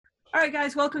All right,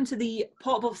 guys, welcome to the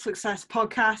Portable Success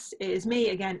podcast. It is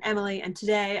me again, Emily, and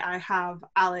today I have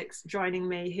Alex joining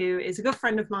me, who is a good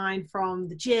friend of mine from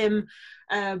the gym,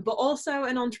 but also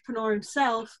an entrepreneur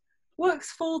himself,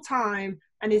 works full-time,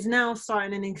 and is now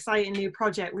starting an exciting new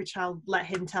project, which I'll let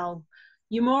him tell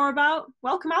you more about.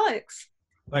 Welcome, Alex.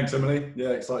 Thanks, Emily. Yeah,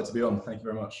 excited to be on. Thank you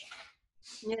very much.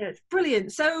 Yeah, it's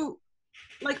brilliant. So,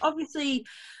 obviously,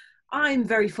 I'm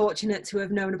very fortunate to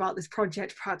have known about this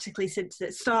project practically since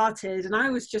it started, and I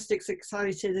was just as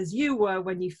excited as you were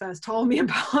when you first told me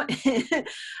about it.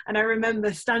 And I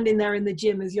remember standing there in the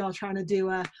gym as you're trying to do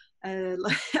I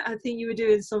think you were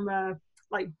doing some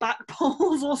back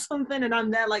pulls or something, and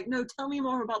I'm there like, no, tell me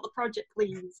more about the project,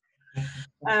 please.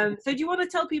 So do you want to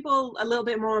tell people a little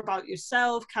bit more about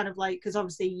yourself, because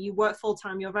obviously you work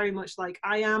full-time, you're very much like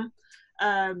I am.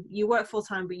 You work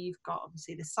full-time, but you've got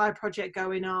obviously this side project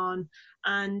going on,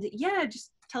 and yeah,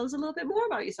 just tell us a little bit more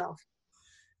about yourself.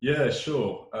 Yeah,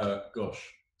 sure.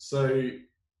 So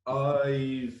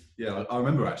I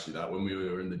remember actually that when we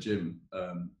were in the gym,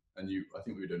 and I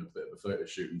think we were doing a bit of a photo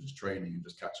shoot and just training and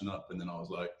just catching up, and then I was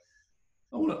like,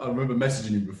 I remember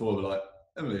messaging you before, but like,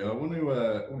 Emily, I want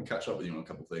to catch up with you on a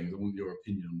couple of things. I want your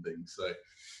opinion on things. So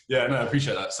yeah, no, I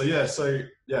appreciate that. So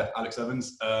Alex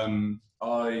Evans.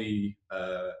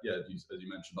 As you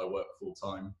mentioned, I work full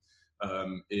time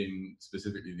in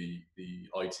specifically the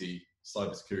IT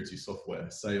cybersecurity software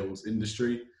sales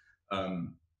industry. God,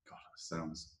 that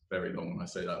sounds very long when I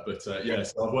say that, but so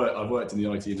I've worked in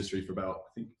the IT industry for about,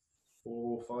 I think,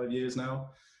 4 or 5 years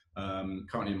now.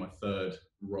 Currently in my third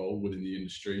role within the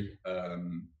industry,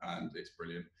 and it's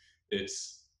brilliant.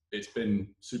 It's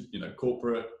been super,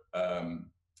 corporate.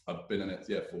 I've been in it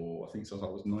for, I think, since I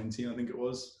was 19, I think it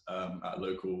was, at a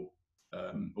local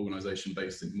organisation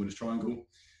based in Wooders Triangle,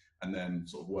 and then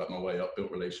sort of worked my way up,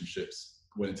 built relationships,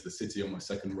 went into the city on my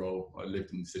second role. I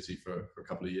lived in the city for a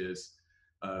couple of years,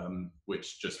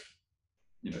 which just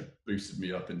boosted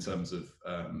me up in terms of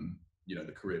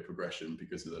the career progression,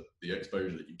 because of the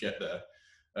exposure that you get there,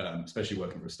 especially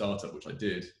working for a startup, which I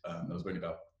did. There was only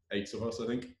about 8 of us, I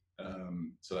think.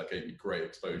 So that gave me great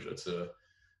exposure to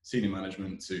senior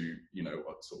management, to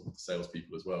sort of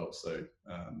salespeople as well. So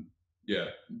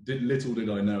little did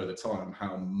I know at the time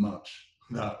how much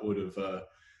that would have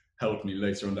helped me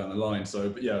later on down the line. So,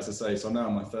 but yeah, as I say, so now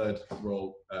in my third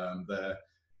role there.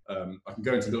 I can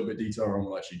go into a little bit detail on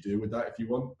what I actually do with that if you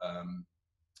want.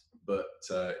 But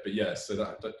yeah, so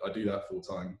that I do that full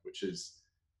time, which is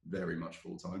very much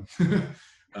full time,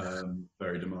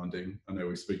 very demanding. I know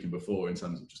we've spoken before in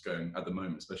terms of just going at the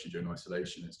moment, especially during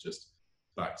isolation, it's just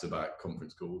back-to-back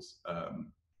conference calls,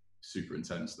 super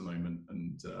intense at the moment.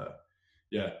 And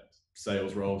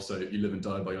sales role. So you live and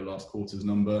die by your last quarter's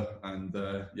number. And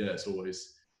it's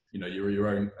always, you're your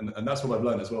own. And that's what I've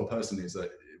learned as well personally, is that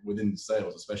within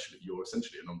sales, especially, you're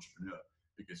essentially an entrepreneur,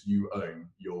 because you own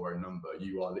your own number.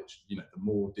 You are literally, the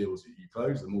more deals that you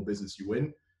close, the more business you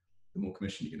win, the more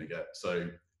commission you're going to get. So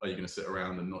are you going to sit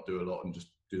around and not do a lot and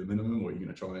just do the minimum, or are you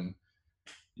going to try and,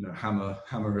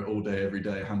 hammer it all day, every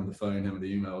day, hammer the phone, hammer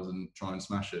the emails, and try and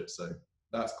smash it? So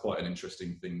that's quite an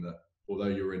interesting thing, that although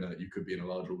you could be in a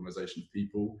large organization of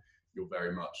people, you're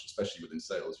very much, especially within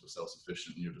sales, you're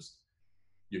self-sufficient, and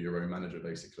you're your own manager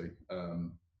basically,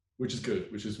 which is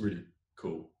good, which is really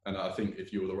cool. And I think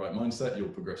if you're the right mindset, you'll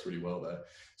progress really well there.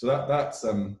 So that's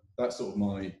sort of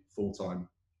my full-time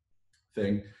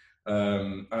thing.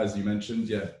 As you mentioned,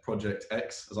 Project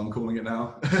X, as I'm calling it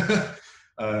now.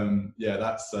 I've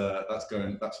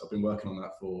been working on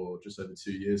that for just over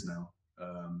 2 years now,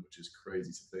 which is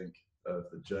crazy to think of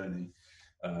the journey.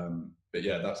 But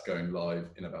yeah, that's going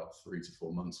live in about 3 to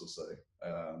 4 months or so,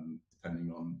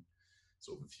 depending on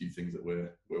sort of a few things that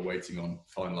we're waiting on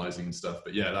finalizing and stuff.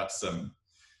 But yeah, that's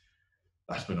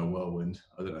been a whirlwind.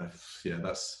 I don't know.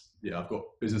 I've got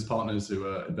business partners who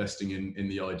are investing in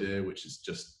the idea, which is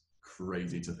just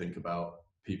crazy to think about.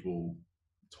 People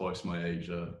twice my age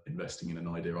are investing in an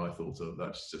idea I thought of.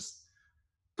 That's just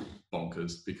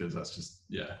bonkers, because that's just,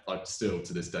 I still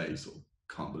to this day sort of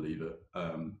can't believe it.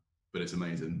 But it's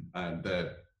amazing, and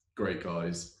they're great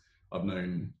guys. I've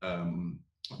known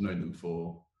them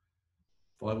for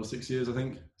 5 or 6 years, I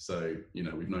think. So, we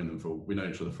know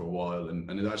each other for a while, and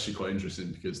it's actually quite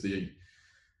interesting, because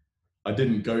I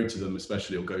didn't go to them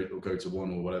especially, or go to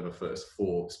one or whatever first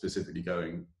for specifically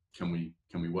going, can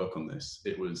we work on this?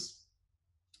 It was,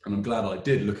 and I'm glad I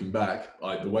did, looking back.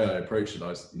 The way I approached it,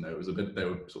 it was a bit, they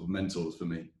were sort of mentors for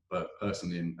me, but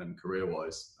personally and career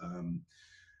wise.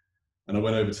 And I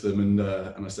went over to them and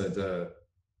I said,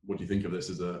 what do you think of this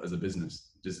as a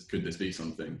business? Could this be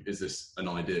something? Is this an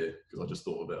idea? Because I just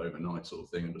thought of it overnight, sort of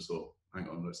thing, and just thought, hang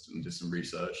on, let's do some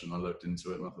research. And I looked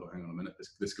into it, and I thought, hang on a minute,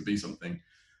 this could be something.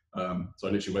 So I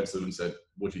literally went to them and said,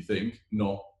 what do you think?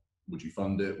 Not, would you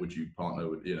fund it? Would you partner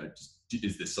with, just,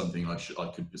 is this something I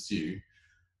could pursue?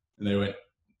 And they went,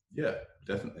 yeah,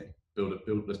 definitely.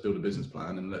 Let's build a business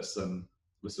plan, and let's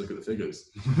look at the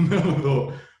figures. I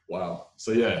thought, wow.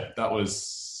 So yeah, that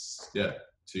was 2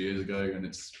 years ago, and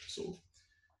it's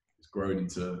grown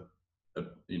into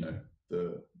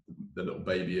the little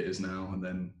baby it is now. And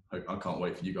then I can't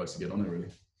wait for you guys to get on it, really.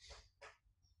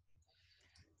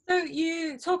 So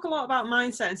you talk a lot about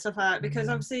mindset and stuff like that, because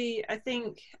obviously I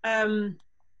think the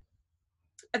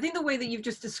way that you've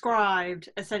just described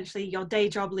essentially your day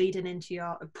job leading into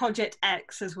your Project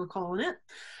X, as we're calling it,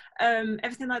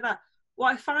 everything like that.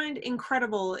 What I find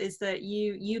incredible is that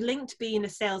you linked being a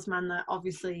salesman, that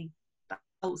obviously that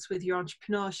helps with your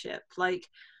entrepreneurship,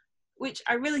 which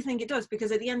I really think it does,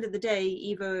 because at the end of the day,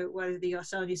 either whether you're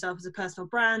selling yourself as a personal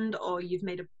brand or you've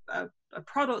made a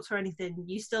product or anything,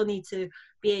 you still need to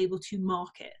be able to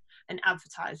market and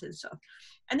advertise and stuff.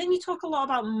 And then you talk a lot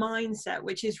about mindset,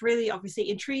 which is really obviously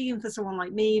intriguing for someone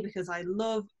like me, because I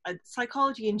love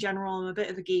psychology in general. I'm a bit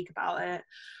of a geek about it.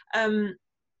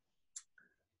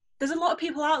 There's a lot of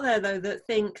people out there, though, that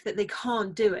think that they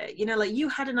can't do it. You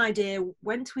had an idea,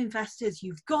 went to investors,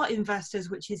 you've got investors,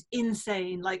 which is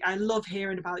insane. I love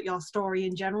hearing about your story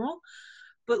in general.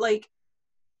 But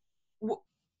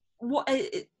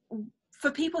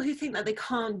for people who think that they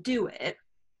can't do it,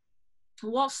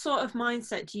 what sort of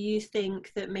mindset do you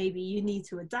think that maybe you need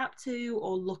to adapt to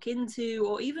or look into,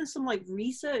 or even some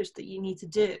research that you need to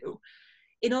do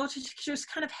in order to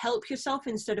just kind of help yourself,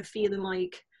 instead of feeling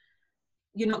like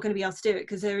you're not going to be able to do it?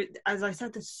 Because as I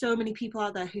said, there's so many people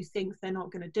out there who think they're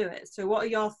not going to do it. So what are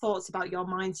your thoughts about your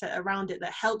mindset around it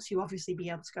that helps you obviously be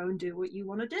able to go and do what you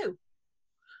want to do?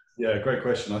 Yeah, great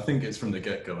question. I think it's from the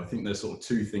get-go. I think there's sort of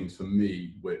two things for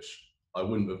me which I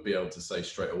wouldn't have been able to say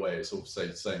straight away. It's sort of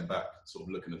saying back, sort of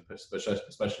looking at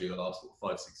especially the last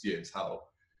 5-6 years, how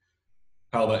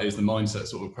that is the mindset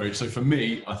sort of approach. So for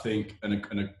me, I think, and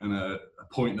a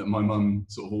point that my mum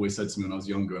sort of always said to me when I was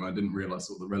younger, and I didn't realise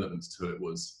sort of the relevance to it,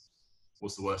 was,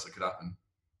 what's the worst that could happen?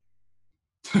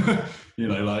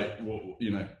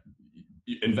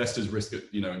 Investors risk it.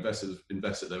 Investors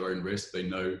invest at their own risk. They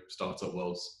know startup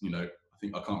worlds. I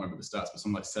think, I can't remember the stats, but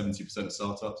something like 70% of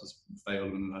startups has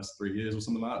failed in the last 3 years or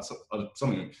something like that. So,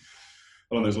 something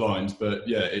along those lines. But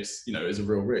yeah, it's it's a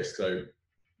real risk. So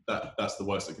that's the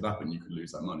worst that could happen. You could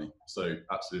lose that money. So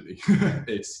absolutely,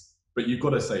 but you've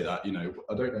got to say that. I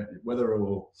don't know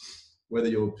whether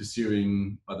you're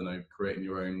pursuing, I don't know, creating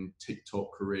your own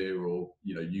TikTok career, or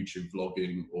YouTube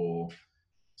vlogging, or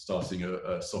starting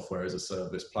a software as a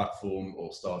service platform,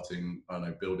 or starting, I don't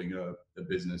know, building a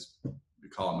business, a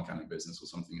car mechanic business or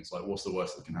something. It's like, what's the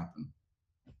worst that can happen?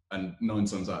 And 9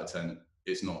 times out of 10,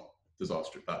 it's not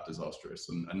disastrous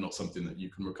and not something that you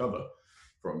can recover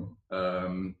from.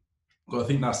 But I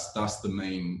think that's the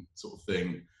main sort of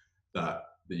thing that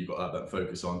you've got to have that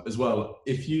focus on as well.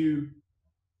 I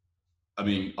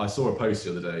saw a post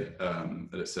the other day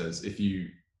that it says, if you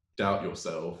doubt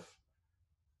yourself,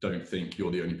 don't think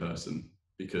you're the only person,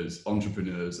 because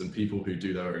entrepreneurs and people who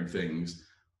do their own things,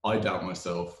 I doubt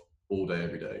myself all day,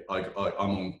 every day. I'm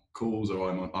on calls,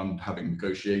 or I'm having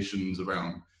negotiations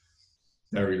around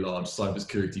very large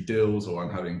cybersecurity deals, or I'm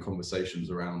having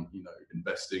conversations around,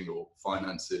 investing or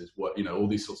finances, all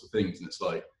these sorts of things. And it's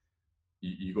like,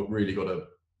 you really got to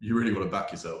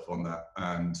back yourself on that.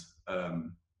 And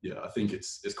I think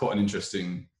it's quite an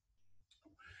interesting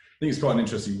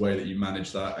way that you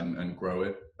manage that and grow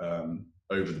it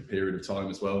over the period of time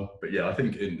as well. But yeah, I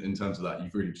think in terms of that,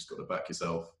 you've really just got to back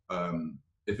yourself.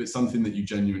 If it's something that you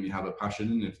genuinely have a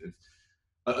passion in,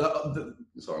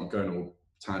 sorry, I'm going all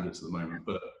tangents at the moment,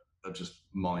 but I just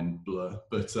mind blur.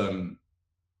 But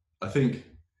I think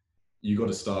you got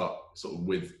to start sort of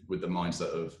with the mindset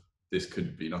of, this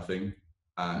could be nothing,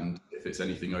 and if it's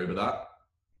anything over that,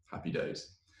 happy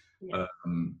days. Yeah.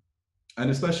 And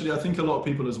especially, I think a lot of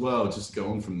people as well, just to go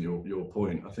on from your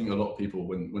point, I think a lot of people,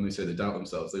 when they say they doubt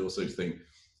themselves, they also think,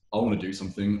 I want to do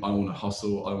something, I want to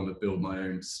hustle, I want to build my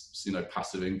own,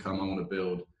 passive income, I want to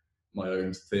build my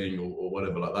own thing, or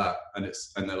whatever like that. And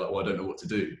they're like, well, I don't know what to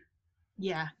do.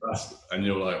 Yeah. And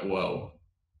you're like, well,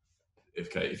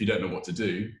 if you don't know what to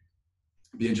do,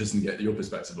 it'd be interesting to get your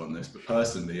perspective on this. But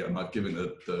personally, and I've given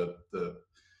the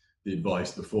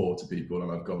advice before to people,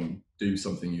 and I've gone, do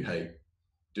something you hate.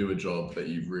 Do a job that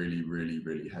you really, really,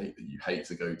 really hate, that you hate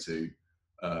to go to,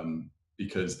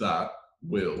 because that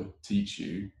will teach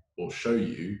you or show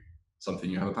you something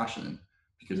you have a passion in,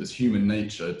 because it's human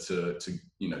nature to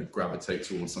you know, gravitate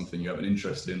towards something you have an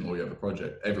interest in or you have a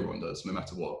project. Everyone does, no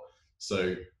matter what.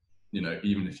 So, you know,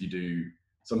 even if you do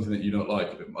something that you don't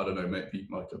like, I don't know, maybe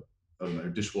like a, I don't know,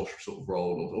 dishwasher sort of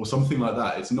role or something like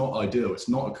that, it's not ideal, it's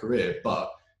not a career,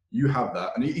 but you have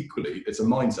that. And equally, it's a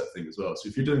mindset thing as well. So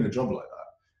if you're doing a job like that,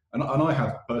 and I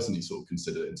have personally sort of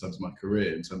considered it in terms of my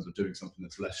career, in terms of doing something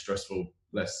that's less stressful,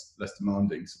 less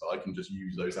demanding, so that I can just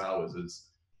use those hours as,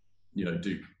 you know,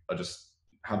 I just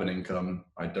have an income.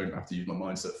 I don't have to use my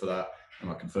mindset for that, and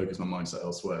I can focus my mindset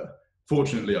elsewhere.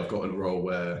 Fortunately, I've got a role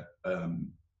where,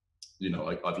 you know,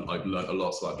 I've learned a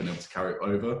lot, so I've been able to carry it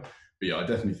over. But yeah, I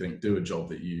definitely think do a job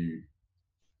that you,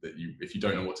 if you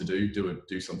don't know what to do,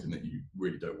 do something that you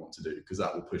really don't want to do, because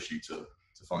that will push you to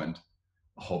find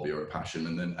a hobby or a passion.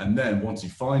 And then once you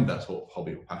find that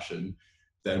hobby or passion,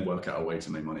 then work out a way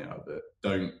to make money out of it.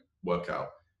 Don't work out,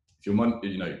 if you're money,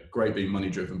 you know, great being money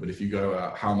driven, but if you go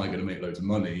out, how am I going to make loads of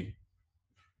money?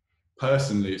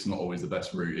 Personally, it's not always the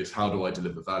best route. It's how do I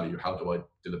deliver value? How do I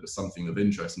deliver something of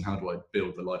interest? And how do I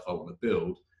build the life I want to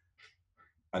build?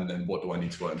 And then what do I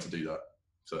need to earn to do that?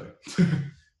 So,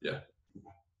 yeah.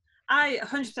 I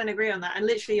 100% agree on that. And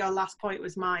literally your last point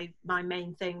was my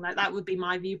main thing. Like, that would be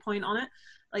my viewpoint on it.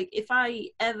 Like, if I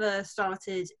ever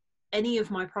started any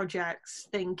of my projects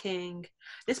thinking,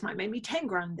 this might make me 10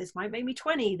 grand, this might make me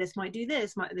 20, this might do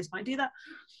this, this might do that,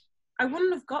 I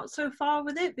wouldn't have got so far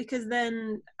with it, because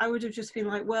then I would have just been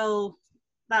like, well,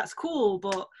 that's cool,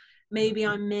 but maybe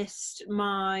I missed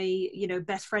my, you know,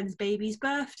 best friend's baby's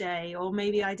birthday, or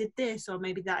maybe I did this, or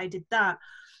maybe that I did that.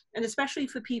 And especially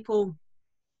for people,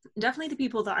 definitely the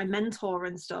people that I mentor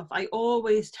and stuff, I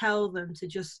always tell them to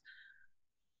just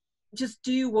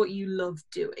do what you love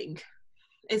doing.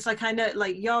 It's like, I know,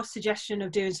 like your suggestion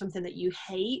of doing something that you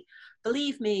hate,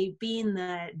 believe me, been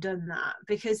there, done that,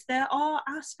 because there are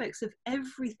aspects of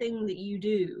everything that you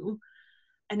do,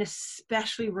 and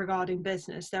especially regarding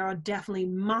business, there are definitely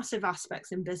massive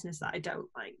aspects in business that I don't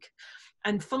like.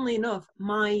 And funnily enough,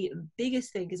 my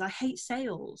biggest thing is I hate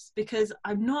sales, because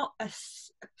I am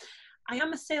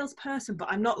a salesperson,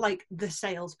 but I'm not like the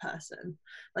salesperson.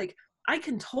 Like, I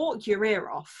can talk your ear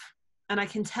off and I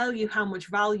can tell you how much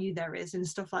value there is and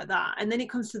stuff like that. And then it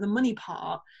comes to the money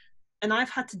part. And I've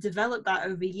had to develop that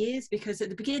over years, because at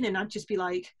the beginning I'd just be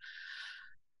like,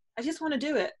 I just want to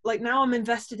do it. Like, now I'm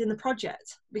invested in the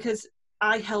project because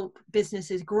I help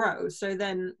businesses grow. So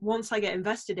then once I get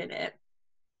invested in it,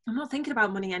 I'm not thinking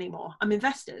about money anymore. I'm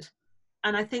invested.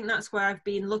 And I think that's where I've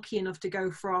been lucky enough to go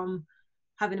from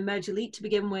having Emerge Elite to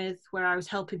begin with, where I was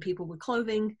helping people with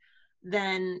clothing.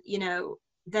 Then, you know,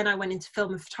 then I went into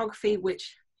film and photography,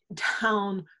 which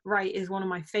downright is one of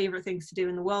my favorite things to do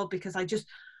in the world, because I just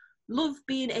love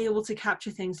being able to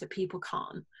capture things that people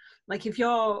can't. Like,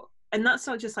 and that's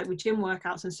not just like with gym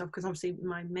workouts and stuff, because obviously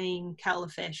my main kettle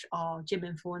of fish are gym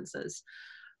influencers,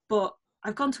 but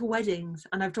I've gone to weddings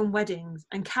and I've done weddings,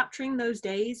 and capturing those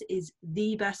days is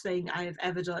the best thing I have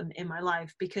ever done in my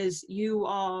life, because you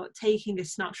are taking a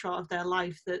snapshot of their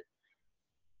life that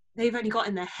they've only got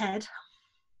in their head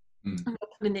and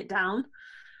putting it down.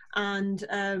 And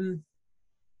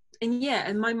yeah,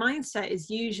 and my mindset is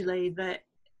usually that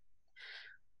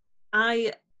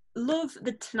I love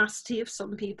the tenacity of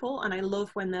some people, and I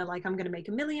love when they're like, I'm going to make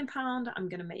 £1 million, I'm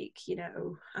going to make, you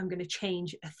know, I'm going to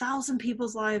change 1,000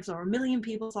 people's lives or 1 million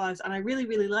people's lives, and I really,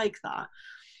 really like that.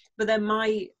 But then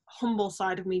my humble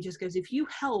side of me just goes, if you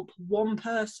help one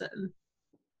person,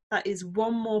 that is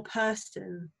one more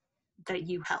person that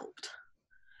you helped.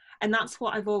 And that's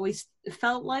what I've always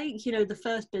felt like. You know, the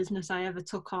first business I ever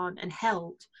took on and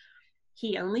helped,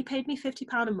 he only paid me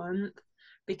 £50 a month,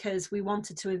 because we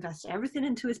wanted to invest everything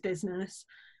into his business.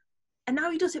 And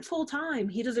now he does it full time.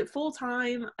 He does it full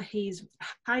time. He's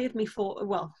hired me for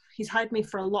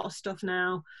a lot of stuff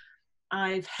now.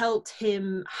 I've helped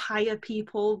him hire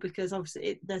people, because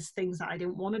obviously there's things that I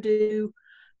didn't want to do.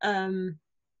 And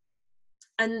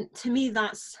to me,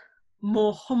 that's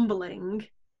more humbling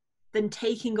than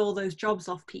taking all those jobs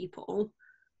off people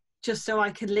just so I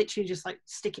can literally just like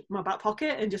stick it in my back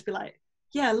pocket and just be like,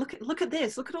 yeah, look at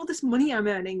this, look at all this money I'm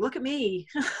earning, look at me.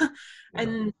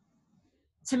 And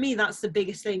to me, that's the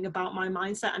biggest thing about my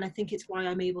mindset, and I think it's why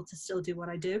I'm able to still do what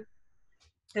I do.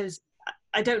 Because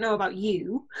I don't know about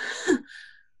you, but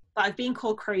I've been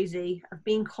called crazy, I've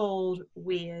been called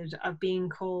weird, I've been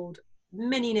called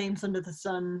many names under the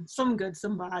sun, some good,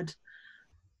 some bad,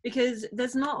 because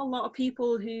there's not a lot of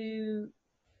people who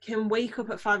can wake up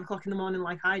at 5 o'clock in the morning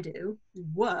like I do,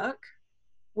 work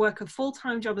a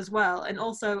full-time job as well, and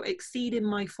also exceeding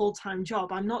my full-time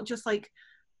job. I'm not just like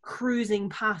cruising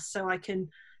past so I can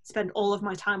spend all of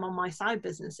my time on my side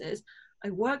businesses. I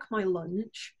work my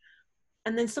lunch,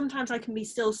 and then sometimes I can be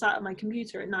still sat at my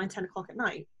computer at 9, 10 o'clock at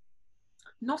night.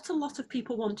 Not a lot of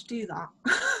people want to do that.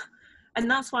 And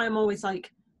that's why I'm always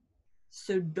like,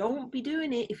 so don't be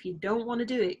doing it if you don't want to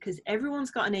do it, because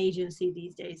everyone's got an agency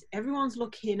these days. Everyone's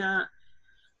looking at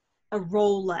a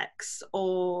Rolex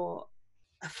or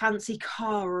a fancy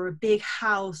car or a big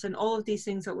house and all of these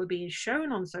things that were being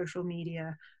shown on social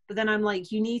media. But then I'm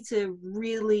like, you need to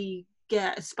really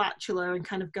get a spatula and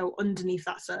kind of go underneath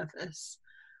that surface,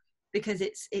 because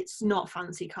it's not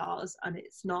fancy cars and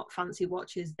it's not fancy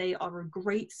watches. They are a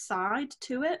great side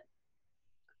to it,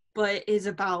 but it is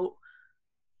about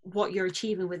what you're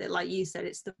achieving with it. Like you said,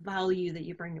 it's the value that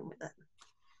you're bringing with it.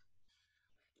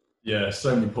 Yeah,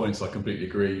 so many points. I completely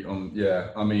agree on. Yeah,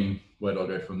 I mean, where do I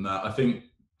go from that? I think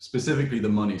specifically the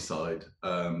money side.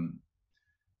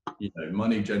 You know,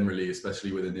 money generally,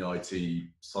 especially within the IT,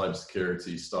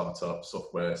 cybersecurity, startup,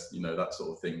 software, you know, that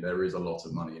sort of thing. There is a lot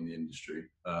of money in the industry,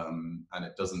 and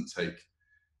it doesn't take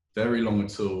very long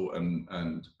at all,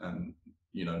 and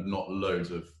you know, not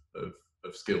loads of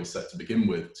skill set to begin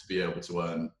with to be able to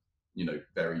earn, you know,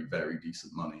 very, very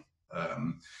decent money.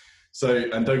 So,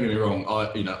 and don't get me wrong,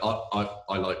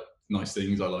 I like nice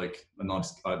things. I like a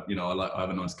nice, I have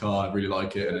a nice car. I really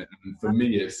like it, and for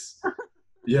me, it's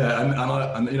yeah,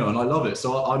 and you know, and I love it.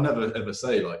 So I never ever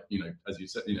say, like, you know, as you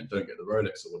said, you know, don't get the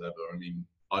Rolex or whatever. I mean,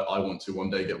 I want to one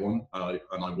day get one, and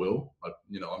I will.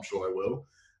 You know, I'm sure I will.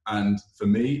 And for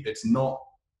me, it's not.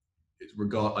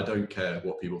 I don't care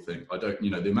what people think. I don't, you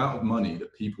know, the amount of money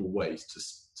that people waste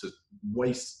to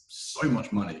waste so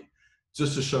much money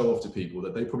just to show off to people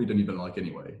that they probably don't even like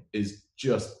anyway is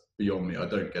just beyond me. I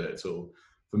don't get it at all.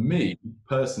 For me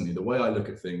personally, the way I look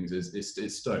at things is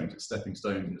it's stones, it's stepping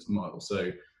stones, and it's miles.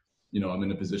 So, you know, I'm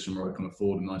in a position where I can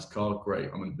afford a nice car, great.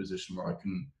 I'm in a position where I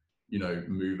can, you know,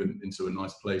 move into a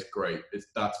nice place, great. It's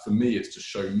that for me, it's to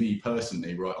show me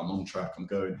personally, right, I'm on track, I'm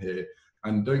going here.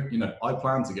 And don't, you know, I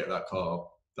plan to get that car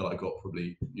that I got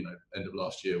probably, you know, end of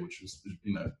last year, which was,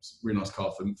 you know, a really nice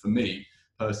car for me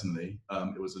personally.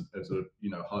 It was a you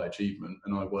know, high achievement,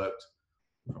 and I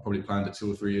probably planned it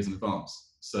 2 or 3 years in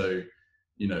advance. So,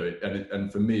 you know,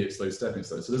 and for me, it's those stepping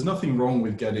stones. So there's nothing wrong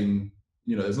with getting,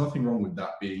 you know, there's nothing wrong with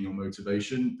that being your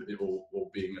motivation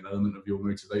or being an element of your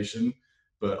motivation.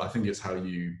 But I think it's how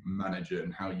you manage it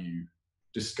and how you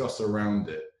discuss around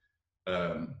it.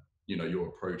 You know, your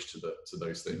approach to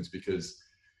those things, because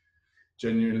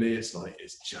genuinely it's like,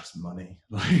 it's just money.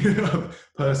 Like,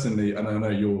 personally, and I know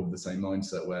you're of the same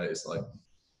mindset where it's like,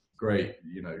 great,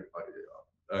 you know,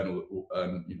 I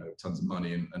earn you know, tons of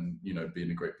money and you know, be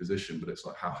in a great position, but it's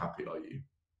like, how happy are you?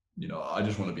 You know, I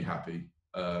just want to be happy.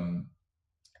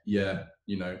 Yeah,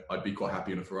 you know, I'd be quite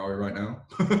happy in a Ferrari right now,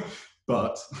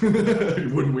 but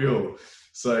wouldn't we all?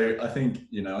 So I think,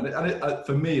 you know, and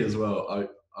for me as well,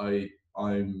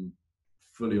 I'm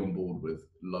fully on board with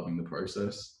loving the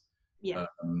process,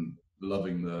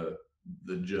 loving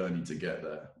the journey to get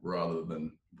there rather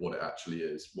than what it actually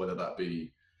is, whether that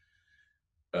be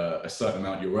a certain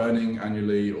amount you're earning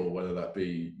annually, or whether that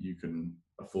be you can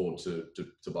afford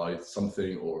to buy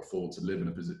something or afford to live in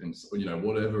a position, you know,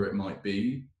 whatever it might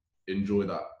be. Enjoy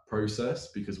that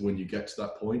process, because when you get to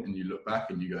that point and you look back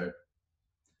and you go,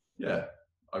 yeah,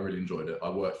 I really enjoyed it, I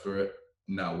worked for it,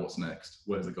 now what's next,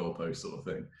 where's the goalpost, sort of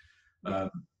thing.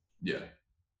 Yeah,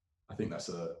 I think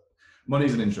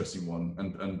money's an interesting one,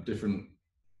 and different,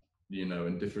 you know,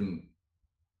 and different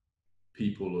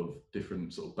people of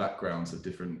different sort of backgrounds have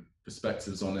different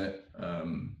perspectives on it.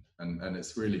 And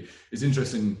it's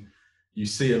interesting. You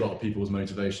see a lot of people's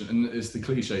motivation, and it's the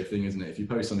cliche thing, isn't it? If you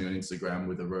post something on Instagram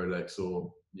with a Rolex,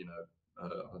 or, you know, I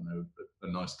don't know,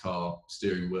 a nice car,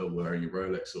 steering wheel, wearing a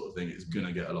Rolex sort of thing, it's going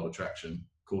to get a lot of traction.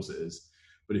 Of course it is.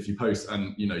 But if you post,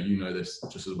 and you know this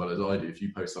just as well as I do, if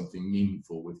you post something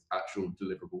meaningful with actual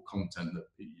deliverable content that,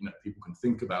 you know, people can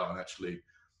think about and actually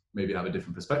maybe have a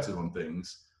different perspective on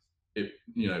things, it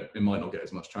might not get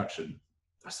as much traction.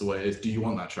 That's the way it is. Do you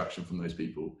want that traction from those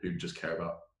people who just care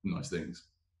about nice things?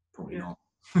 Probably not.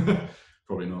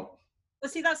 Probably not.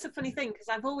 But see, that's the funny thing, because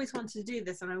I've always wanted to do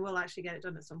this, and I will actually get it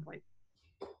done at some point.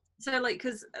 So, like,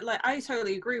 because, like, I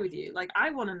totally agree with you. Like, I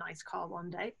want a nice car one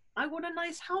day. I want a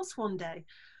nice house one day.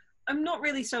 I'm not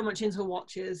really so much into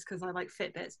watches because I like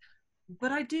Fitbits,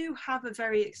 but I do have a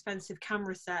very expensive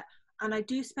camera set, and I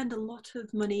do spend a lot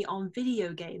of money on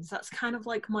video games. That's kind of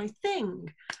like my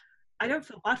thing. I don't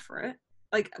feel bad for it.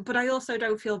 Like, but I also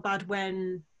don't feel bad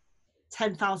when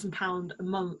 £10,000 a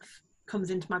month comes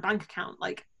into my bank account.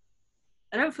 Like,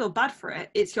 I don't feel bad for it.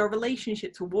 It's your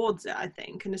relationship towards it, I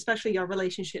think, and especially your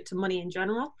relationship to money in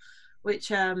general. which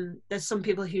there's some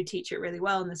people who teach it really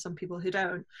well and there's some people who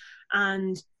don't.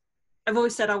 And I've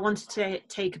always said I wanted to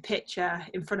take a picture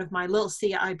in front of my little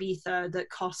Seat Ibiza that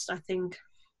cost, I think,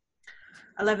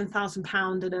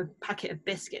 £11,000 and a packet of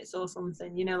biscuits or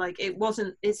something. You know, like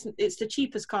it's the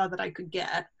cheapest car that I could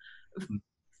get,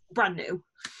 brand new.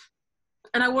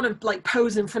 And I want to like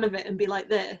pose in front of it and be like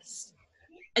this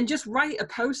and just write a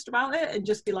post about it and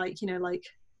just be like, you know, like,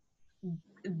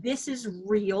 this is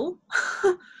real.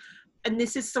 And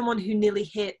this is someone who nearly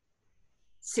hit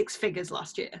 6 figures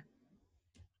last year.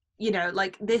 You know,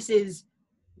 like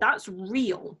that's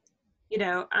real, you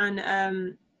know.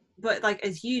 And but like,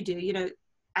 as you do, you know,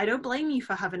 I don't blame you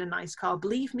for having a nice car.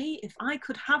 Believe me, if I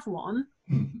could have one,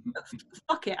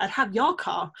 fuck it, I'd have your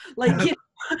car. Like, you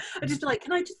know, I'd just be like,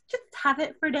 can I just have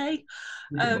it for a day?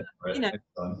 You know,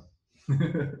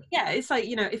 yeah, it's like,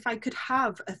 you know, if I could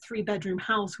have a 3-bedroom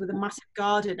house with a massive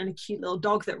garden and a cute little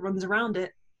dog that runs around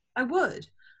it, I would.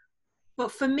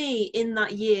 But for me, in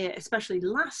that year, especially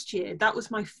last year, that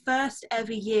was my first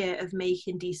ever year of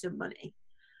making decent money.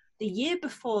 The year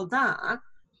before that,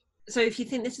 so if you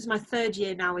think this is my 3rd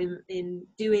year now in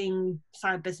doing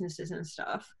side businesses and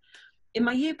stuff, in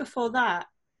my year before that,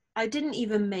 I don't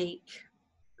even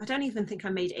think I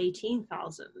made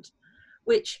 18,000,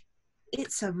 which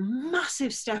it's a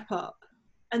massive step up.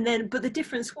 And then, but the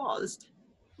difference was,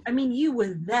 I mean, you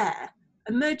were there.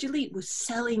 Emerge Elite was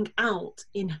selling out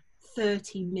in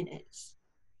 30 minutes.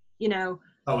 You know,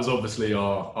 that was obviously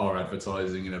our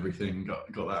advertising and everything got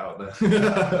that out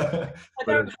there. I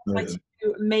don't have like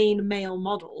 2 main male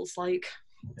models, like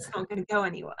it's not going to go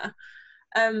anywhere.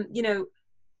 You know,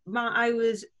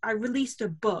 I released a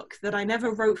book that I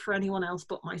never wrote for anyone else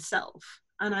but myself,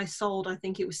 and I sold, I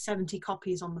think it was 70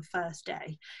 copies on the first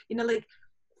day. You know, like,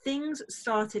 things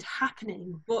started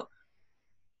happening, but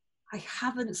I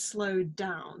haven't slowed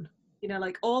down. You know,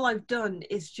 like, all I've done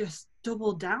is just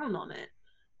double down on it.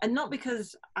 And not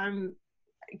because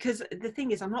the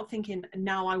thing is, I'm not thinking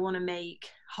now I want to make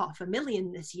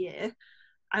 500,000 this year.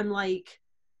 I'm like,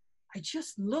 I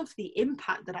just love the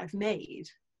impact that I've made.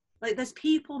 Like, there's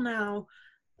people now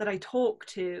that I talk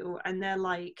to and they're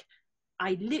like,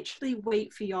 I literally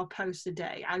wait for your post a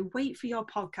day. I wait for your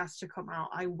podcast to come out.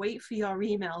 I wait for your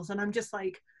emails. And I'm just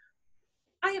like,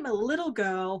 I am a little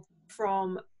girl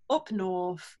from up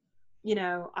north. You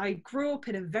know, I grew up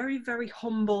in a very, very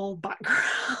humble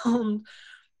background.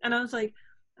 And I was like,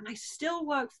 and I still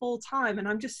work full time. And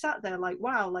I'm just sat there like,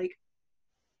 wow, like,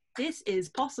 this is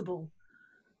possible.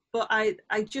 But I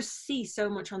just see so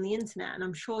much on the internet, and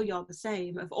I'm sure you're the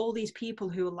same, of all these people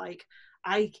who are like,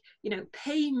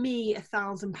 pay me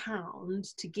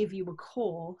 £1,000 to give you a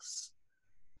course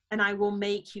and I will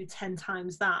make you 10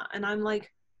 times that. And I'm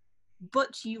like,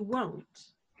 but you won't,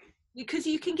 because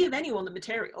you can give anyone the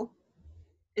material.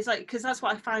 It's like, because that's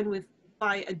what I find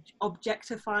by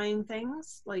objectifying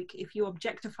things. Like, if you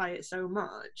objectify it so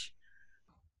much,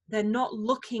 they're not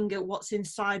looking at what's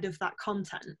inside of that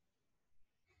content.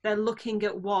 They're looking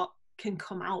at what can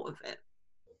come out of it.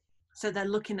 So they're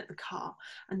looking at the car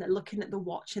and they're looking at the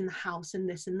watch in the house and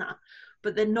this and that,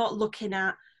 but they're not looking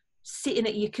at sitting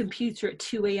at your computer at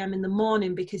 2 a.m. in the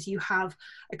morning because you have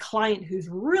a client who's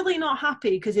really not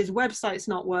happy because his website's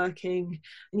not working,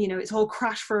 and, you know, it's all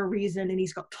crashed for a reason, and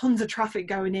he's got tons of traffic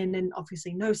going in and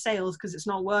obviously no sales because it's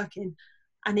not working,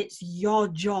 and it's your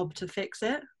job to fix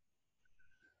it.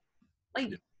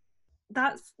 Like,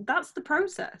 that's the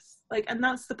process. Like, and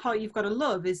that's the part you've got to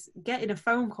love, is getting a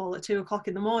phone call at 2 o'clock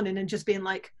in the morning and just being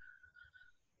like,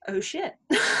 oh shit.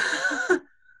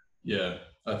 Yeah,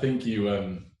 I think you got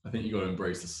to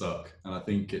embrace the suck, and I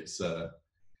think it's I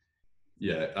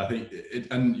think it,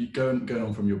 and going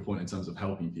on from your point in terms of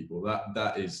helping people,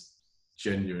 that is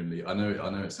genuinely, I know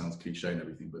it sounds cliche and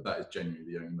everything, but that is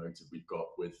genuinely the only motive we've got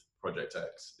with Project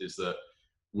X, is that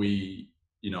we,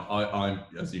 you know, I'm,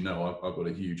 as you know, I've got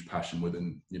a huge passion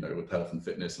within, you know, with health and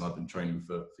fitness, and I've been training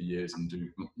for years and do,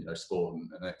 you know, sport and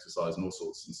exercise and all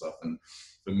sorts and stuff. And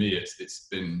for me, it's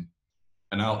been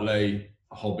an outlay,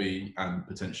 a hobby, and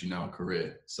potentially now a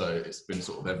career. So it's been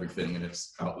sort of everything, and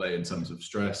it's outlay in terms of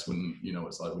stress, when, you know,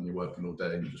 it's like when you're working all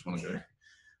day and you just want to go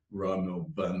run or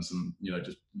burn some, you know,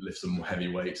 just lift some more heavy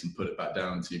weights and put it back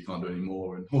down until you can't do any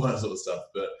more and all that sort of stuff.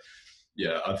 But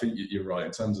yeah, I think you're right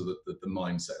in terms of the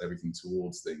mindset and everything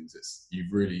towards things. It's, you've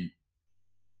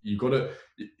got to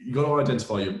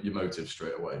identify your motive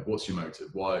straight away. What's your motive?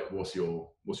 Why? What's your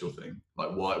thing?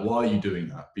 Like, why are you doing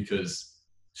that? Because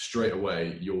straight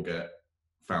away you'll get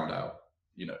found out.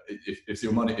 You know, if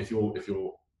your money, if your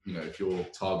you know, if your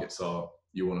targets are,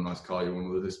 you want a nice car, you want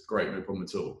all of this, great, no problem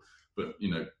at all. But,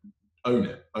 you know, own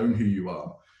it, own who you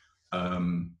are.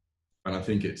 And I I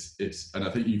think and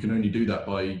I think you can only do that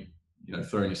by, you know,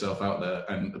 throwing yourself out there.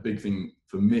 And a big thing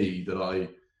for me that I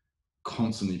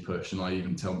constantly push, and I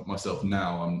even tell myself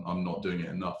now I'm not doing it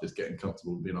enough, is getting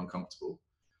comfortable with being uncomfortable.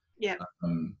 Yeah.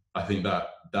 I think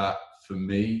that for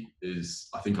me is,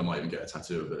 I think I might even get a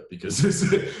tattoo of it, because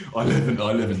I live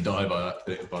and die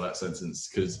by that sentence.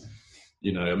 Because,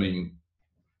 you know, I mean,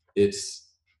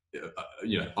 it's,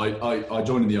 you know, I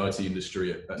joined in the IT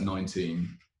industry at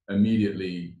 19,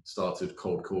 immediately started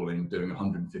cold calling, doing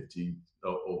 150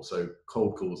 or so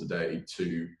cold calls a day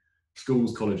to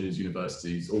schools, colleges,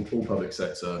 universities, all public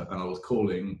sector, and I was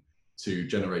calling to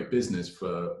generate business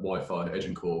for Wi-Fi, Edge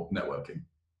and Core networking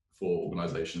for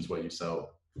organizations where you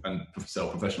sell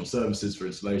professional services for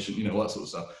installation, you know, all that sort of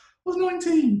stuff. I was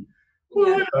 19.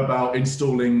 Well, yeah. About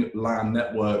installing LAN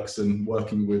networks and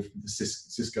working with the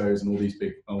Cisco's and all these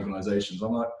big organizations.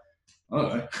 I'm like, I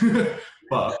don't know.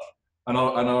 But, and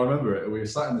I remember it, we were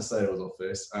sat in the sales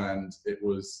office, and it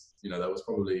was, you know, there was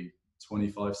probably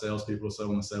 25 salespeople or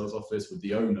so in the sales office, with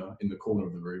the owner in the corner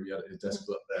of the room. He had his desk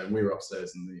up there, and we were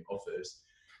upstairs in the office,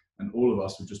 and all of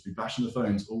us would just be bashing the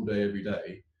phones all day, every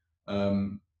day.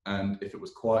 And if it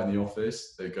was quiet in the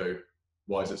office, they'd go,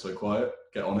 "Why is it so quiet?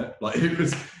 Get on it." Like it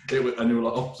was, and you were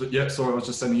like, "Oh, yeah, sorry, I was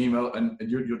just sending an email," and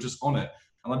you're just on it.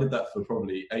 And I did that for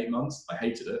probably 8 months. I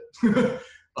hated it.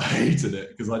 I hated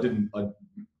it because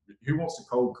who wants to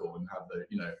cold call and have the,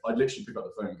 you know, I'd literally pick up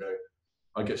the phone and go,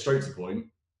 I'd get straight to the point,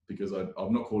 because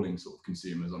I'm not calling sort of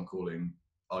consumers, I'm calling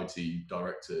IT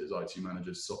directors, IT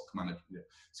managers, SOC managers,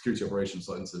 security operations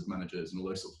centers managers, and all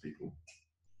those sorts of people.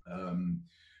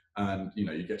 And, you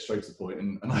know, you get straight to the point,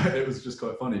 and it was just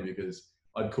quite funny, because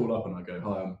I'd call up and I'd go,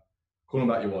 "Hi, I'm calling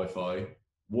about your Wi-Fi.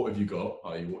 What have you got?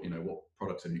 What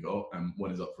products have you got? And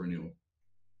when is up for renewal?"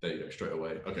 There you go, straight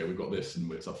away. "Okay, we've got this, and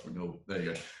it's up for renewal." There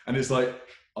you go. And it's like,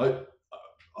 I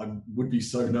would be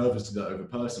so nervous to do that over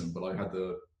person, but I had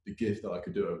the gift that I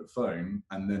could do it over the phone,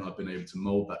 and then I've been able to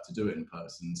mold that to do it in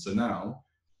person. So now,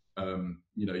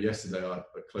 you know, yesterday I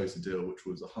closed a deal which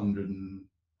was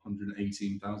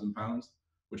 £118,000,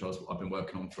 which I've been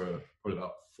working on for probably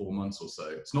about 4 months or so.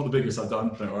 It's not the biggest I've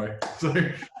done, don't worry. So,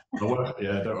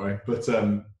 yeah, don't worry. But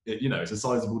you know, it's a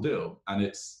sizable deal, and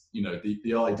it's, you know,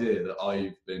 the idea that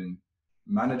I've been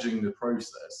managing the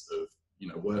process of, you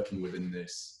know, working within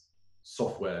this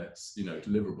software, you know,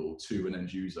 deliverable to an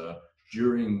end user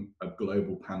during a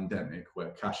global pandemic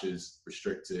where cash is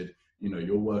restricted. You know,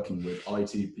 you're working with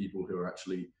IT people who are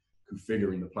actually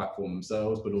configuring the platform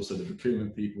themselves, but also the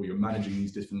procurement people. You're managing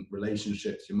these different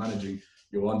relationships.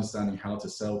 You're understanding how to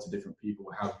sell to different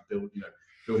people, how to build, you know,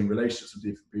 building relationships with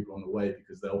different people on the way,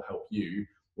 because they'll help you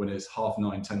when it's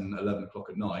 9:30, 10, 11 o'clock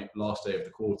at night, last day of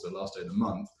the quarter, last day of the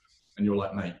month, and you're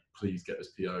like, "Mate, please get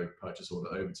this PO purchase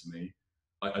order over to me.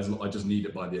 I just need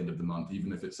it by the end of the month,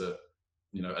 even if it's at,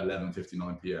 you know,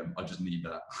 11:59 p.m. I just need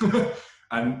that."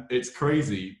 And it's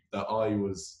crazy that I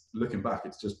was looking back,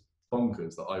 it's just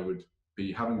bonkers that I would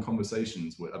be having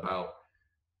conversations about,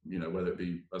 you know, whether it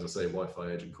be, as I say,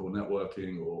 Wi-Fi, Edge and Core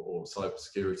networking, or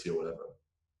cybersecurity or whatever,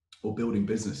 or building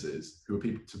businesses who are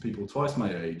people twice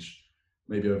my age,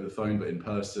 maybe over the phone, but in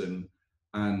person,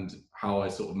 and how I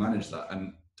sort of managed that.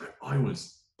 And I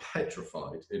was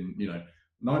petrified. In, you know,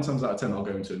 9 times out of 10, I'll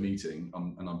go into a meeting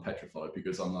and I'm petrified,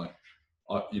 because I'm like,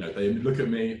 you know, they look at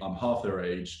me, I'm half their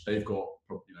age, they've got,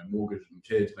 you know, mortgage and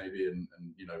kids maybe, and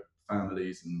you know,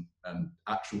 families and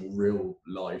actual real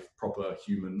life, proper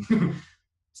human,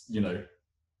 you know,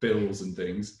 bills and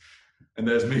things. And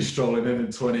there's me strolling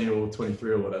in 20 or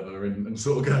 23 or whatever, and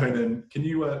sort of going in, "Can you,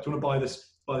 do you want to buy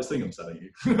this thing I'm selling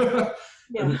you?"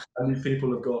 Yeah. And these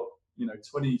people have got, you know,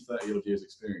 20, 30 odd years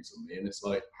experience on me. And it's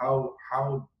like, how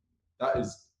that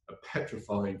is a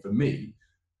petrifying, for me,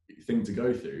 thing to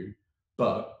go through.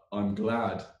 But I'm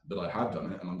glad that I have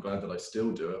done it, and I'm glad that I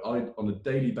still do it. I, on a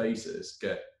daily basis,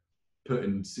 get put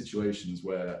in situations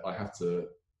where I have to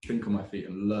think on my feet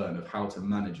and learn of how to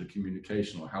manage a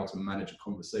communication, or how to manage a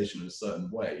conversation in a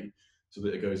certain way, so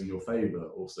that it goes in your favor,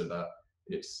 or so that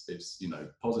it's you know,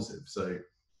 positive. So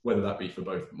whether that be for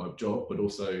both my job, but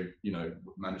also, you know,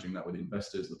 managing that with the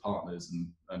investors, the partners,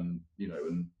 and you know,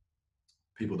 and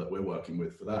people that we're working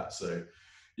with for that. So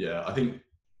yeah, I think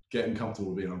getting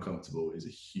comfortable with being uncomfortable is a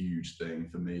huge thing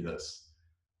for me. That's,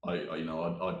 you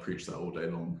know, I'd preach that all day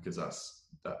long, because that's,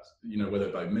 you know, whether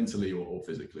it be mentally or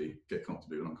physically, get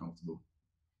comfortable and uncomfortable.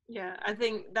 Yeah, I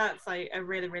think that's like a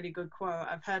really, really good quote.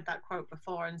 I've heard that quote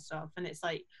before and stuff, and it's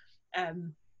like,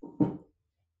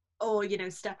 or, you know,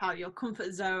 step out your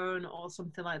comfort zone or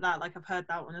something like that. Like, I've heard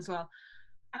that one as well.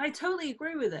 I totally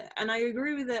agree with it. And I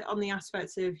agree with it on the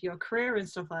aspects of your career and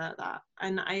stuff like that.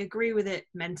 And I agree with it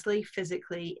mentally,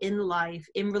 physically, in life,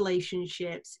 in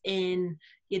relationships, in,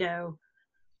 you know,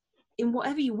 in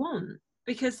whatever you want.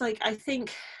 Because like I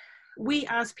think we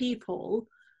as people,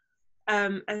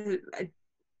 I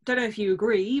don't know if you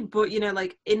agree, but you know,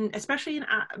 like in especially in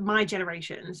my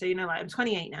generation, so you know, like I'm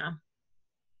 28 now.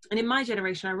 And in my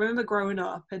generation, I remember growing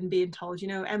up and being told, you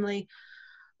know, Emily,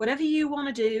 whatever you want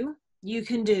to do, you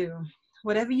can do.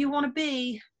 Whatever you want to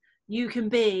be, you can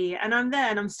be. And I'm there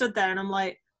and I'm stood there and I'm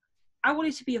like, I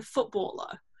wanted to be a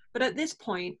footballer. But at this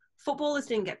point, footballers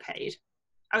didn't get paid.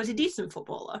 I was a decent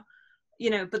footballer, you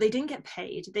know, but they didn't get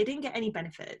paid. They didn't get any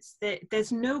benefits.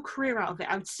 There's no career out of it.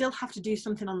 I would still have to do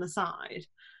something on the side.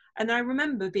 And I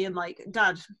remember being like,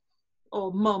 Dad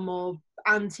or Mum or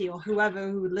Auntie or whoever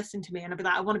who would listen to me, and I'd be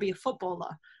like, I want to be a footballer.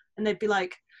 And they'd be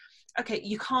like, okay,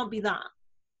 you can't be that.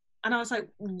 And I was like,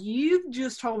 you've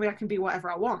just told me I can be whatever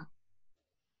I want.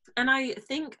 And I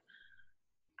think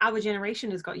our generation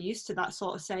has got used to that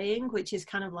sort of saying, which is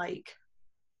kind of like,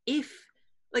 if,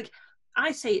 like,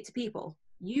 I say it to people,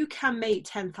 you can make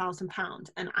 £10,000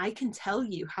 and I can tell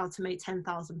you how to make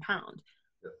 £10,000,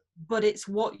 but it's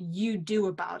what you do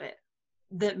about it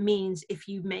that means if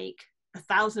you make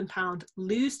 £1,000,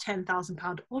 lose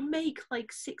 £10,000, or make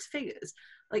like six figures.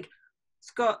 Like,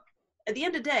 Scott, at the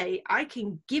end of the day, I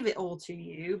can give it all to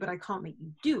you, but I can't make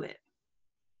you do it.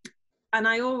 And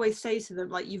I always say to them,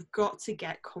 like, you've got to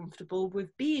get comfortable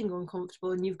with being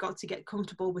uncomfortable, and you've got to get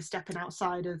comfortable with stepping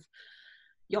outside of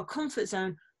your comfort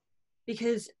zone.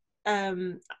 Because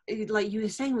like you were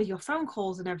saying with your phone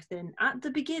calls and everything, at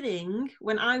the beginning,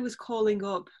 when I was calling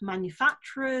up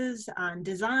manufacturers and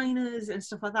designers and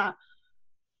stuff like that,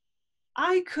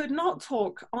 I could not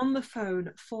talk on the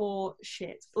phone for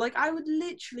shit. Like, I would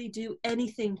literally do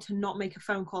anything to not make a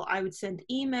phone call. I would send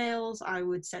emails, I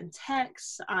would send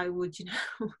texts, I would, you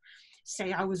know,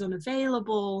 say I was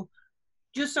unavailable,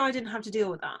 just so I didn't have to deal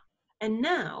with that. And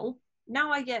now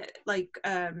I get like,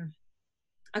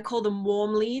 I call them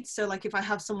warm leads. So like if I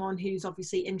have someone who's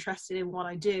obviously interested in what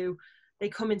I do, they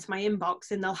come into my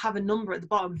inbox and they'll have a number at the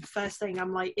bottom. First thing,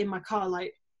 I'm like in my car,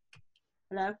 like,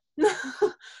 hello,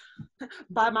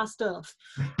 buy my stuff.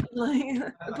 Like,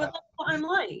 but that's what I'm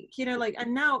like, you know, like,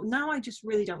 and now I just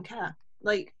really don't care.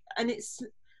 Like, and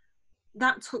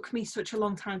that took me such a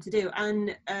long time to do.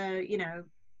 And, you know,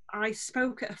 I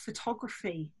spoke at a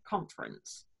photography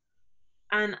conference,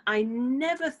 and I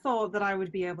never thought that I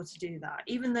would be able to do that.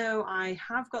 Even though I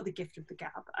have got the gift of the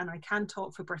gab and I can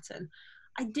talk for Britain,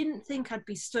 I didn't think I'd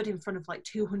be stood in front of like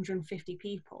 250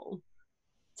 people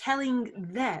telling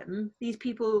them, these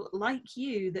people like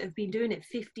you that have been doing it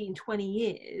 15, 20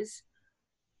 years,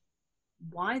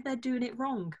 why they're doing it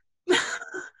wrong.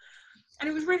 And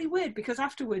it was really weird because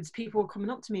afterwards people were coming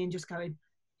up to me and just going,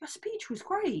 your speech was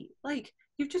great. Like,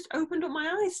 you've just opened up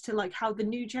my eyes to like how the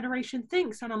new generation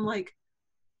thinks. And I'm like,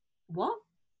 what?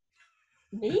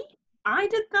 Me? I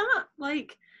did that?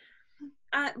 Like,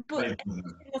 but every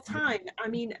single time, I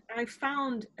mean, I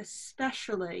found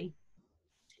especially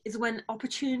is when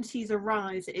opportunities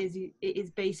arise, it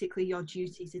is basically your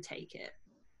duty to take it.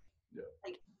 Yeah.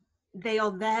 Like, they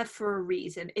are there for a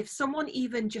reason. If someone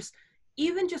even just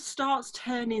starts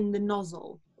turning the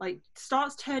nozzle, like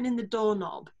starts turning the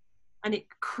doorknob, and it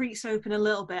creaks open a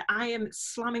little bit, I am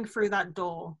slamming through that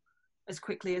door as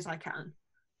quickly as I can.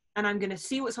 And I'm going to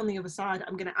see what's on the other side.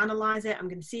 I'm going to analyze it. I'm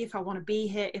going to see if I want to be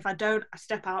here. If I don't, I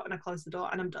step out and I close the door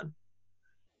and I'm done.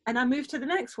 And I move to the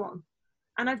next one.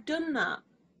 And I've done that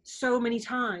so many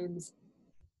times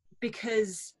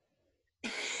because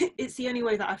it's the only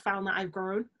way that I found that I've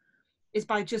grown, is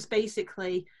by just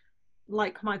basically,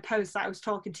 like my post that I was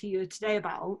talking to you today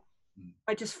about,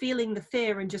 by just feeling the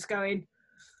fear and just going,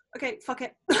 okay, fuck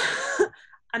it.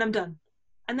 And I'm done.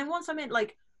 And then once I'm in,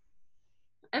 like,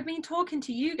 I've been talking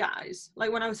to you guys, like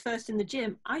when I was first in the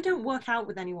gym, I don't work out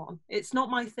with anyone. It's not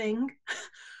my thing.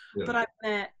 Yeah. But I've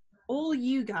met all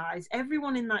you guys,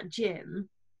 everyone in that gym,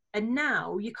 and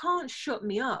now you can't shut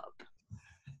me up.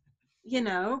 You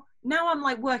know, now I'm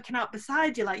like working out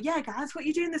beside you, like, yeah, guys, what are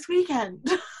you doing this weekend?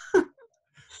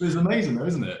 It's amazing though,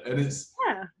 isn't it? And it's,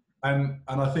 yeah. And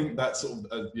I think that's sort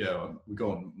of, we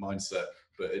go on mindset,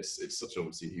 but it's such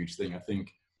obviously a huge thing. I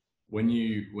think when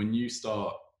you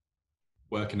start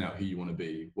working out who you want to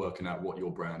be, working out what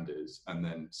your brand is, and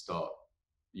then start,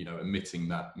 you know, emitting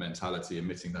that mentality,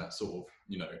 emitting that sort of,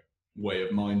 you know, way of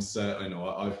mindset. I know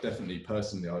I've definitely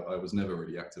personally, I was never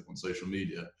really active on social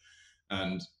media,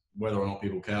 and whether or not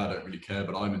people care, I don't really care,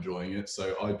 but I'm enjoying it.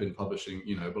 So I've been publishing,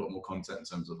 you know, a lot more content in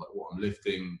terms of like what I'm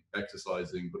lifting,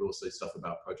 exercising, but also stuff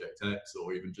about Project X,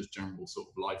 or even just general sort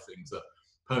of life things that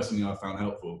personally I found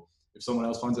helpful. If someone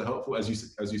else finds it helpful, as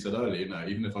you said earlier, you know,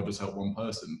 even if I just help one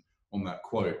person on that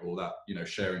quote or that, you know,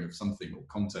 sharing of something or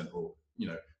content or, you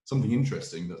know, something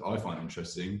interesting that I find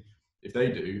interesting, if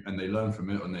they do and they learn from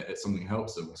it and something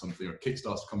helps them or something, or it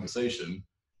kickstarts a conversation,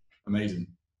 amazing,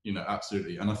 you know,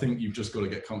 absolutely. And I think you've just got to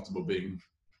get comfortable being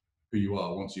who you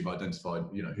are once you've identified,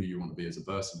 you know, who you want to be as a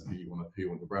person and who you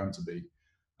want the brand to be.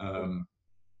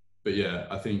 But yeah,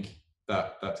 I think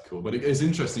that's cool. But it's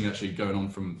interesting actually going on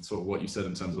from sort of what you said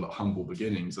in terms of like humble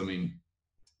beginnings. I mean,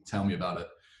 tell me about it.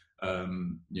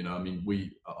 You know, I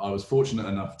mean, I was fortunate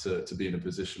enough to be in a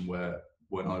position where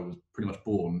when I was pretty much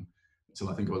born until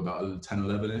I think I was about 10,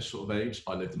 11-ish sort of age,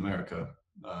 I lived in America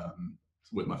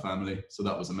with my family. So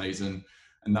that was amazing.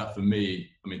 And that for me,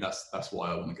 I mean, that's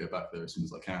why I want to go back there as soon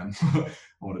as I can. I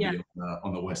want to be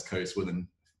on the West Coast within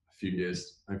a few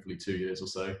years, hopefully 2 years or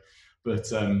so. But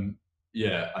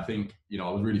yeah, I think, you know,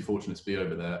 I was really fortunate to be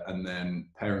over there. And then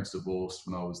parents divorced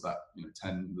when I was that, you know,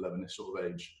 10, 11-ish sort of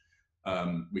age.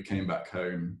 We came back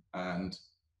home, and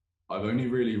I've only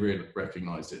really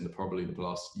recognized it in probably the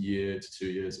last year to 2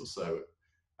 years or so.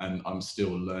 And I'm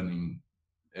still learning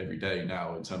every day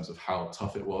now in terms of how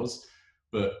tough it was.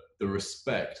 But the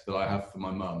respect that I have for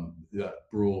my mum that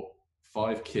brought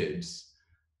 5 kids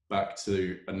back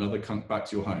to back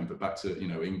to your home, but back to, you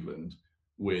know, England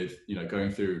with, you know,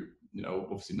 going through, you know,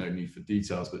 obviously no need for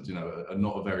details, but, you know,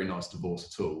 not a very nice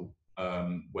divorce at all,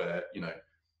 where, you know,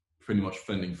 pretty much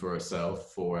fending for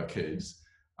herself, for her kids.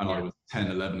 And I was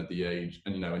 10, 11 at the age,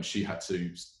 and, you know, and she had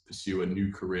to pursue a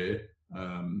new career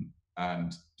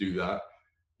and do that,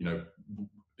 you know.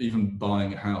 Even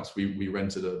buying a house, we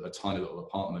rented a tiny little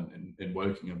apartment in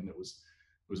Wokingham, and it was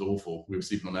awful. We were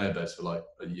sleeping on airbeds for like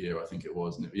a year, I think it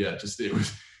was. And it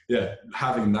was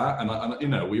having that, and you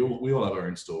know, we all have our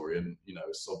own story, and, you know,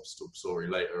 a sob story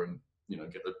later, and, you know,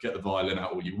 get the violin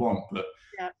out all you want. But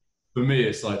for me,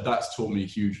 it's like that's taught me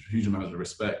huge amounts of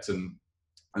respect. And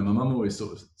my mum always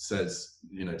sort of says,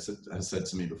 you know, has said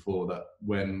to me before that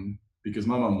because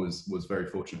my mum was very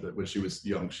fortunate that when she was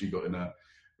young, she got in a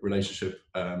relationship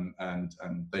and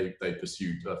they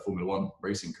pursued a Formula One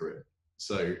racing career.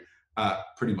 So at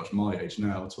pretty much my age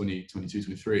now, 20, 22,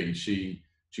 23, she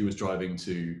was driving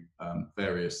to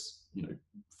various, you know,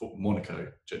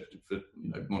 Monaco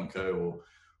or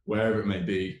wherever it may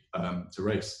be, to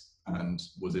race, and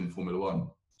was in Formula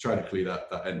One. Tragically, that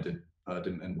ended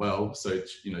didn't end well. So,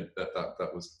 you know,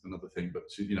 that was another thing. But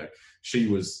she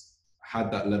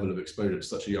had that level of exposure at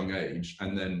such a young age,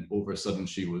 and then all of a sudden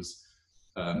she was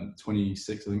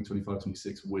 26, I think 25,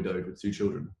 26, widowed with 2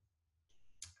 children.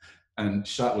 And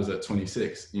Shat was at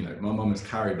 26. You know, my mum has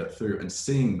carried that through, and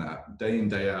seeing that day in,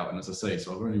 day out. And as I say,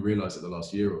 so I've only realized it the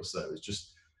last year or so, it's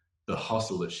just the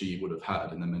hustle that she would have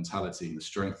had, and the mentality and the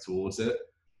strength towards it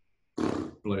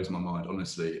blows my mind,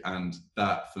 honestly. And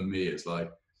that for me is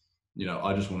like, you know,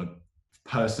 I just want to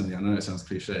personally, I know it sounds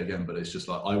cliche again, but it's just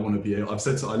like, I want to be able, I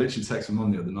literally texted my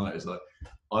mum the other night, it's like,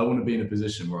 I want to be in a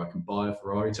position where I can buy a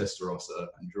Ferrari Testarossa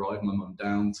and drive my mum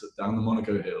down the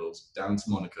Monaco hills, down to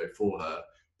Monaco for her,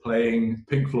 playing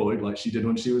Pink Floyd like she did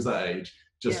when she was that age,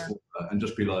 just for her, and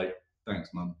just be like,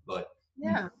 thanks, mum. Like,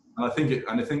 and I think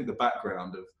the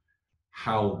background of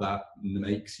how that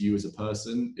makes you as a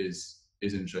person is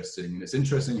interesting. And it's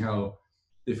interesting how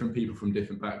different people from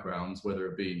different backgrounds, whether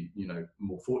it be, you know,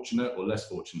 more fortunate or less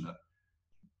fortunate,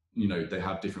 you know, they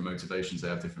have different motivations, they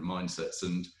have different mindsets.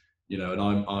 And, you know, and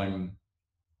I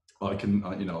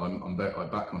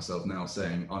back myself now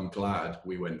saying, I'm glad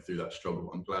we went through that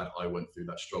struggle. I'm glad I went through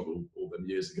that struggle all them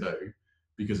years ago,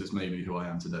 because it's made me who I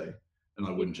am today, and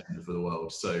I wouldn't change it for the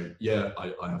world. So yeah,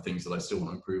 I have things that I still want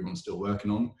to improve on, still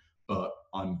working on, but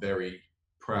I'm very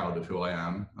proud of who I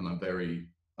am, and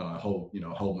I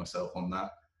hold myself on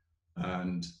that.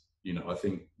 And, you know, I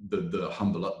think the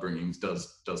humble upbringings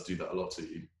does do that a lot to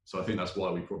you. So I think that's why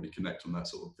we probably connect on that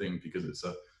sort of thing, because it's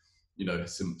a, you know,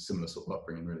 similar sort of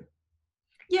upbringing, really.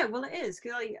 Yeah, well, it is.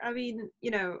 I mean,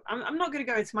 you know, I'm not going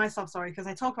to go into my sob story because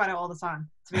I talk about it all the time,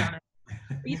 to be honest.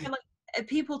 But, you know, like,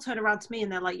 people turn around to me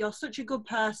and they're like, "You're such a good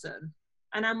person,"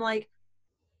 and I'm like,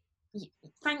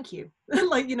 "Thank you,"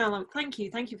 like, you know, like, thank you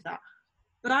for that.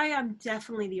 But I am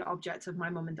definitely the object of my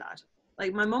mum and dad.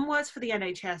 Like, my mum works for the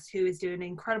NHS, who is doing an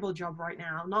incredible job right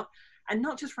now. Not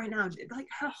just right now, like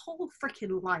her whole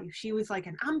freaking life. She was like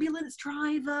an ambulance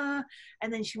driver,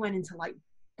 and then she went into like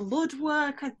blood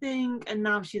work, I think, and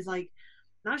now she's like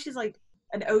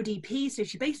an ODP. So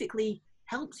she basically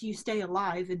helps you stay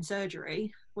alive in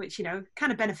surgery, which, you know,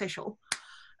 kind of beneficial.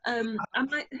 And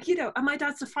my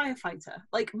dad's a firefighter.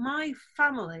 Like, my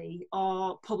family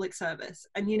are public service,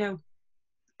 and, you know,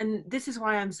 and this is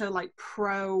why I'm so like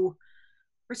pro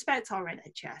respect our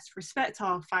NHS, respect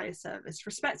our fire service,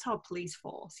 respect our police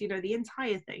force, you know, the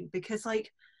entire thing. Because like,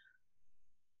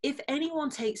 if anyone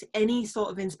takes any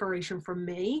sort of inspiration from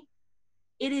me,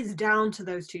 it is down to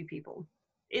those two people.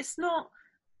 It's not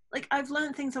like, I've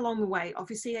learned things along the way.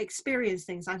 Obviously, I experienced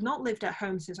things. I've not lived at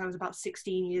home since I was about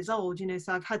 16 years old, you know,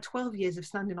 so I've had 12 years of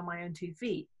standing on my own 2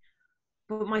 feet.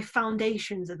 But my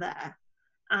foundations are there.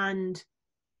 And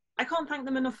I can't thank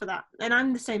them enough for that. And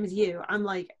I'm the same as you. I'm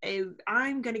like,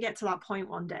 I'm going to get to that point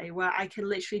one day where I can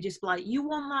literally just be like, you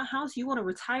want that house? You want to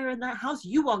retire in that house?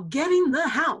 You are getting the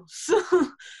house.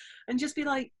 And just be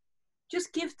like,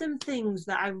 just give them things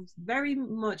that I very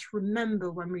much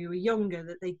remember when we were younger,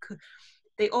 that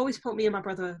they always put me and my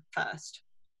brother first.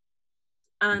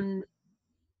 And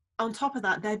on top of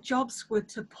that, their jobs were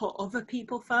to put other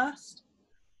people first.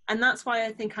 And that's why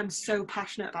I think I'm so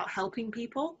passionate about helping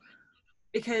people,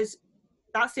 because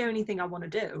that's the only thing I want to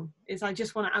do. Is I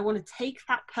want to take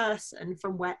that person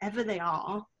from wherever they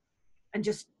are, and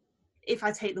just, if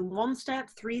I take them 1 step,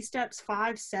 3 steps,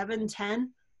 5, 7,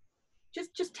 10,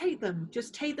 just take them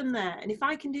there. And if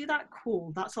I can do that,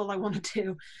 cool, that's all I want to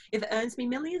do. If it earns me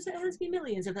millions, it earns me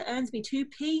millions. If it earns me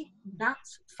 2p,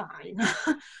 that's fine.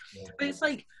 But it's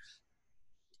like,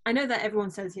 I know that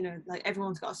everyone says, you know, like,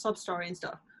 everyone's got a sob story and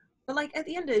stuff, but like, at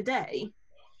the end of the day,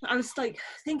 I was like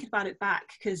thinking about it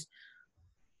back, because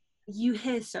you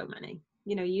hear so many,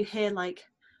 you know, you hear like,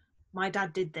 my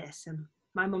dad did this and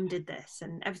my mum did this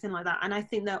and everything like that. And I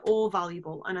think they're all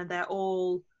valuable and they're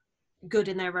all good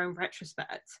in their own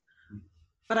retrospect.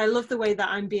 But I love the way that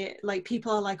I'm being like,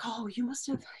 people are like, oh, you must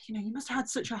have had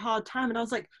such a hard time. And I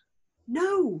was like,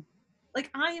 no, like,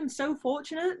 I am so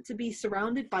fortunate to be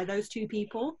surrounded by those two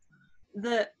people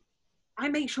that I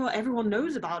make sure everyone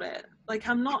knows about it. Like,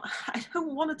 I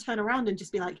don't want to turn around and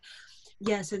just be like,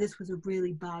 yeah, so this was a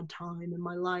really bad time in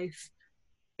my life,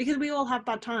 because we all have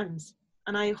bad times.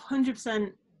 And I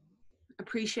 100%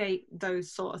 appreciate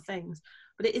those sort of things,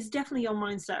 but it is definitely your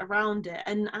mindset around it.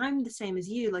 And I'm the same as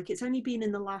you. Like, it's only been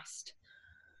in the last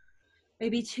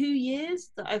maybe 2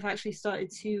 years that I've actually started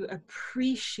to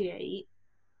appreciate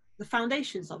the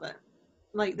foundations of it,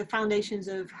 like the foundations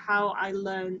of how I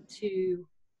learned to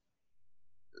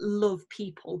love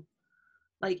people,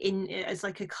 like as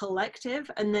like a collective.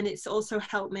 And then it's also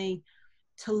helped me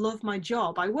to love my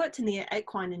job. I worked in the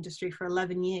equine industry for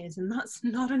 11 years, and that's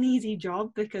not an easy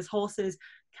job, because horses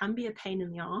can be a pain in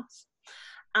the arse.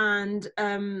 And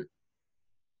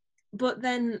but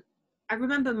then I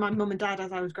remember my mum and dad,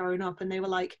 as I was growing up, and they were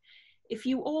like, if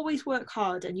you always work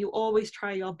hard and you always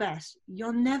try your best,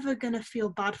 you're never going to feel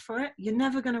bad for it. You're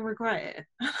never going to regret it.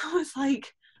 And I was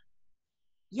like,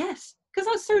 yes, because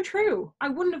that's so true. I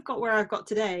wouldn't have got where I've got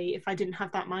today if I didn't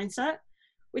have that mindset,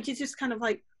 which is just kind of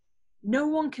like, no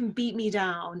one can beat me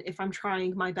down if I'm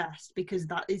trying my best, because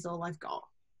that is all I've got.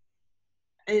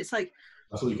 And it's like,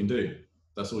 that's all you can do.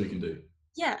 That's all you can do.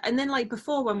 Yeah. And then, like,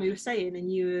 before, when we were saying,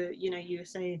 and you were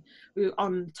saying, we were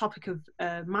on the topic of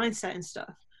mindset and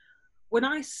stuff, when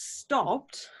I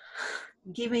stopped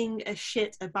giving a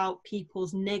shit about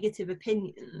people's negative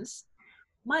opinions,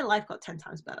 my life got 10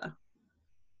 times better.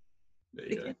 There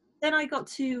you go. Then I got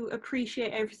to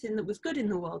appreciate everything that was good in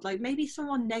the world. Like, maybe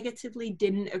someone negatively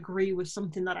didn't agree with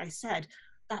something that I said.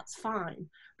 That's fine.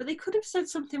 But they could have said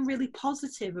something really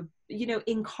positive, you know,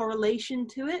 in correlation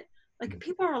to it. Like,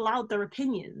 people are allowed their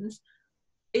opinions.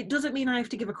 It doesn't mean I have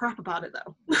to give a crap about it,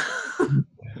 though.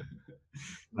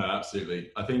 No,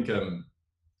 absolutely. I think,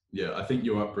 I think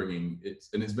your upbringing,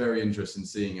 it's very interesting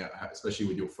seeing it, especially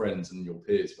with your friends and your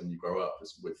peers when you grow up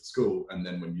with school, and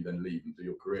then when you then leave and do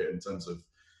your career, in terms of,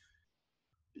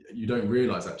 you don't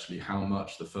realize actually how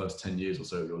much the first 10 years or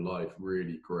so of your life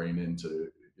really grain into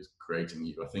is creating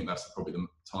you. I think that's probably the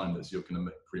time that you're going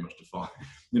to pretty much define,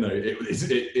 you know, it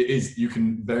is, you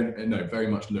can very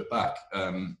much look back.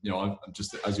 You know, I'm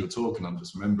just, as you're talking, I'm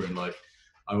just remembering, like,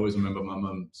 I always remember my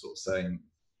mum sort of saying,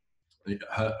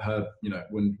 her you know,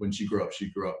 when she grew up,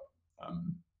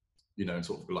 you know, in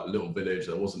sort of like a little village.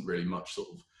 There wasn't really much sort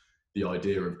of the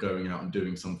idea of going out and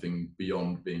doing something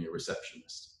beyond being a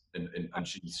receptionist. And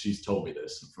she's told me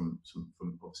this from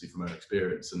obviously from her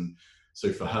experience. And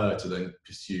so for her to then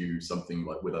pursue something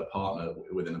like with her partner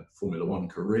within a Formula One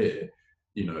career,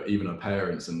 you know, even her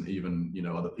parents and even, you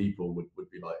know, other people would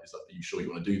be like, are you sure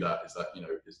you want to do that? Is that, you know,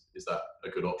 is that a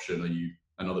good option? Are you?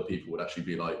 And other people would actually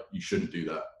be like, you shouldn't do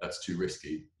that. That's too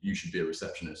risky. You should be a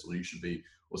receptionist, or you should be,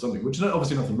 or something, which is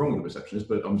obviously nothing wrong with a receptionist,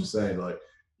 but I'm just saying, like,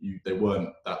 they weren't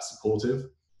that supportive.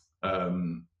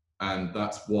 And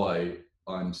that's why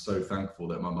I'm so thankful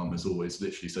that my mum has always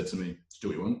literally said to me, do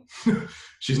what you want.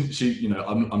 she, you know,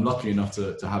 I'm lucky enough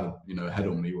to have, you know, a head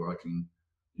on me where I can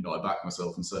you know, I back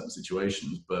myself in certain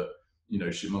situations, but you know,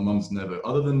 my mum's never,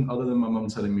 other than my mum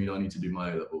telling me I need to do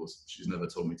my A-levels, she's never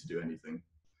told me to do anything.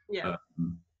 Yeah.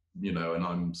 You know, and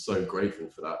I'm so grateful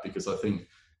for that, because I think,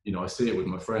 you know, I see it with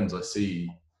my friends, I see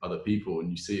other people, and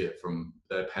you see it from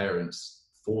their parents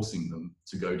forcing them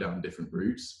to go down different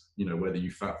routes, you know, whether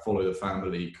you follow the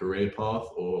family career path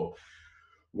or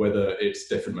whether it's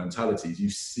different mentalities, you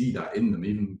see that in them,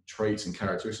 even traits and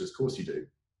characteristics, of course you do.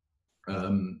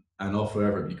 And I'll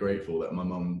forever be grateful that my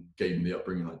mum gave me the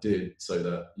upbringing I did, so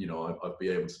that, you know, I've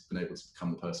been able to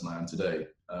become the person I am today.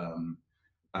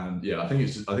 And yeah, I think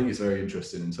it's very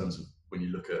interesting in terms of when you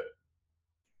look at,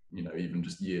 you know, even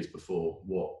just years before,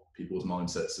 what people's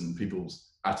mindsets and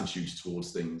people's attitudes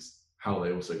towards things, how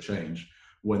they also change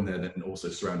when they're then also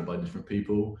surrounded by different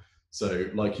people. So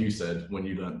like you said, when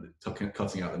you learn that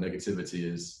cutting out the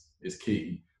negativity is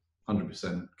key,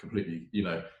 100%, completely, you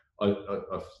know,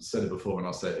 I've said it before and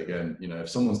I'll say it again, you know, if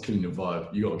someone's killing your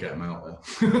vibe, you got to get them out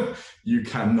there. You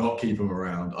cannot keep them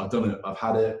around. I've done it, I've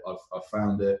had it, I've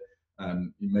found it,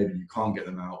 and maybe you can't get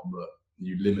them out, but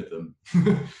you limit them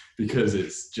because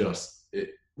it's just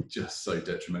so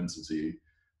detrimental to you.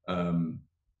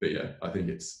 But yeah, I think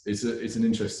it's an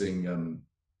interesting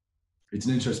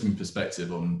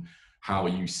perspective on how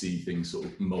you see things sort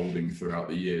of molding throughout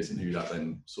the years and who that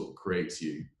then sort of creates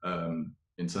you,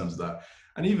 in terms of that.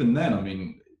 And even then, I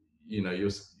mean, you know,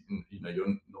 you're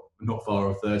not far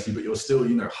off 30, but you're still,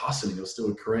 you know, hustling, you're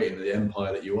still creating the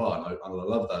empire that you are. And I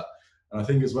love that. And I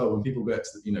think as well, when people get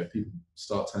to, you know, people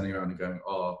start turning around and going,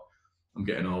 oh, I'm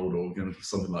getting old, or going to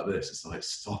something like this, it's like,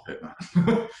 stop it, man.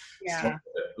 Yeah. Stop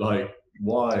it. Like,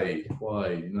 why?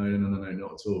 No,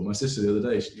 not at all. My sister the other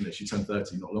day, she turned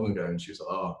 30 not long ago, and she was like,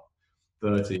 oh,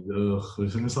 30, ugh.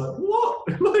 And it's like, what?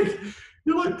 Like,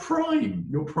 you're like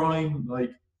prime,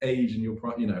 like age, and your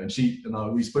prime, you know. And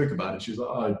we spoke about it. She was like,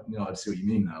 oh, you know, I see what you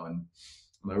mean now. And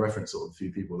I referenced sort of a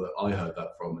few people that I heard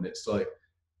that from, and it's like,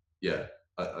 yeah,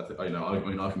 I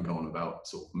mean, I can go on about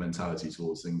sort of mentality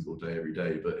towards things all day, every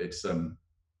day, but it's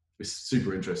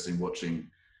super interesting watching,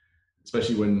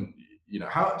 especially when, you know,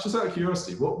 how, just out of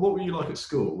curiosity, what were you like at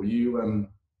school? Were you, what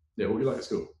were you like at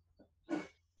school?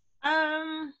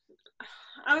 I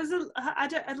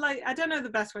don't know the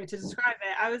best way to describe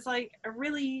it. I was like a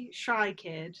really shy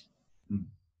kid,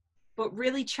 but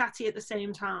really chatty at the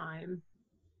same time,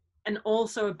 and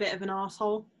also a bit of an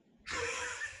arsehole.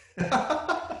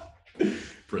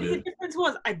 Brilliant. The difference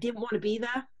was I didn't want to be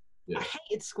there. Yeah. I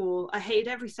hated school. I hated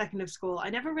every second of school. I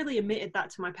never really admitted that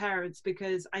to my parents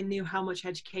because I knew how much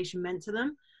education meant to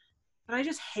them. But I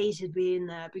just hated being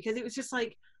there because it was just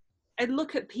like, I'd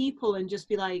look at people and just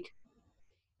be like,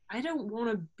 I don't want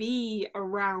to be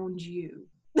around you.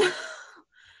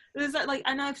 There's like,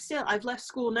 and I've left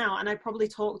school now, and I probably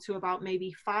talk to about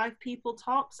maybe 5 people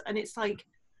tops, and it's like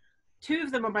 2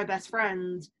 of them are my best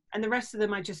friends, and the rest of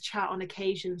them I just chat on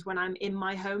occasions when I'm in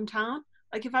my hometown.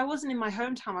 Like, if I wasn't in my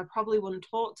hometown, I probably wouldn't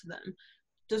talk to them.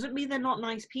 Doesn't mean they're not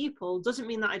nice people. Doesn't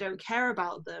mean that I don't care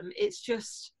about them. It's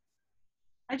just,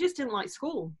 I just didn't like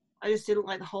school. I just didn't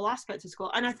like the whole aspect of school.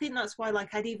 And I think that's why,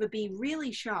 like, I'd either be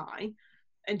really shy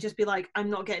and just be like, I'm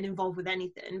not getting involved with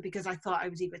anything because I thought I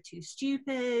was either too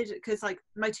stupid. Because, like,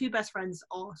 my 2 best friends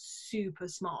are super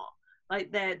smart.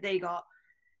 Like, they got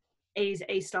A's,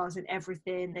 A stars in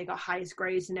everything. They got highest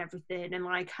grades and everything, and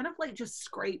like kind of like just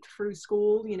scraped through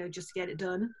school, you know, just to get it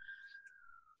done.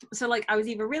 So like I was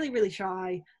either really, really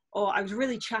shy, or I was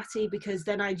really chatty because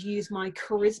then I'd use my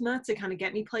charisma to kind of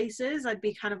get me places. I'd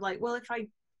be kind of like, well, if I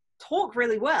talk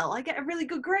really well, I get a really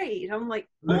good grade. I'm like,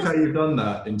 look how you've done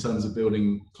that in terms of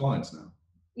building clients now.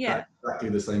 Yeah. That's exactly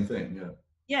the same thing. Yeah.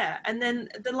 Yeah. And then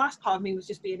the last part of me was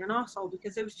just being an arsehole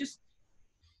because it was just,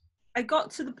 I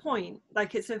got to the point,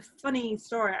 like, it's a funny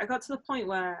story. I got to the point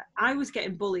where I was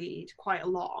getting bullied quite a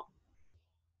lot.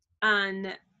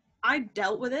 And I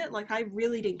dealt with it. Like, I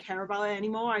really didn't care about it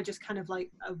anymore. I just kind of, like,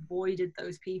 avoided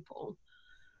those people.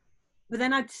 But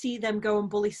then I'd see them go and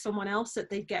bully someone else that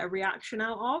they'd get a reaction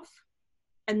out of.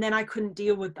 And then I couldn't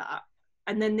deal with that.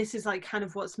 And then this is, like, kind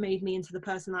of what's made me into the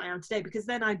person that I am today. Because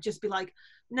then I'd just be like,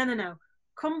 no.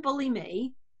 Come bully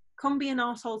me. Come be an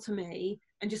arsehole to me.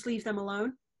 And just leave them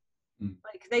alone.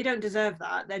 Like, they don't deserve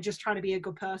that. They're just trying to be a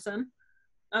good person.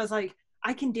 I was like,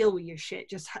 I can deal with your shit.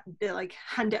 Just like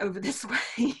hand it over this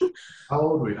way. How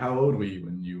old were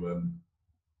you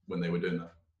when they were doing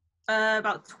that?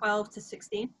 About 12 to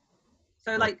 16.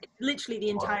 So like literally the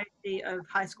entirety of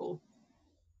high school.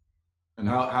 And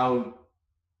how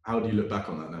do you look back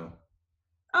on that now?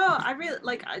 Oh, I really,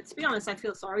 like, to be honest, I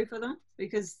feel sorry for them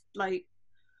because, like,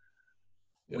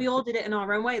 we all did it in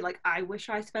our own way. Like, I wish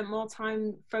I spent more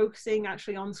time focusing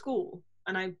actually on school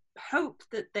And I hope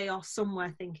that they are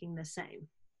somewhere thinking the same.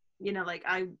 You know, like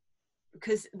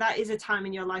because that is a time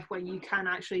in your life where you can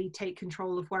actually take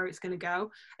control of where it's going to go,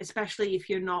 especially if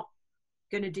you're not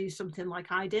going to do something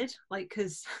like I did. Like,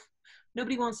 because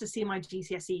nobody wants to see my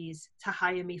GCSEs to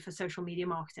hire me for social media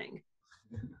marketing.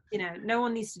 You know, no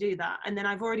one needs to do that. And then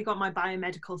I've already got my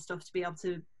biomedical stuff to be able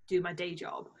to do my day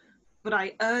job. But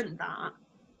I earned that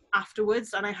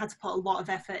afterwards, and I had to put a lot of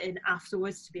effort in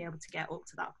afterwards to be able to get up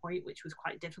to that point, which was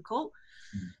quite difficult.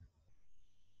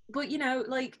 But, you know,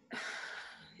 like,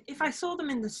 if I saw them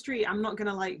in the street, I'm not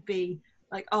gonna like be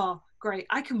like, oh great,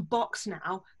 I can box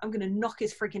now, I'm gonna knock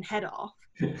his freaking head off.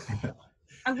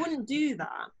 I wouldn't do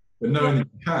that. But knowing that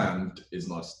you can is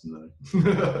nice to know.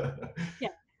 Yeah,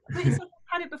 but it's like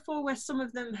I've had it before where some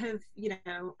of them have, you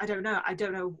know, I don't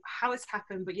know how it's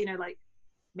happened, but, you know, like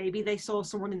maybe they saw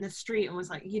someone in the street and was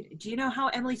like, do you know how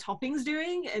Emily Topping's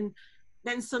doing? And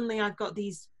then suddenly I've got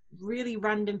these really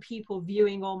random people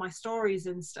viewing all my stories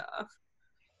and stuff.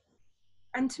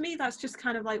 And to me, that's just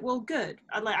kind of like, well, good.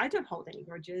 I don't hold any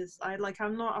grudges. I'm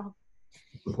not. What's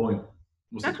the point?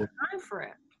 What's the point? Time for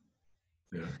it.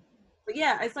 Yeah. But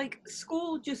yeah, it's like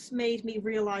school just made me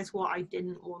realize what I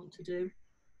didn't want to do,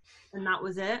 and that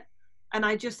was it. And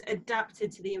I just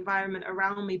adapted to the environment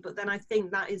around me. But then I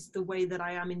think that is the way that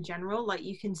I am in general. Like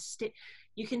you can stick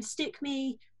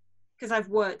me, because I've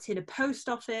worked in a post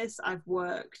office. I've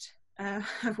worked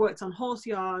on horse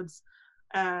yards.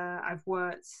 I've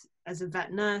worked as a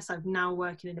vet nurse. I'm now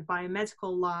working in a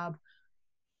biomedical lab.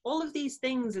 All of these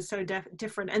things are so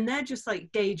different, and they're just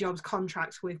like day jobs,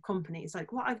 contracts with companies.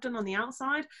 Like what I've done on the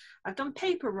outside, I've done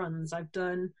paper runs, I've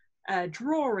done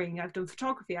drawing, I've done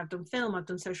photography, I've done film, I've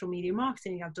done social media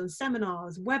marketing, I've done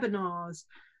seminars, webinars,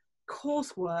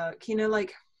 coursework, you know,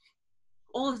 like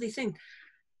all of these things.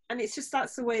 And it's just,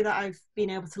 that's the way that I've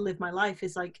been able to live my life,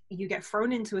 is like you get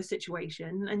thrown into a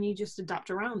situation and you just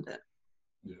adapt around it.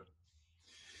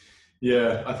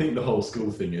 Yeah, I think the whole school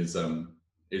thing is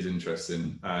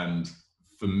interesting, and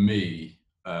for me,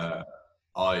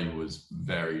 I was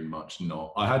very much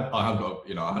not. I have got,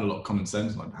 you know, I had a lot of common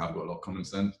sense, and I have got a lot of common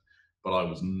sense, but I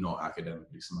was not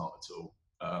academically smart at all.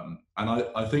 And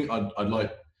I think I'd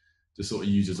like to sort of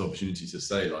use this opportunity to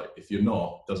say, like, if you're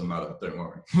not, doesn't matter, don't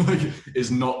worry. Like, it's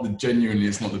not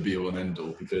the be all and end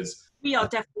all, because we are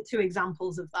definitely two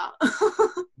examples of that.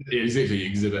 Exactly,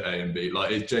 exhibit A and B.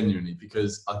 Like, it's genuinely,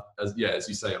 because as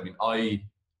you say, I mean,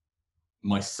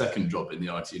 my second job in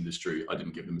the IT industry, I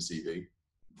didn't give them a CV.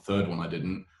 The third one, I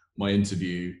didn't. My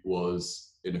interview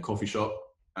was in a coffee shop,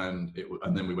 and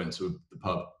then we went to the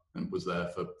pub and was there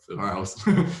for hours,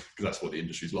 because that's what the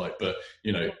industry's like. But,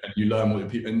 you know, and you learn what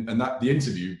people, and that the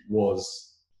interview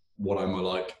was what I'm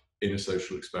like in a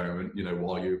social experiment, you know,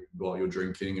 while you're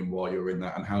drinking and while you're in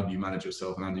that, and how do you manage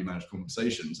yourself and how do you manage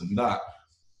conversations, and that,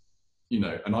 you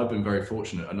know, and I've been very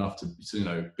fortunate enough to you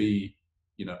know, be,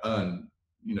 you know, earn,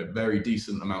 you know, very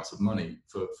decent amounts of money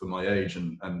for my age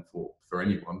and for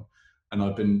anyone. And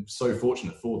I've been so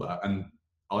fortunate for that. And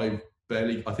I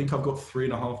think I've got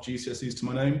 3.5 GCSEs to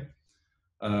my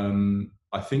name.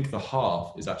 I think the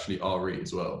half is actually RE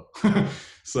as well.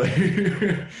 So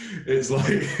it's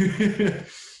like,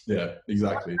 yeah,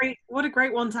 exactly. What a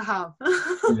great one to have.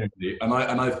 And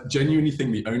I genuinely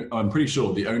think I'm pretty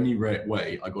sure the only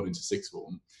way I got into sixth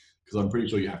form, because I'm pretty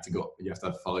sure you have to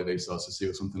have 5 days SRCC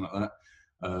or something like that.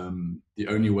 The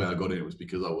only way I got in was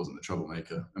because I wasn't a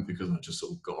troublemaker, and because I just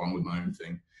sort of got on with my own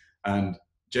thing. And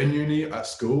genuinely at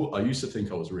school, I used to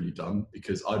think I was really dumb,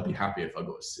 because I'd be happy if I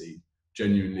got a C.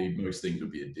 Genuinely, most things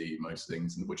would be a D, most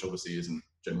things, which obviously isn't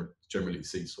generally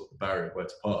C sort of barrier where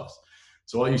to pass.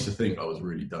 So I used to think I was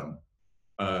really dumb.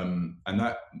 And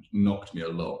that knocked me a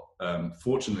lot.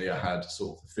 Fortunately, I had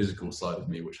sort of the physical side of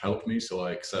me, which helped me. So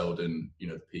I excelled in, you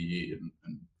know, PE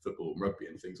and football and rugby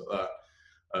and things like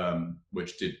that,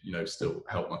 which did, you know, still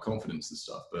help my confidence and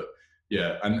stuff. But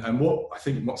yeah, and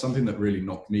something that really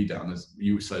knocked me down, as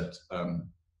you said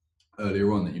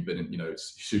earlier on, that you've been, you know,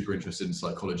 super interested in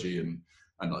psychology and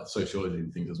like sociology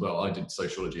and things as well. I did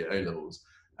sociology at A-levels.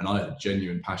 And I had a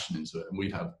genuine passion into it. And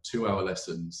we'd have 2-hour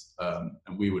lessons,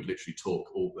 and we would literally talk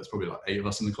there's probably like 8 of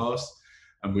us in the class.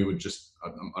 And we would just,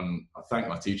 I thank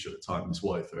my teacher at the time, Miss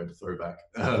White, for a throwback.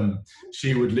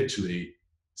 She would literally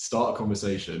start a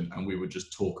conversation, and we would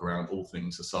just talk around all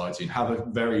things society and have a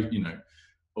very, you know,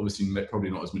 obviously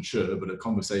probably not as mature, but a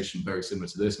conversation very similar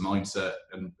to this mindset,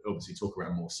 and obviously talk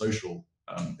around more social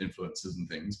influences and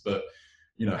things. But,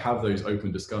 you know, have those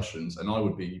open discussions, and I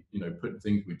would be, you know, putting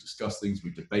things, we discuss things,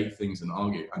 we debate things and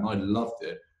argue, and I loved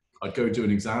it. I'd go do an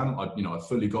exam, I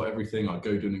fully got everything, I'd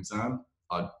go do an exam,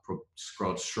 I'd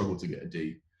struggle to get a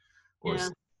D or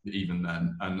even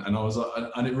then. And I was like,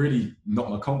 and it really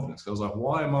knocked my confidence. I was like,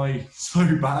 why am I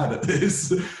so bad at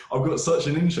this? I've got such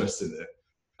an interest in it.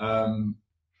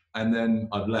 And then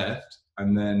I've left,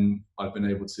 and then I've been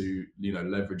able to, you know,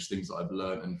 leverage things that I've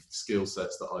learned and skill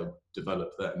sets that I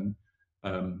developed then.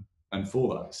 And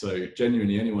for that, so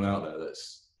genuinely, anyone out there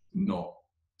that's not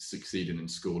succeeding in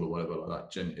school or whatever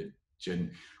like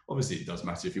that, obviously it does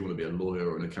matter if you want to be a lawyer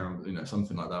or an accountant, you know,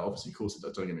 something like that. Obviously, of course, it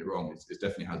does, don't get me wrong, it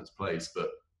definitely has its place. But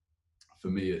for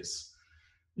me, it's,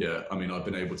 yeah, I mean, I've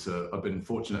been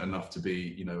fortunate enough to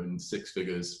be, you know, in six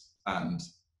figures and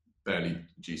barely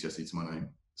GCSE to my name.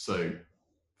 So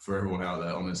for everyone out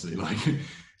there, honestly, like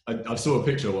I saw a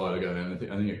picture a while ago, and I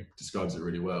think it describes it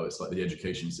really well. It's like the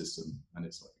education system, and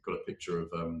it's like got a picture of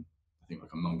I think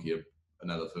like a monkey,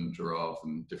 an elephant, giraffe,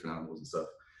 and different animals and stuff.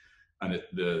 And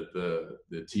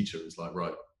the teacher is like,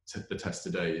 right, the test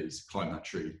today is climb that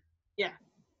tree. Yeah.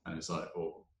 And it's like,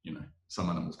 well, you know, some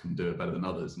animals can do it better than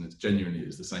others, and it's genuinely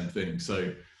is the same thing.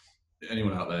 So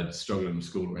anyone out there struggling with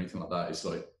school or anything like that, it's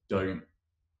like, don't,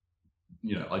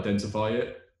 you know, identify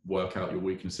it, work out your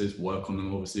weaknesses, work on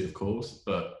them, obviously, of course,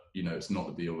 but, you know, it's not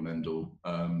the be all and end all.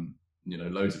 You know,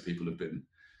 loads of people have been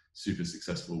super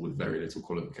successful with very little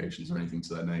qualifications or anything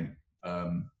to their name.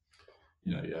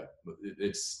 You know, yeah,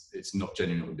 it's not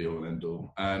genuinely the be all and end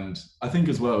all. And I think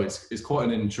as well, it's quite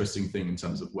an interesting thing in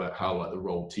terms of how like the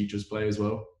role teachers play as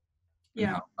well, and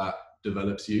how that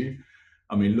develops you.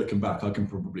 I mean, looking back, I can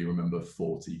probably remember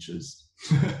 4 teachers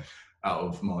out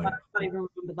of my. I don't even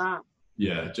remember that.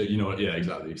 Yeah, you know what? Yeah,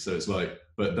 exactly. So it's like,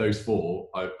 but those 4,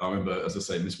 I remember, as I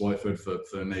say, Miss Whiteford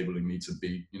for enabling me to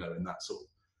be, you know, in that sort of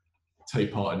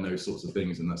take part in those sorts of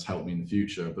things, and that's helped me in the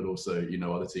future. But also, you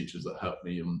know, other teachers that helped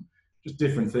me on just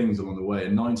different things along the way.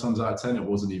 And 9 times out of 10, it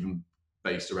wasn't even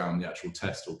based around the actual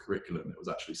test or curriculum. It was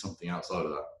actually something outside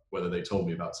of that, whether they told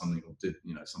me about something or did,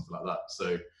 you know, something like that.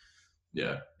 So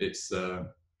yeah, it's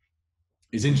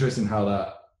interesting how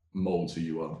that molds who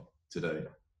you are today.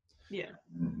 Yeah.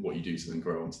 What you do to then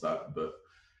grow onto that. But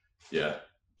yeah,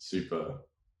 super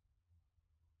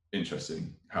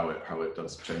interesting how it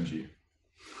does change you.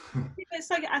 It's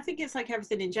like, I think it's like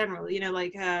everything in general, you know,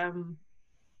 like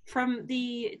from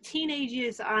the teenage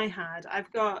years I had,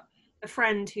 I've got a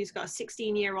friend who's got a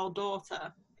 16-year-old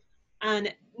daughter,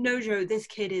 and Nojo, this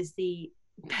kid is the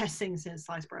best thing since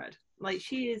sliced bread. Like,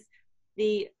 she is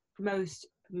the most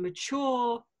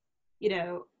mature, you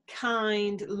know,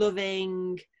 kind,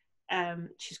 loving.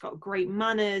 She's got great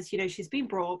manners. You know, she's been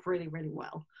brought up really, really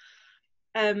well.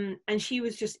 And she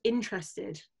was just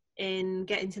interested in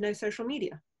getting to know social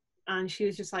media. And she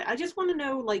was just like, I just want to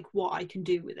know, like, what I can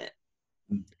do with it.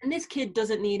 And this kid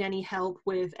doesn't need any help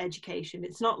with education.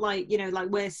 It's not like, you know, like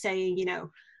we're saying, you know,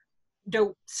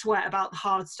 don't sweat about the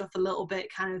hard stuff a little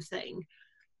bit kind of thing.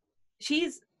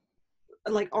 She's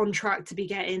like on track to be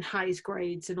getting highest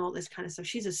grades and all this kind of stuff.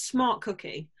 She's a smart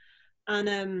cookie. And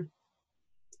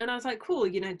I was like, cool,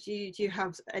 you know, do you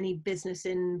have any business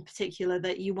in particular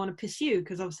that you want to pursue?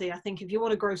 Because obviously I think if you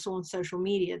want to grow someone's social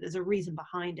media, there's a reason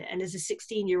behind it. And as a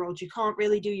 16-year-old, you can't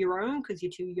really do your own because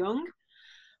you're too young.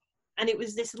 And it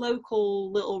was this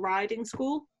local little riding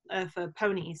school for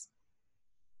ponies.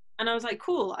 And I was like,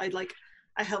 cool.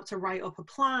 I helped her write up a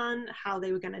plan, how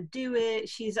they were going to do it.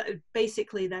 She's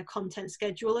basically their content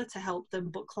scheduler to help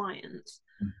them book clients.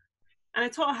 And I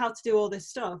taught her how to do all this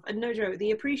stuff. And no joke,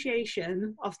 the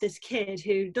appreciation of this kid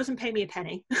who doesn't pay me a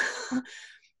penny,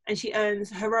 and she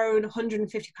earns her own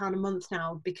 £150 a month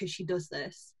now because she does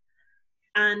this.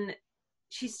 And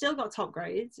she's still got top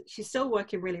grades. She's still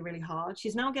working really, really hard.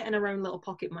 She's now getting her own little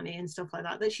pocket money and stuff like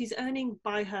that she's earning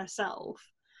by herself.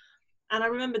 And I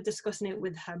remember discussing it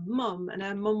with her mum, and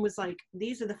her mum was like,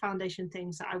 these are the foundation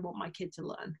things that I want my kid to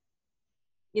learn,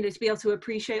 you know, to be able to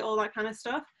appreciate all that kind of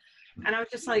stuff. And I was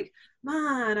just like,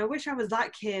 man, I wish I was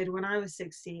that kid when I was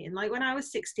 16. Like, when I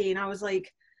was 16, I was like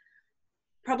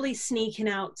probably sneaking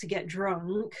out to get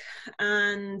drunk,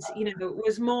 and, you know,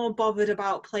 was more bothered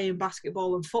about playing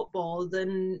basketball and football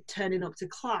than turning up to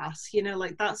class. You know,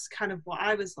 like, that's kind of what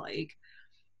I was like.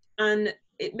 And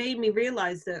it made me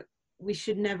realize that we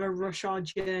should never rush our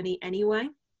journey anyway.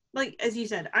 Like, as you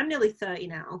said, I'm nearly 30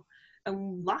 now.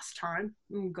 And last time,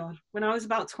 oh God, when I was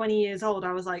about 20 years old,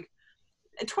 I was like,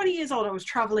 at 20 years old, I was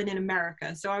traveling in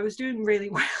America. So I was doing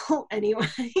really well anyway.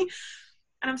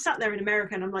 And I'm sat there in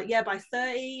America and I'm like, yeah, by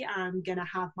 30, I'm going to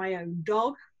have my own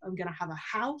dog. I'm going to have a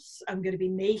house. I'm going to be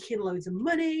making loads of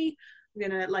money. I'm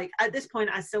going to, like, at this point,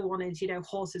 I still wanted, you know,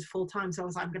 horses full time. So I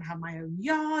was like, I'm going to have my own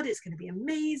yard. It's going to be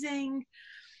amazing.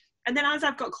 And then as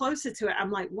I've got closer to it,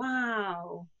 I'm like,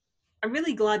 wow, I'm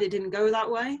really glad it didn't go that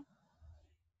way,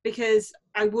 because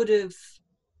I would have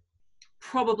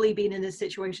probably been in a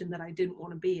situation that I didn't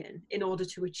want to be in order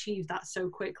to achieve that so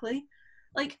quickly.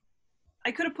 Like,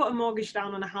 I could have put a mortgage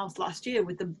down on a house last year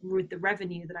with the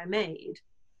revenue that I made,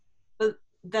 but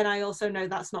then I also know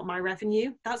that's not my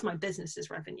revenue. That's my business's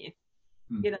revenue.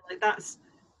 You know, like, that's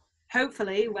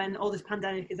hopefully when all this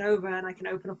pandemic is over and I can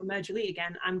open up a Merge Elite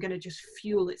again, I'm going to just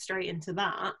fuel it straight into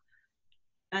that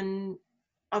and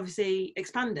obviously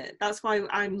expand it. That's why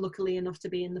I'm luckily enough to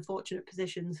be in the fortunate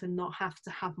position to not have to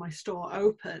have my store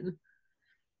open,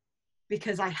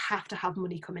 because I have to have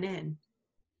money coming in.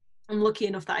 I'm lucky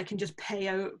enough that I can just pay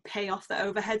off the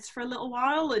overheads for a little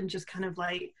while, and just kind of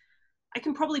like, I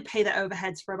can probably pay the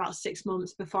overheads for about 6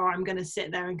 months before I'm going to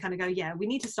sit there and kind of go, yeah, we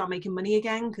need to start making money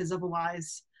again, because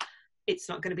otherwise it's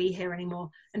not going to be here anymore.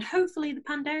 And hopefully the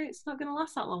pandemic's not going to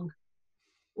last that long.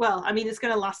 Well, I mean, it's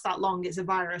going to last that long. It's a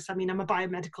virus. I mean, I'm a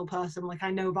biomedical person. Like,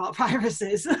 I know about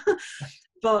viruses.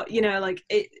 But, you know, like,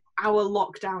 our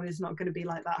lockdown is not going to be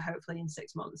like that, hopefully, in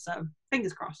 6 months. So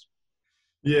fingers crossed.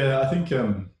 Yeah, I think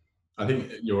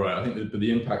you're right. I think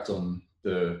the impact on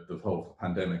the whole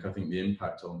pandemic, I think the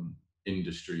impact on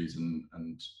industries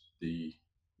and the,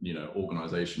 you know,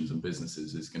 organizations and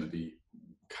businesses is going to be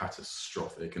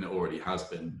catastrophic, and it already has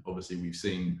been. Obviously, we've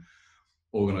seen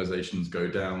organizations go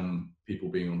down, people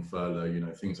being on furlough, you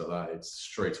know, things like that. It's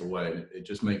straight away, and it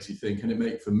just makes you think.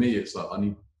 And for me, it's like,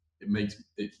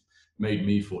 it made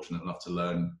me fortunate enough to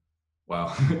learn,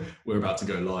 wow, we're about to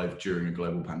go live during a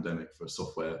global pandemic for a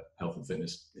software health and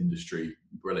fitness industry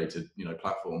related, you know,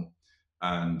 platform,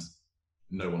 and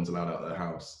no one's allowed out of their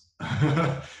house.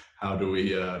 How do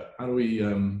we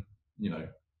you know,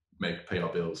 pay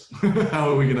our bills? how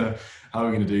are we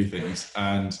gonna do things?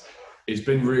 And it's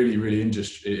been really, really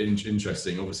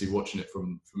interesting, obviously, watching it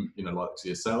from you know, like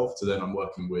yourself, to then I'm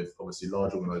working with obviously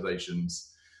large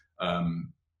organizations,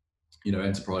 you know,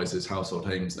 enterprises, household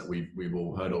names that we've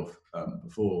all heard of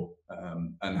before,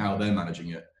 and how they're managing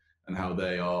it and how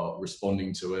they are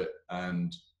responding to it,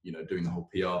 and, you know, doing the whole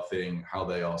PR thing, how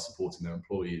they are supporting their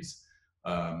employees,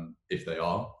 if they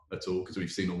are at all, because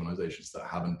we've seen organizations that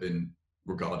haven't been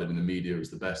regarded in the media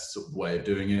as the best sort of way of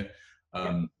doing it.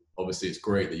 Obviously, it's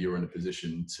great that you're in a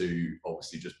position to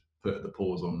obviously just put the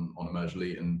pause on Merge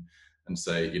Elite and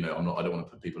say, you know, I don't want to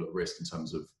put people at risk in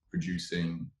terms of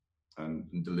producing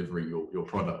and delivering your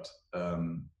product,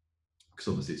 because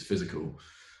obviously it's physical,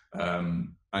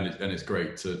 and it's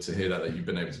great to hear that you've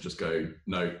been able to just go,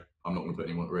 no, I'm not going to put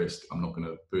anyone at risk. I'm not going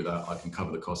to do that. I can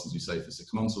cover the costs, as you say, for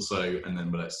 6 months or so, and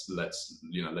then let's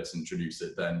introduce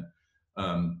it then.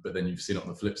 But then you've seen it on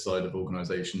the flip side of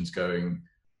organisations going.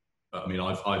 I mean,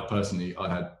 I've personally, I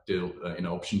had you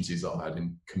know, opportunities that I had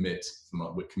in Commit.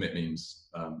 What Commit means,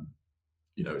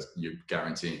 you know, you're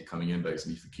guaranteeing it coming in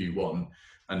basically for Q1,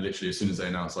 and literally as soon as they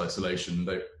announce isolation,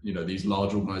 they, you know, these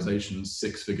large organisations,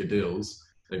 6-figure deals,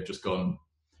 they've just gone,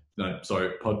 no,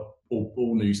 sorry,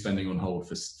 all new spending on hold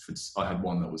for I had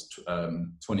one that was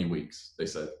 20 weeks. They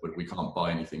said, but we can't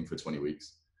buy anything for 20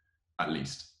 weeks, at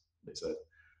least, they said.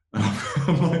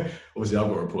 Obviously, I've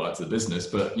got to report out to the business,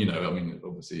 but, you know, I mean,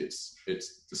 obviously, it's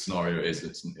the scenario is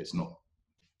it's not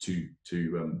too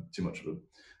much of a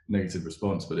negative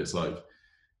response, but it's like,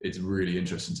 it's really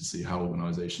interesting to see how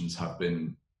organisations have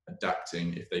been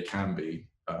adapting, if they can be,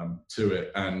 to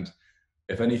it. And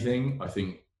if anything, I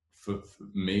think for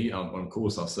me, of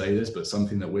course, I'll say this, but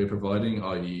something that we're providing,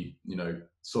 i.e., you know,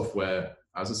 software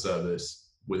as a service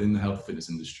within the health and fitness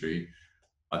industry,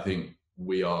 I think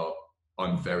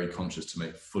I'm very conscious to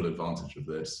make full advantage of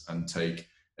this and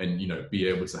you know, be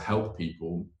able to help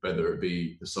people, whether it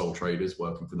be the sole traders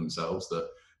working for themselves, that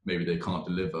maybe they can't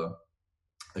deliver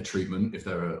a treatment. If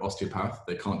they're an osteopath,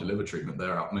 they can't deliver treatment.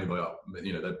 They're out,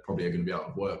 you know, they're probably going to be out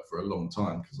of work for a long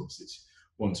time, because obviously it's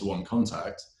one-to-one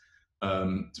contact.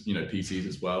 You know, PTs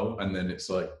as well. And then it's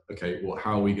like, okay, well,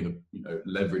 how are we going to, you know,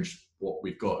 leverage what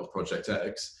we've got as Project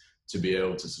X to be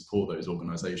able to support those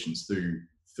organizations through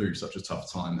such a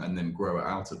tough time, and then grow it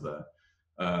out of there.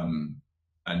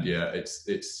 And yeah,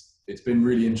 it's been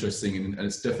really interesting, and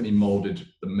it's definitely molded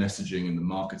the messaging and the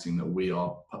marketing that we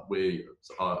are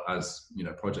as, you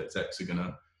know, Project X are going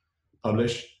to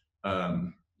publish.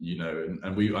 You know, and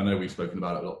I know we've spoken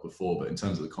about it a lot before, but in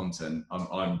terms of the content,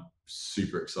 I'm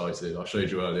super excited. I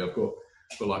showed you earlier, I've got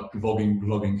like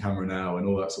vlogging camera now and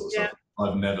all that sort of stuff.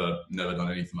 I've never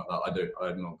done anything like that. I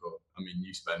have not got, I mean,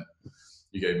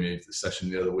 you gave me a session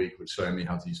the other week which showing me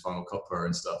how to use Final Cut Pro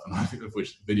and stuff, and I think of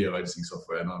which video editing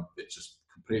software, and it's just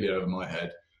completely over my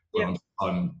head. But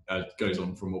it goes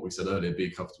on from what we said earlier,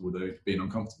 being comfortable though being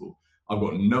uncomfortable. I've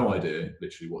got no idea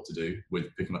literally what to do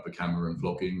with picking up a camera and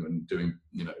vlogging and doing,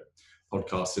 you know,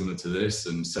 podcasts similar to this,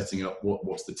 and setting up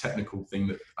what's the technical thing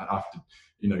that I have to,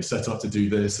 you know, set up to do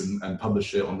this and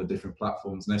publish it on the different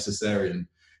platforms necessary, and,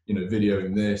 you know,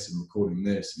 videoing this and recording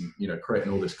this and, you know,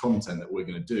 creating all this content that we're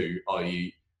going to do,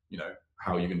 i.e., you know,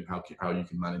 how you can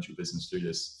manage your business through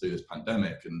this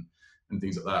pandemic and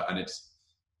things like that. And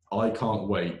I can't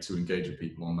wait to engage with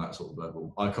people on that sort of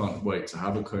level. I can't wait to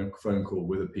have a phone call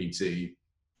with a PT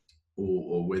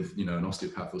or with, you know, an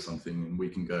osteopath or something, and we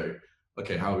can go,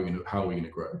 okay, how are we going to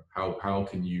grow? How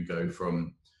can you go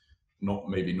from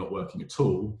maybe not working at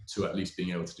all to at least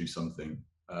being able to do something?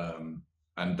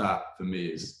 And that for me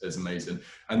is amazing.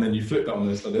 And then you flip that on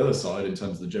the other side, in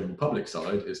terms of the general public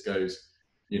side, it goes,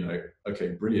 you know, okay,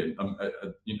 brilliant.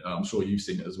 You know, I'm sure you've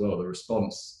seen it as well. The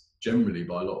response generally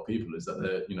by a lot of people is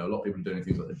that you know, a lot of people are doing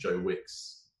things like the Joe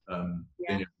Wicks thing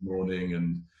in the morning,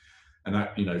 and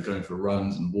that, you know, going for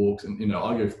runs and walks. And, you know,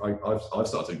 I've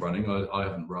started running. I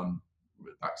haven't run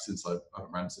back since I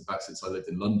lived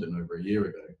in London over a year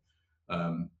ago.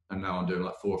 And now I'm doing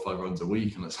like 4 or 5 runs a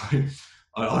week, and it's like,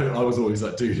 I was always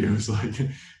that dude who was like, you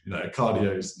know,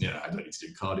 cardio's, yeah, I don't need to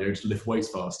do cardio, just lift weights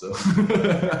faster.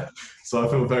 So I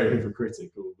feel very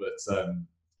hypocritical, but I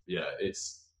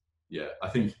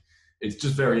think it's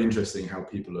just very interesting how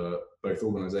people are, both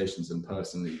organizations and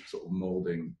personally, sort of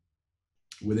molding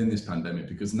within this pandemic,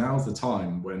 because now's the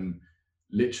time when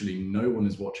literally no one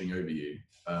is watching over you.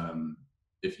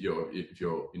 If you're,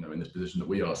 you know, in this position that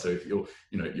we are. So if you're,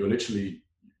 you know, you're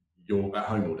at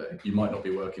home all day, you might not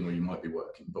be working, or you might be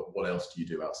working, but what else do you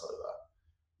do outside of that?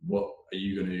 What are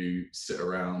you going to sit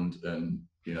around and,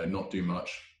 you know, not do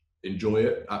much? Enjoy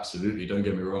it, absolutely, don't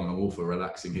get me wrong, I'm all for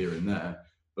relaxing here and there,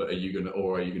 but are you going to,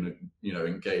 you know,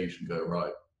 engage and go,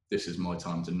 right, this is my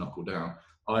time to knuckle down?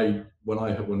 When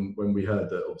we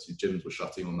heard that obviously gyms were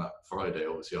shutting on that Friday,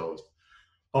 obviously I was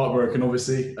heartbroken,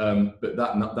 obviously, but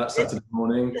that Saturday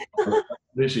morning,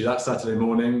 literally that Saturday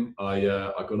morning, I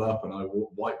got up and I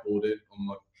whiteboarded on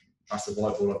my massive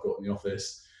whiteboard I've got in the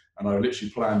office, and I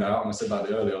literally planned out, and I said that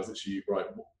earlier, I was literally, right,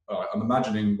 I'm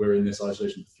imagining we're in this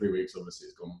isolation for 3 weeks, obviously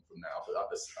it's gone from now, but at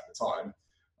the time,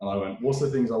 and I went, what's the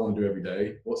things I want to do every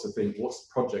day? What's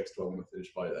projects do I want to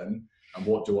finish by then? And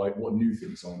what new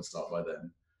things I want to start by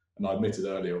then? And I admitted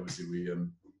earlier, obviously, we,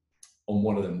 on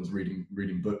one of them was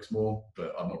reading books more,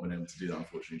 but I've not been able to do that,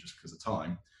 unfortunately, just because of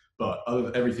time. But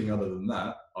everything other than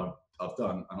that, I've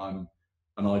done, and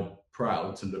I'm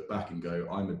proud to look back and go,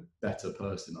 I'm a better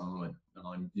person, and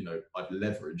I'm, you know, I've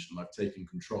leveraged and I've taken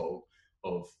control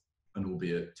of an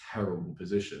albeit terrible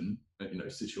position, you know,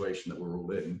 situation that we're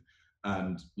all in.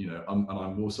 And, you know,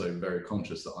 I'm also very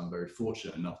conscious that I'm very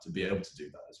fortunate enough to be able to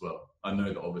do that as well. I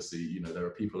know that obviously, you know, there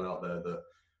are people out there that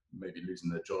may be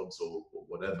losing their jobs or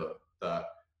whatever, that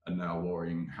are now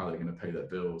worrying how they're going to pay their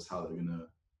bills, how they're going to,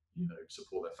 you know,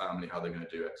 support their family, how they're going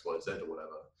to do X, Y, Z or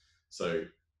whatever. So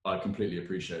I completely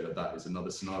appreciate that is another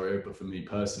scenario. But for me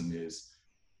personally,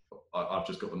 I've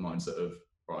just got the mindset of,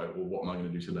 right, well, what am I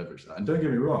going to do to leverage that? And don't get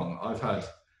me wrong,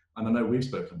 and I know we've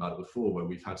spoken about it before, where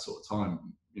we've had sort of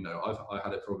time, you know, I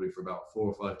had it probably for about 4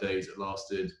 or 5 days it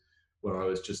lasted, where I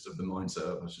was just of the mindset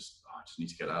of, I just need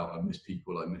to get out. I miss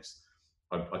people.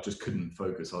 I just couldn't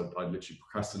focus. I literally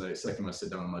procrastinate. Second I sit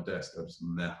down on my desk, I just,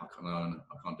 I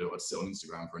can't do it. I'd sit on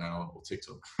Instagram for an hour or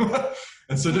TikTok.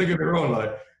 And so don't get me wrong,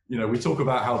 like, you know, we talk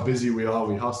about how busy we are,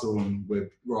 we hustle and we're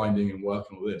grinding and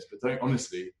working all this, but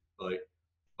honestly, like,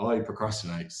 I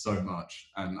procrastinate so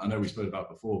much. And I know we spoke about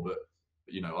before, but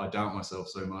you know, I doubt myself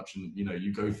so much. And, you know,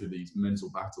 you go through these mental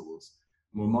battles.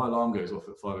 And when my alarm goes off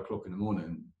at 5 o'clock in the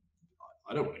morning,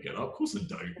 I don't want to get up. Of course I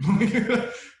don't.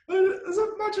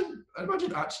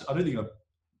 Imagine actually, I don't think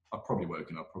I've probably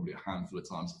woken up probably a handful of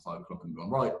times at 5 o'clock and gone,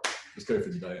 right, let's go for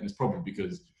the day. And it's probably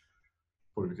because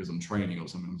I'm training or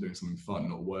something, I'm doing something fun,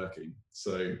 not working.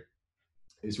 So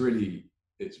it's really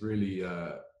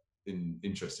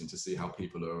interesting to see how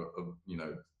people are, you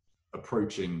know,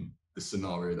 approaching the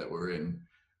scenario that we're in.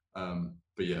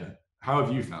 But yeah, how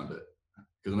have you found it?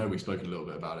 Because I know we've spoken a little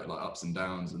bit about it, like ups and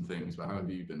downs and things, but how have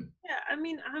you been? Yeah, I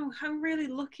mean, I'm really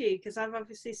lucky because I've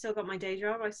obviously still got my day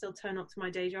job. I still turn up to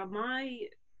my day job. My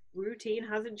routine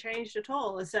hasn't changed at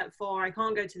all, except for I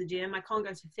can't go to the gym. I can't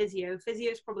go to physio.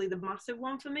 Physio is probably the massive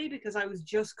one for me because I was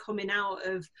just coming out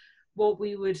of what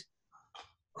we would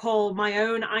call my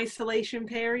own isolation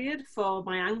period for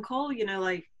my ankle. You know,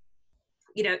 like,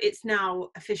 you know, it's now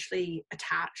officially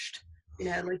attached. You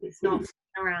know, like it's not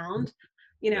around.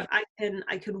 You know, I can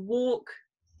walk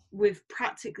with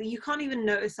practically, you can't even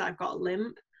notice that I've got a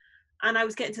limp. And I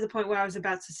was getting to the point where I was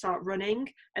about to start running.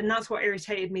 And that's what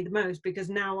irritated me the most,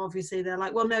 because now obviously they're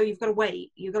like, well, no, you've got to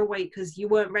wait. You've got to wait because you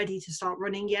weren't ready to start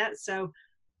running yet. So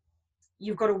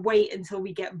you've got to wait until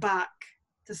we get back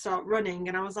to start running.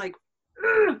 And I was like,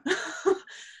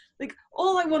 like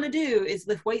all I want to do is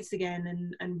lift weights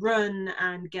again and run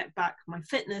and get back my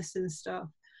fitness and stuff.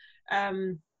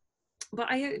 But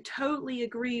I totally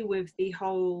agree with the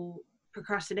whole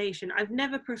procrastination. I've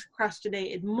never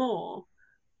procrastinated more.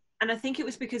 And I think it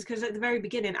was because at the very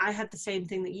beginning, I had the same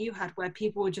thing that you had, where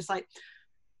people were just like,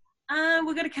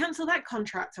 we're going to cancel that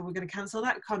contract, and we're going to cancel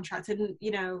that contract, and, you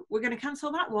know, we're going to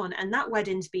cancel that one, and that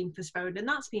wedding's been postponed, and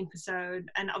that's been postponed,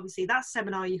 and obviously that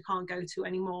seminar you can't go to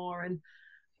anymore. And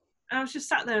I was just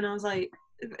sat there and I was like,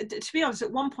 to be honest,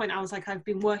 at one point I was like, I've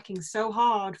been working so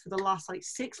hard for the last like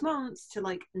 6 months to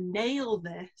like nail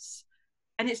this,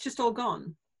 and it's just all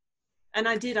gone. And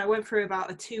I went through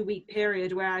about a 2-week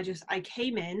period where I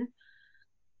came in,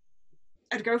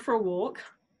 I'd go for a walk,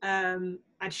 I'd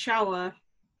shower,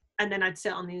 and then I'd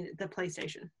sit on the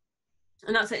PlayStation.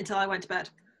 And that's it until I went to bed.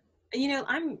 And, you know,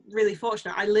 I'm really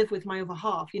fortunate. I live with my other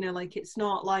half, you know, like it's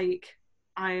not like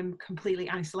I'm completely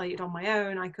isolated on my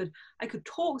own. I could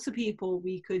talk to people.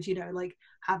 We could, you know, like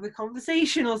have a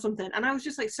conversation or something. And I was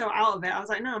just like so out of it. I was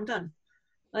like, no, I'm done.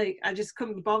 Like, I just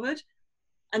couldn't be bothered.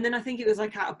 And then I think it was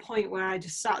like at a point where I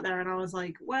just sat there and I was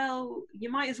like, well, you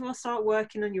might as well start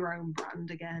working on your own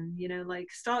brand again, you know,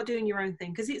 like start doing your own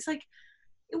thing. Because it's like,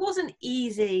 it wasn't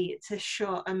easy to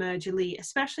shut Emerge Elite,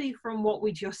 especially from what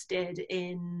we just did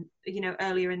in, you know,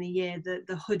 earlier in the year,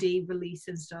 the hoodie release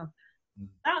and stuff.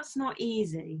 That's not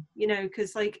easy, you know,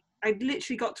 because like I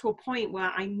literally got to a point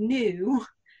where I knew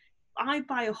I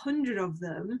buy 100 of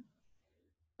them,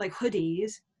 like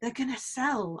hoodies, they're gonna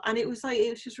sell. And it was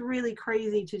just really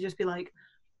crazy to just be like,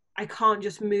 I can't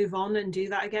just move on and do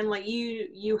that again. Like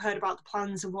you heard about the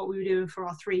plans of what we were doing for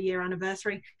our 3-year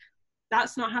anniversary.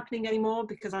 That's not happening anymore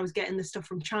because I was getting the stuff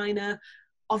from China.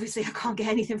 Obviously I can't get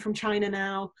anything from China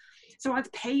now. So I've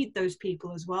paid those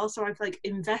people as well. So I've like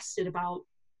invested about,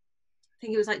 I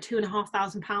think it was like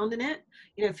 £2,500 in it,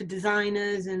 you know, for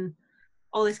designers and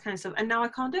all this kind of stuff. And now I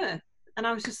can't do it. And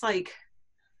I was just like,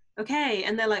 okay.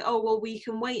 And they're like, oh, well, we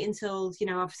can wait until, you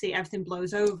know, obviously everything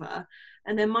blows over.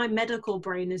 And then my medical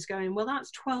brain is going, well, that's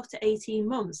 12 to 18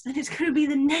 months. Then it's going to be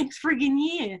the next frigging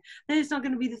year. Then it's not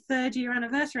going to be the 3rd year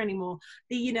anniversary anymore.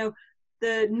 You know,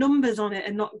 the numbers on it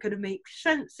are not going to make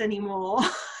sense anymore.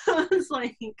 I was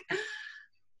like,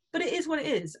 but it is what it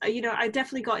is. You know, I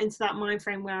definitely got into that mind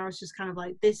frame where I was just kind of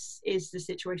like, this is the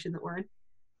situation that we're in.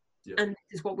 Yeah. And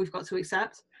this is what we've got to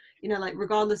accept. You know, like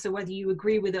regardless of whether you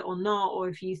agree with it or not, or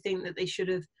if you think that they should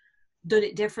have done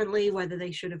it differently, whether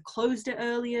they should have closed it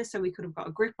earlier so we could have got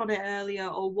a grip on it earlier,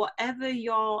 or whatever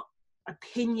your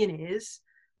opinion is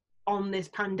on this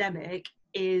pandemic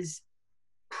is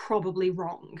probably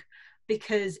wrong,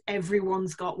 because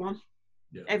everyone's got one.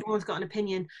 Yeah. Everyone's got an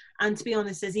opinion. And to be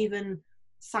honest, there's even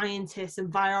scientists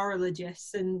and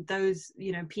virologists and those,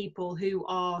 you know, people who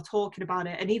are talking about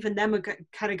it, and even them are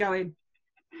kind of going,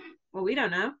 well, we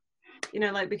don't know, you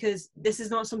know, like, because this is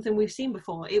not something we've seen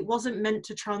before. It wasn't meant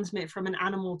to transmit from an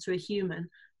animal to a human.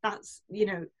 That's, you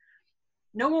know,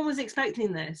 no one was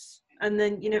expecting this. And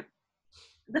then, you know,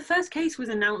 the first case was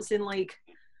announced in like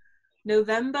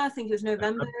November. I think it was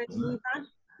November.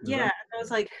 Yeah. And I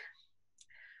was like,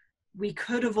 we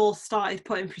could have all started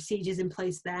putting procedures in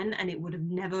place then, and it would have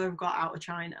never got out of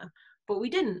China. But we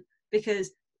didn't,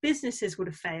 because businesses would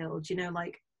have failed, you know,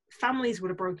 like families would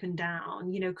have broken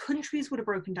down, you know, countries would have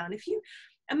broken down. If you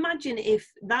imagine if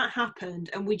that happened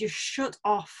and we just shut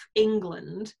off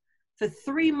England for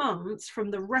 3 months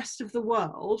from the rest of the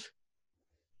world,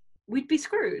 we'd be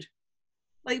screwed.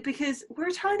 Like, because we're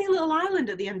a tiny little island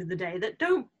at the end of the day that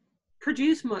don't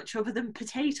produce much other than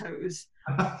potatoes.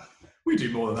 We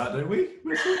do more than that, don't we?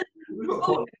 We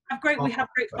have great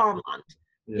farmland.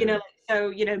 Yeah. You know, so,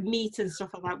 you know, meat and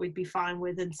stuff like that we'd be fine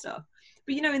with and stuff.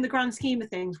 But, you know, in the grand scheme of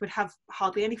things, we'd have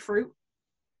hardly any fruit,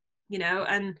 you know,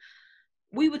 and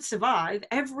we would survive.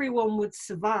 Everyone would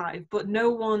survive, but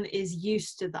no one is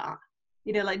used to that.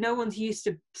 You know, like no one's used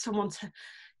to someone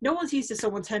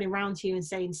turning around to you and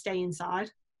saying, stay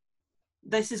inside.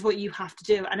 This is what you have to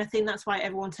do. And I think that's why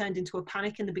everyone turned into a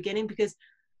panic in the beginning, because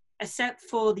except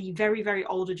for the very, very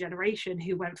older generation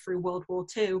who went through World War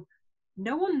II,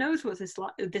 no one knows what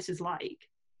this is like.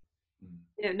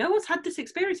 You know, no one's had this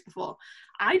experience before.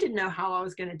 I didn't know how I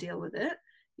was going to deal with it.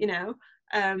 You know,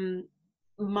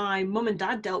 my mum and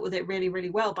dad dealt with it really,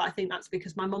 really well, but I think that's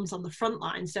because my mum's on the front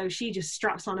line, so she just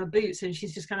straps on her boots and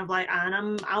she's just kind of like, and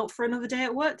I'm out for another day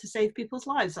at work to save people's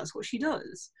lives. That's what she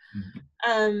does.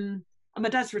 And my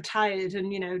dad's retired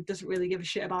and, you know, doesn't really give a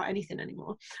shit about anything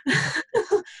anymore.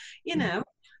 You know,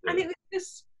 and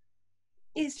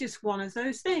it's just one of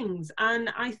those things. And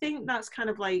I think that's kind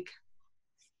of like,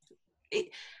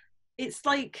 it's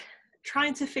like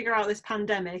trying to figure out this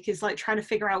pandemic is like trying to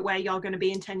figure out where you're going to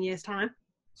be in 10 years time.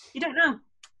 You don't know.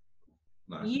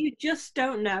 No. You just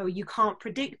don't know. You can't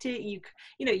predict it. You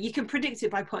know, you can predict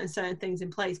it by putting certain things in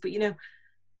place, but you know,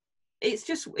 it's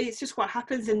just what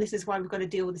happens, and this is why we've got to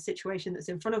deal with the situation that's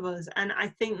in front of us. And I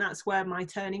think that's where my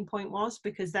turning point was,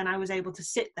 because then I was able to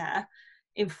sit there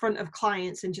in front of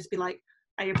clients and just be like,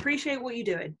 I appreciate what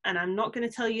you're doing, and I'm not going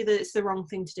to tell you that it's the wrong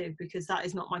thing to do, because that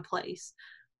is not my place,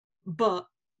 but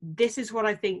this is what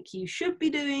I think you should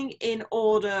be doing in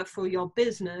order for your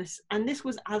business. And this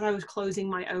was as I was closing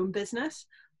my own business.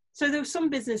 So there were some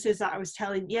businesses that I was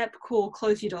telling, yep, cool,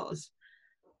 close your doors.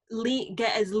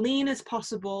 Get as lean as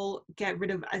possible, get rid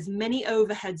of as many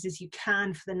overheads as you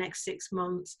can for the next 6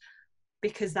 months,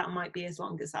 because that might be as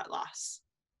long as that lasts.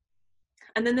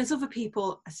 And then there's other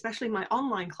people, especially my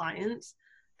online clients,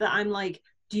 that I'm like,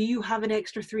 do you have an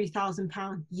extra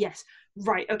 £3,000? Yes.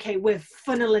 Right. Okay. We're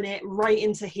funneling it right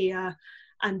into here.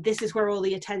 And this is where all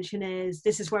the attention is.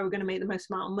 This is where we're going to make the most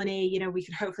amount of money. You know, we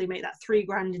could hopefully make that 3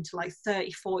 grand into like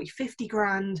 30, 40, 50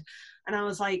 grand. And I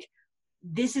was like,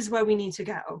 this is where we need to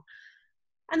go.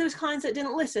 And there's clients that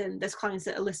didn't listen. There's clients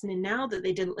that are listening now that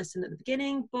they didn't listen at the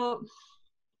beginning. But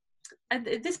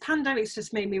this pandemic's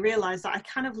just made me realize that I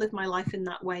kind of live my life in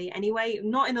that way anyway,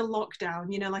 not in a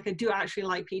lockdown, you know, like I do actually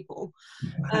like people.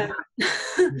 But,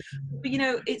 you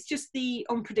know, it's just the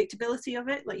unpredictability of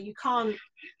it. Like you can't,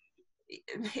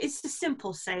 it's a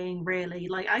simple saying really.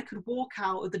 Like I could walk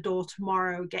out of the door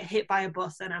tomorrow, get hit by a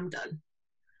bus, and I'm done.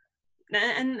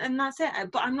 And that's it.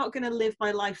 But I'm not going to live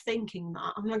my life thinking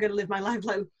that. I'm not going to live my life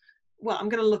like, well, I'm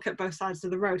going to look at both sides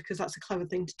of the road, because that's a clever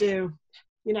thing to do,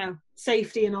 you know,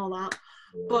 safety and all that.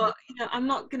 But, you know, I'm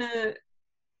not going to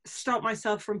stop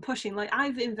myself from pushing. Like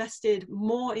I've invested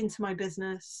more into my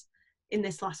business in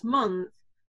this last month,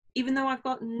 even though I've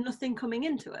got nothing coming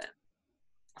into it.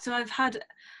 So I've had,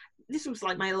 this was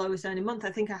like my lowest earning month.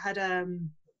 I think I had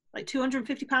like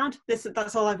 £250.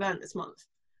 That's all I've earned this month.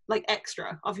 Like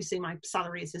extra, obviously my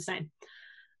salary is the same,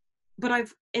 but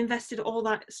I've invested all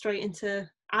that straight into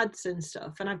ads and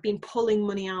stuff, and I've been pulling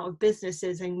money out of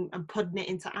businesses and putting it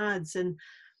into ads and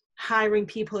hiring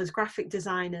people as graphic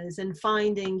designers and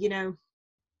finding, you know,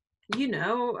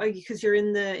 because you're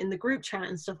in the group chat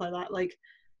and stuff like that, like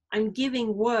I'm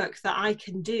giving work that I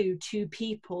can do to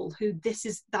people who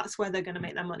that's where they're going to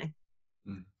make their money.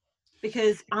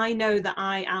 Because I know that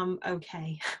I am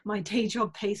okay. My day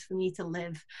job pays for me to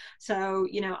live. So,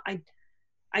 you know,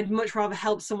 I'd much rather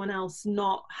help someone else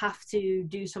not have to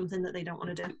do something that they don't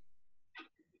want to do.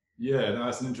 Yeah, no,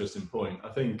 that's an interesting point. I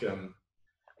think,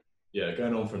 yeah,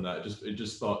 going on from that, it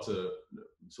just starts to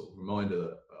sort of reminder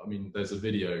that, I mean, there's a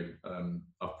video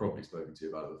I've probably spoken to you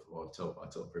about it before. I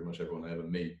tell pretty much everyone I ever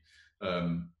meet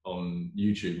on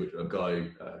YouTube, which a guy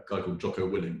called Jocko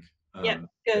Willink. Yeah,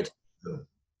 good.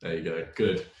 There you go.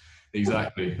 Good.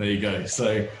 Exactly. There you go.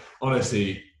 So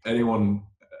honestly, anyone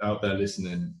out there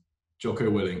listening,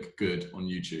 Jocko Willink, good on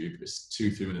YouTube. It's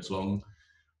 2-3 minutes long.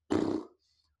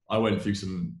 I went through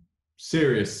some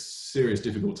serious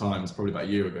difficult times probably about a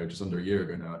year ago, just under a year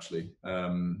ago now, actually. I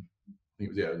think it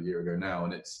was a year ago now,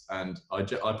 and I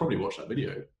probably watched that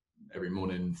video every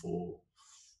morning for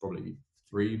probably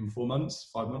 3-4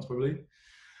 months, 5 months probably.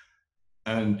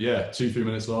 And yeah, 2-3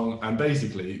 minutes long. And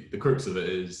basically the crux of it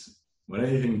is, when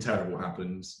anything terrible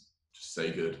happens, just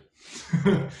say good.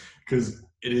 Because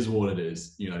it is what it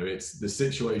is. You know, it's the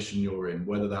situation you're in,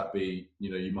 whether that be, you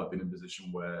know, you might be in a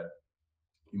position where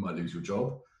you might lose your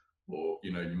job, or,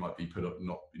 you know, you might be put up,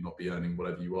 not be earning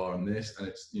whatever you are on this. And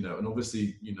it's, you know, and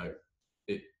obviously, you know,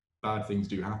 bad things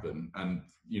do happen, and,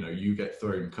 you know, you get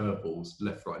thrown curveballs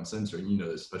left, right and center. And, you know,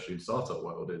 especially in the startup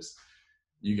world, is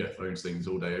you get thrown things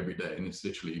all day, every day. And it's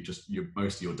literally just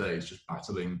most of your day is just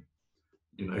battling,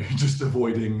 you know, just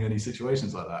avoiding any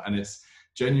situations like that. And it's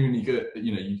genuinely good.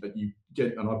 You know, you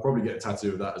get, and I'll probably get a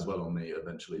tattoo of that as well on me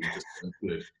eventually, just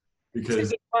good.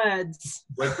 Because words.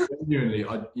 Genuinely,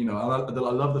 I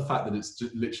love the fact that it's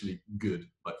just literally good,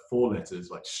 like 4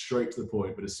 letters, like straight to the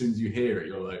point. But as soon as you hear it,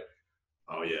 you're like,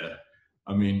 oh yeah.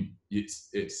 I mean, it's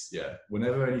yeah.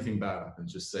 Whenever anything bad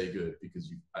happens, just say good, because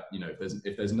you know,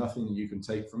 if there's nothing that you can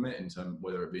take from it in terms,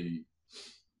 whether it be,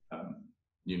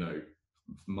 you know,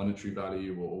 monetary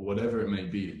value or whatever it may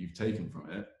be that you've taken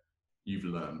from it, you've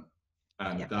learned,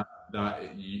 and yeah.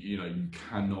 that you know, you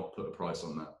cannot put a price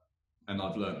on that. And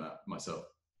I've learned that myself.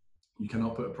 You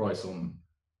cannot put a price on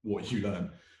what you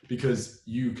learn, because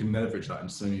you can leverage that in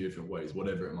so many different ways,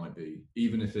 whatever it might be.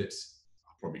 Even if it's,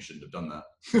 I probably shouldn't have done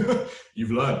that.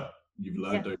 You've learned,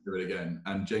 yeah. Don't do it again.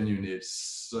 And genuinely,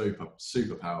 it's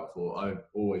super powerful. I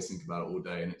always think about it all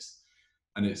day,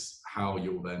 and it's how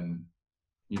you'll then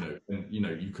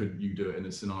you do it in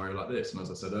a scenario like this. And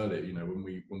as I said earlier, when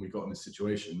we got in this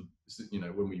situation,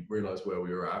 when we realized where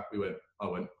we were at, I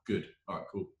went, good, all right,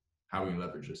 cool. How are we going to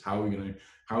leverage this? How are we going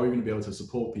to be able to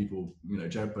support people,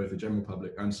 both the general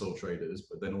public and sole traders,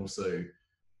 but then also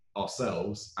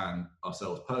ourselves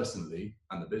personally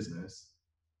and the business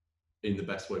in the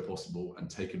best way possible, and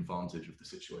take advantage of the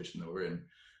situation that we're in.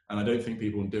 And I don't think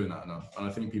people are doing that enough. And I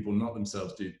think people knock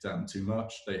themselves down too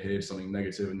much. They hear something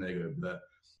negative and they go there.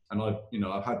 And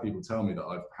I've had people tell me that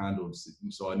I've handled,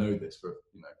 so I know this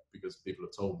because people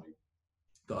have told me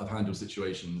that I've handled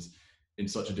situations in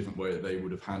such a different way that they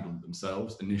would have handled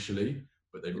themselves initially,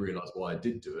 but they've realized why I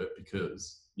did do it,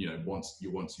 because once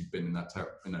you've been in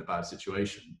that bad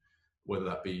situation, whether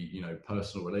that be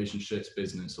personal relationships,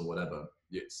 business, or whatever,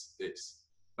 it's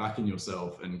backing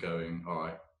yourself and going, all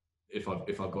right, if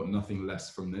I've got nothing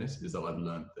less from this, is that I've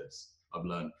learned this. I've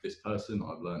learned this person,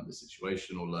 I've learned this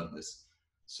situation, or learned this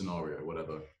scenario,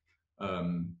 whatever.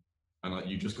 And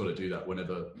you just got to do that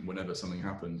whenever something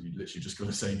happens. You literally just got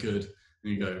to say good,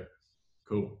 and you go,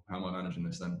 cool, how am I managing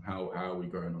this then? How are we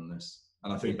growing on this?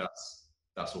 And I think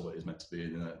that's all it is meant to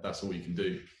be. That's all you can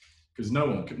do, because no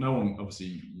one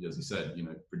obviously, as you said,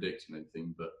 predicting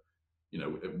anything. But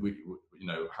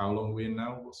how long are we in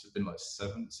now? What's it been, like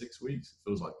 6 weeks? It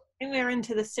feels like. I think we're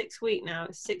into the 6th week now.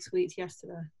 It's 6 weeks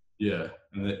yesterday. Yeah,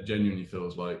 and it genuinely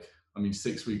feels like,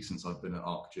 6 weeks since I've been at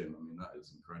Arc Gym. That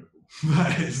is incredible.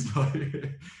 That is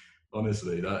like,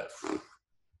 honestly,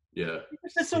 yeah.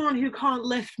 For someone who can't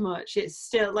lift much, it's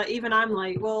still like, even I'm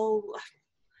like, well,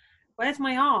 where's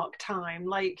my Arc time?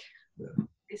 Like, yeah.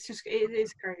 It's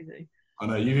crazy. I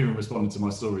know you've even responded to my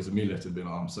stories of me lifting, being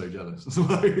like, I'm so jealous.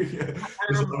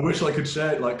 I wish I could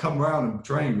share, like, come around and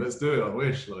train. Let's do it. I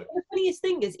wish. Like, the funniest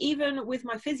thing is, even with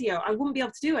my physio, I wouldn't be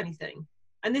able to do anything.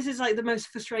 And this is like the most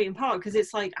frustrating part, because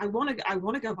it's like, I want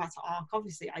to go back to Arc.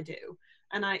 Obviously I do.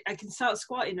 And I can start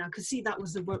squatting now, because see, that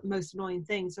was the most annoying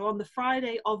thing. So on the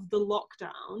Friday of the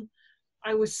lockdown,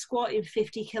 I was squatting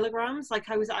 50 kilograms. Like,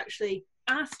 I was actually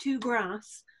ass to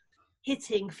grass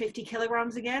hitting 50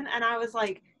 kilograms again. And I was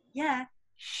like, yeah,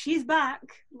 she's back.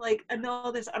 Like, and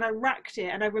all this, and I racked it.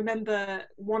 And I remember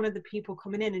one of the people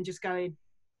coming in and just going,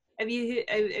 have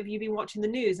you been watching the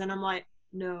news? And I'm like,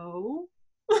 no.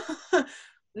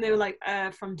 And they were like,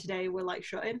 from today we're like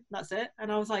shutting, that's it.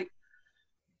 And I was like,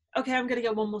 okay, I'm gonna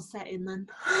get one more set in then.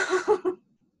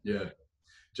 Yeah,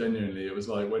 genuinely, it was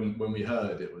like when we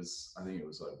heard, it was, I think it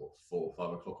was like 4 or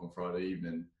 5 o'clock on Friday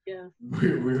evening. Yeah,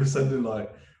 we were sending,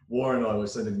 like, Warren and I were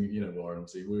sending, Warren,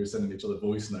 obviously, we were sending each other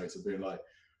voice notes of being like,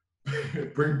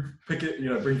 bring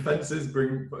fences,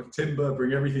 bring timber,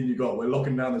 bring everything you got. We're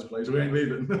locking down this place. We ain't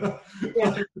leaving.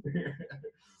 Yeah.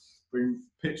 Bring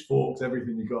pitchforks,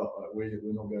 everything you got. Like, we're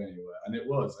not going anywhere. And it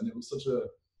was such a.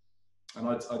 And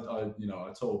I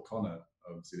told Connor,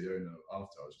 obviously the owner,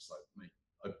 after, I was just like, mate,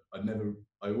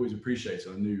 I always appreciated.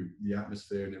 I knew the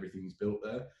atmosphere and everything was built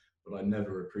there, but I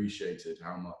never appreciated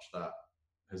how much that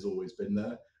has always been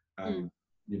there. And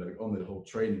on the whole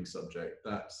training subject,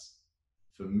 that's,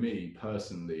 for me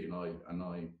personally, and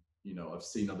I I've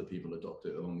seen other people adopt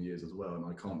it along the years as well, and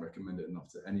I can't recommend it enough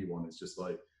to anyone. It's just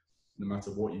like, no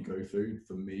matter what you go through,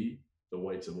 for me, the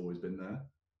weights have always been there.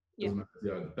 Doesn't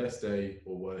matter, the best day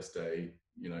or worst day,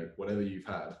 whatever you've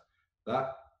had,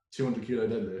 that 200 kilo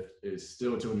deadlift is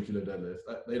still a 200 kilo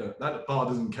deadlift. That bar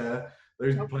doesn't care.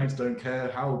 Those planks don't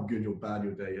care how good or bad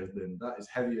your day has been. That is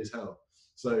heavy as hell.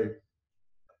 So,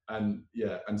 so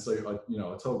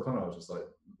I told Connor, I was just like,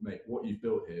 mate, what you've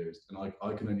built here is, and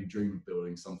I can only dream of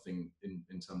building something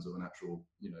in terms of an actual,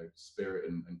 spirit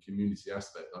and community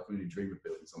aspect. I can only dream of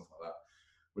building something like that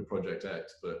with Project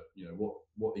X. But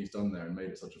what he's done there and made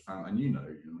it such a family, and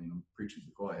I'm preaching to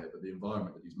the choir here, but the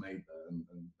environment that he's made there and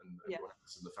everyone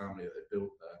else in the family that they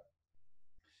built there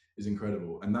is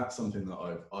incredible. And that's something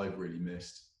that I've really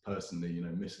missed personally.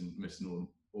 Missing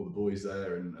all the boys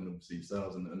there, and obviously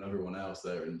yourselves and everyone else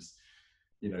there. And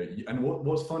and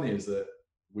what's funny is that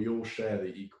we all share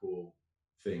the equal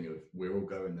thing of, we're all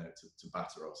going there to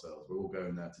batter ourselves. We're all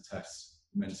going there to test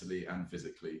mentally and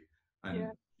physically, and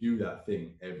do that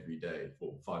thing every day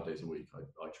for 5 days a week.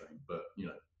 I train, but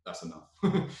that's enough.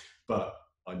 But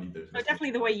I need those.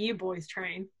 Definitely the way you boys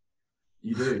train.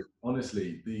 You do,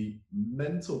 honestly. The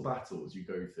mental battles you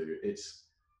go through, it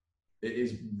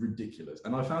is ridiculous.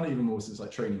 And I found it even more since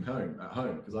like training at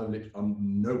home, because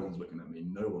no one's looking at me,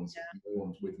 no one's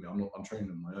with me. I'm training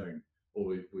on my own, or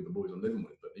with the boys I'm living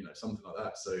with, but something like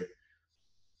that. So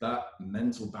that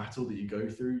mental battle that you go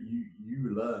through,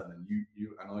 you learn,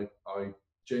 and I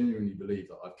genuinely believe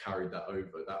that I've carried that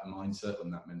over, that mindset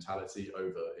and that mentality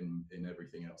over in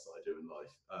everything else that I do in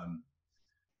life.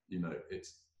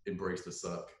 it's embrace the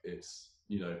suck. It's,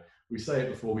 we say it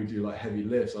before we do like heavy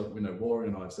lifts. Warren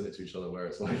and I have said it to each other where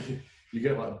it's like you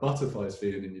get like butterflies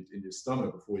feeling in your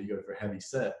stomach before you go for a heavy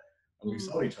set. And we've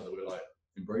told each other, we're like,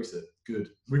 embrace it, good.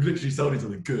 We've literally told each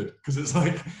other good, because it's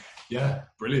like, yeah,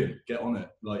 brilliant, get on it.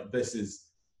 Like this is,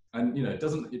 and it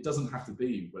doesn't have to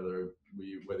be whether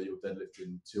you're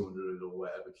deadlifting 200 or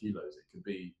whatever kilos. It could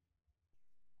be,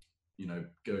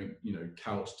 going,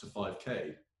 couch to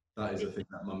 5K. That is a thing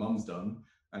that my mum's done,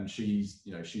 and she's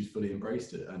fully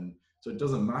embraced it. And so it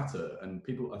doesn't matter. And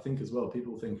people, I think as well,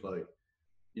 people think like,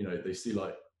 they see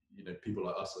like, people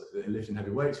like us like, lifting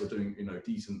heavy weights or doing,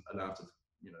 decent amount of,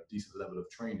 decent level of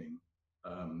training.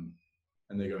 And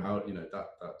they go, how,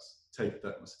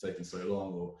 that must have taken so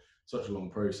long, or such a long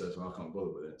process, and I can't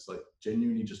bother with it. It's like,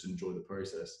 genuinely just enjoy the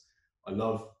process. I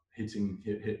love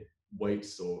hit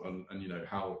weights, and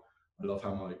how I love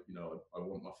how my, I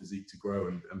want my physique to grow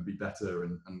and be better,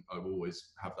 and I will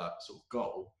always have that sort of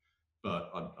goal.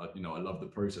 But I love the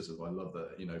process of, I love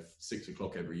that, 6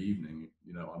 o'clock every evening,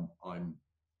 I'm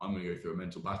going to go through a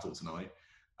mental battle tonight,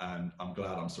 and I'm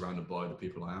glad I'm surrounded by the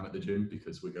people I am at the gym,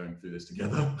 because we're going through this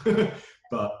together.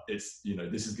 But it's,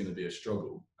 this is going to be a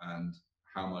struggle, and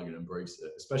how am I going to embrace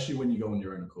it? Especially when you go on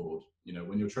your own accord,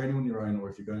 when you're training on your own, or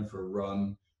if you're going for a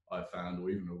run, I've found, or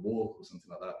even a walk or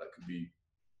something like that, that could be,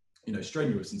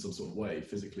 strenuous in some sort of way,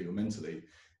 physically or mentally.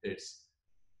 It's,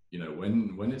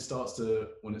 when it starts to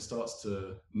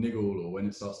niggle, or when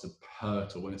it starts to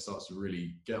hurt, or when it starts to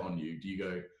really get on you, do you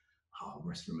go, oh, I'll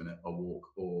rest for a minute, I'll walk,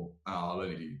 or I'll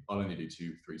only do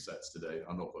 2-3 sets today.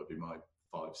 I'm not going to do my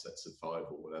 5 sets of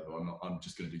 5 or whatever. I'm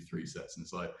just going to do 3 sets. And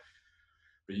it's like,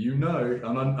 but and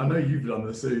I know you've done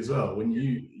this too as well. When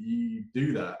you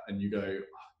do that and you go,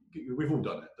 we've all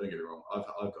done it. Don't get me wrong. I've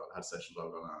had sessions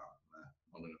I've gone,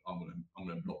 I'm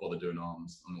gonna not bother doing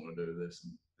arms. I'm not gonna do this,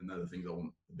 and they're the things I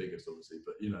want the biggest, obviously.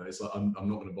 But it's like I'm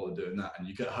not gonna bother doing that. And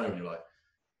you get home, you're like,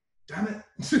 damn it.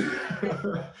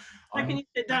 Like when you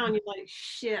sit down, you're like,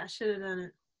 shit, I should have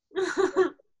done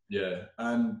it. Yeah,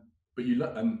 but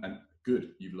and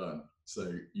good, you've learned,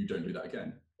 so you don't do that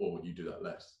again, or you do that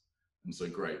less. And so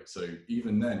great. So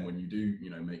even then, when you do,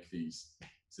 make these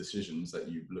decisions that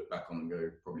you look back on and go,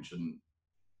 probably shouldn't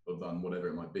have done, whatever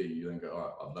it might be, you then go, all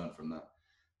right, I've learned from that.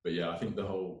 But yeah, I think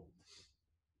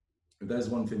if there's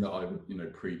one thing that I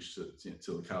would, preach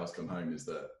till the cows come home, is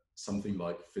that something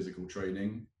like physical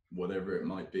training, whatever it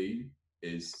might be,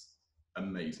 is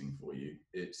amazing for you.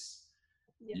 It's,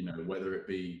 whether it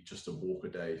be just a walk a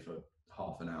day for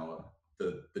half an hour,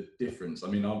 the difference. I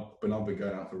mean, I've been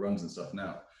going out for runs and stuff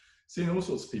now, seeing all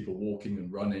sorts of people walking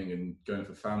and running and going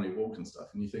for family walks and stuff,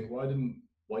 and you think, why didn't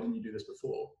you do this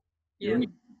before? Yeah.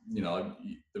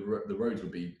 The roads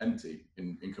would be empty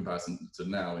in comparison to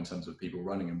now, in terms of people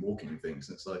running and walking and things.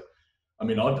 And it's like, I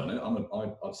mean, I've done it.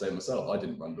 I'd say myself, I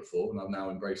didn't run before, and I've now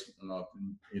embraced, and I've,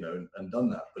 and done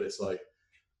that. But it's like,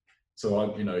 so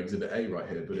I'm, exhibit A right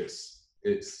here, but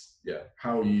it's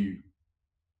how you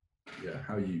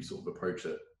sort of approach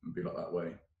it and be like that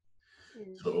way.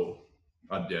 So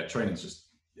training's just,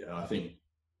 I think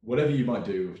whatever you might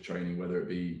do with training, whether it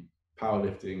be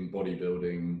powerlifting,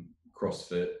 bodybuilding,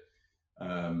 CrossFit,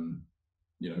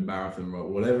 marathon,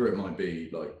 whatever it might be,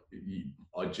 like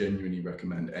I genuinely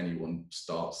recommend anyone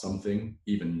start something,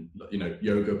 even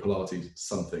yoga, Pilates,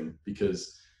 something,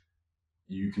 because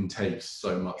you can take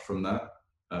so much from that.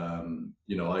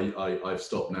 I've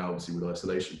stopped now, obviously, with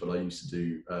isolation, but I used to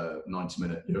do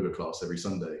 90-minute yoga class every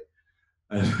Sunday.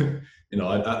 And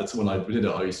when I did it,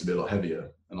 I used to be a lot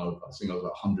heavier, and I think I was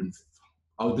about 100.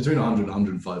 I was between 100 and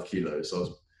 105 kilos, so I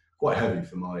was quite heavy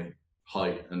for my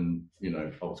height, and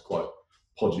I was quite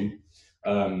podgy.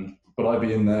 But I'd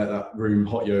be in that room,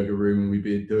 hot yoga room, and we'd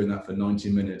be doing that for 90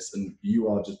 minutes, and you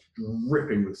are just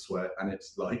dripping with sweat, and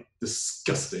it's like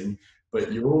disgusting.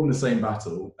 But you're all in the same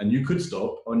battle, and you could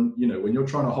stop. And when you're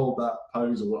trying to hold that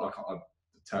pose, or I'm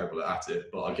terrible at it,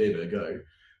 but I gave it a go.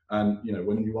 And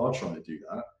when you are trying to do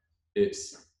that,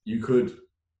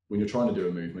 when you're trying to do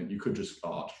a movement, you could just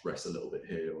rest a little bit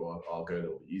here, or I'll go a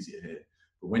little bit easier here.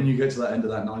 But when you get to that end of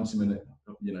that 90-minute,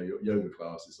 your yoga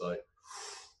class, it's like,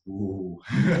 ooh,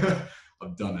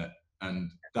 I've done it.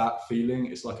 And that feeling,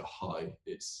 it's like a high.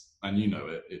 And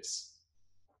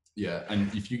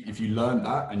and if you learn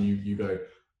that, and you go,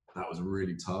 that was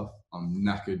really tough, I'm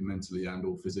knackered mentally and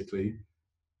or physically,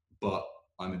 but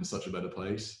I'm in such a better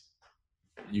place,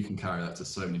 you can carry that to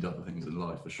so many other things in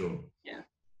life, for sure. Yeah,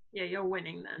 you're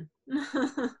winning then.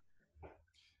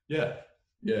 yeah,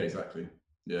 exactly.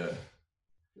 Yeah.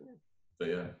 But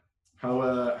yeah,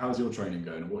 how's your training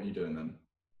going, and what are you doing then?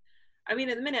 I mean,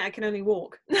 at the minute I can only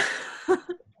walk.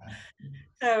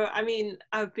 So, I mean,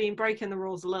 I've been breaking the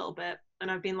rules a little bit, and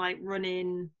I've been like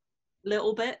running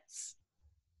little bits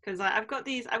because I've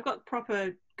got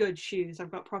proper good shoes.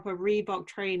 I've got proper Reebok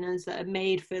trainers that are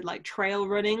made for like trail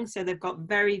running. So they've got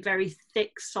very, very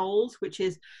thick soles, which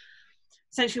is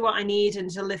essentially what I need, and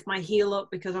to lift my heel up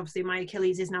because obviously my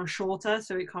Achilles is now shorter,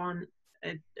 so it can't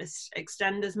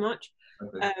extend as much.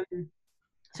 Okay.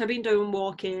 So I've been doing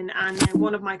walking, and then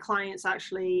one of my clients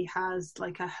actually has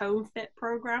like a home fit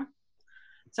program.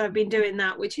 So I've been doing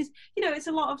that, which is, it's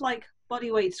a lot of like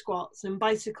body weight squats and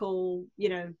bicycle,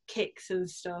 kicks and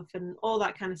stuff and all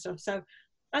that kind of stuff. So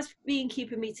that's been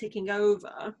keeping me ticking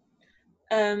over.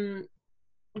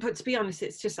 But to be honest,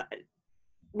 it's just,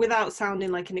 without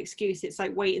sounding like an excuse, it's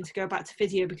like waiting to go back to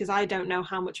physio because I don't know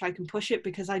how much I can push it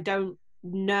because I don't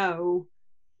know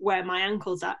where my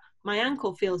ankle's at. My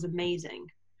ankle feels amazing.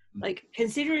 Like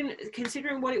considering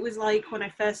what it was like when I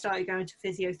first started going to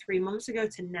physio 3 months ago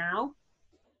to now,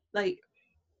 like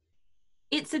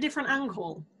it's a different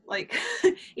ankle. Like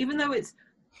even though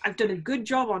I've done a good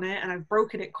job on it and I've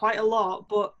broken it quite a lot,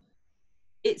 but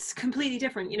it's completely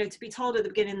different. To be told at the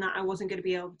beginning that I wasn't going to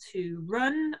be able to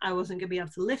run, I wasn't going to be able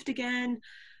to lift again,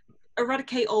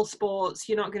 eradicate all sports,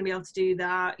 you're not going to be able to do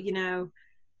that,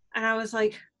 and I was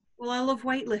like, well, I love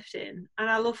weightlifting and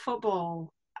I love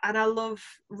football and I love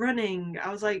running.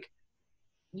 I was like,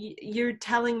 you're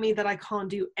telling me that I can't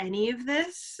do any of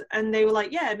this? And they were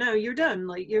like, yeah, no, you're done,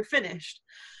 like you're finished.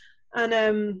 And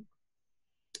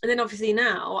then obviously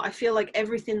now I feel like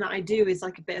everything that I do is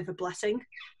like a bit of a blessing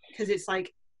because it's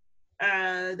like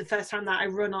the first time that I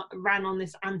ran on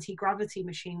this anti-gravity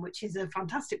machine, which is a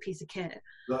fantastic piece of kit. Is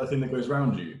that the thing that goes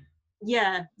around you?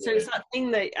 Yeah, so it's that thing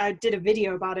that I did a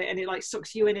video about it, and it like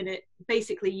sucks you in, and it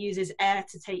basically uses air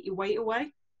to take your weight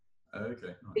away. Okay.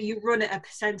 Nice. You run at a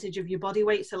percentage of your body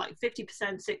weight, so like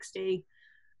 50%, 60,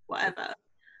 whatever.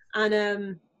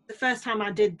 And the first time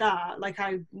I did that, like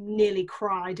I nearly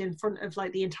cried in front of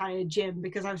like the entire gym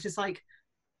because I was just like,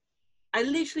 I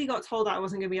literally got told that I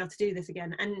wasn't going to be able to do this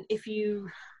again. And if you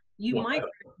might,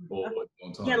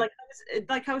 yeah,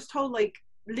 like I was told, like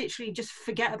literally just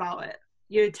forget about it.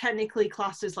 You're technically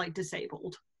classed as like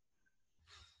disabled.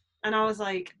 And I was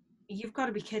like, you've got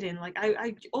to be kidding. Like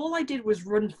I all I did was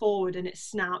run forward and it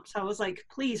snapped. I was like,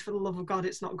 please, for the love of God,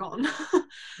 it's not gone.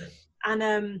 Yeah.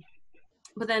 And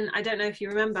but then I don't know if you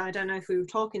remember, I don't know if we were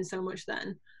talking so much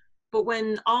then, but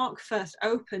when ARC first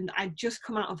opened, I'd just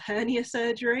come out of hernia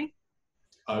surgery.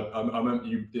 I remember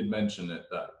you did mention it.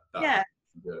 That yeah.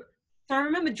 So I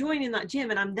remember joining that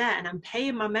gym and I'm there and I'm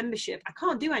paying my membership. I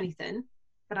can't do anything,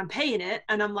 but I'm paying it.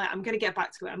 And I'm like, I'm going to get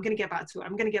back to it. I'm going to get back to it.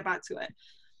 I'm going to get back to it.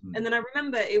 And then I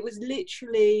remember it was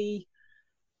literally,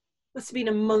 must have been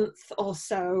a month or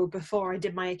so before I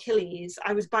did my Achilles.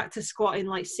 I was back to squatting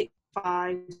like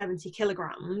 65, 70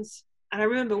 kilograms. And I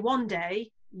remember one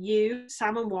day, you,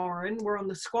 Sam and Warren were on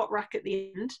the squat rack at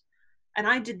the end. And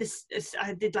I did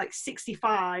like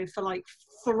 65 for like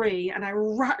 3 and I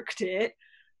racked it.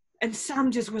 And Sam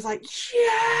just was like,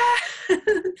 yeah.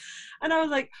 And I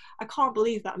was like, I can't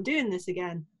believe that I'm doing this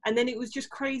again. And then it was just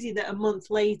crazy that a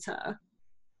month later,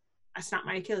 I snapped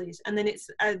my Achilles. And then it's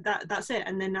that's it.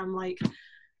 And then I'm like,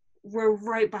 we're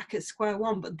right back at square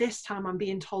one. But this time I'm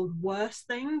being told worse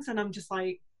things. And I'm just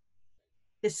like,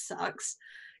 this sucks.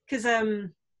 Because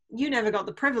you never got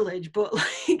the privilege, but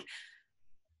like,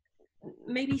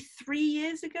 maybe 3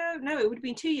 years ago, no, it would have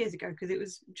been 2 years ago because it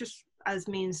was just as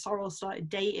me and Sorrel started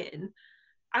dating,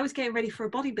 I was getting ready for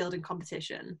a bodybuilding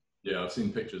competition. Yeah, I've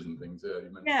seen pictures and things.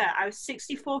 Yeah, I was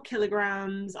 64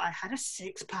 kilograms. I had a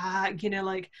 6-pack,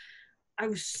 like I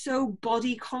was so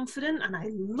body confident and I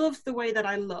loved the way that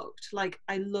I looked. Like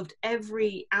I loved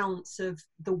every ounce of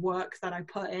the work that I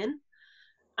put in.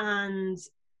 And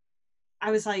I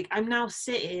was like, I'm now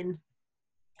sitting,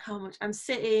 how much? I'm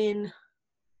sitting,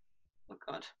 oh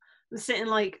God, I'm sitting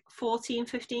like 14,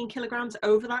 15 kilograms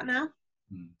over that now.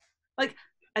 Like,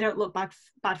 I don't look bad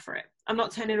for it. I'm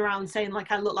not turning around saying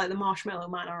like I look like the Marshmallow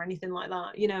Man or anything like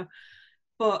that,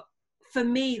 But for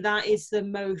me, that is the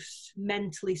most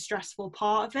mentally stressful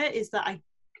part of it, is that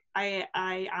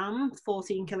I am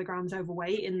 14 kilograms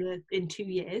overweight in 2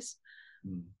 years.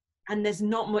 And there's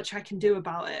not much I can do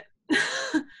about it.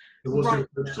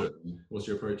 What's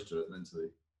your approach to it mentally?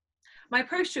 My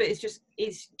approach to it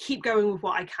is keep going with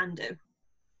what I can do.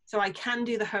 So I can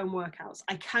do the home workouts.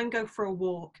 I can go for a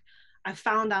walk. I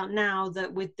found out now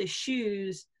that with the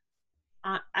shoes,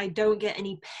 I don't get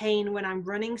any pain when I'm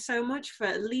running so much for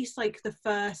at least like the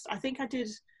first, I think I did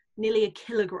nearly a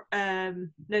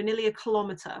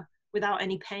kilometer without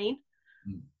any pain.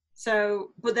 So,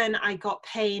 but then I got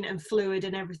pain and fluid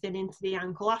and everything into the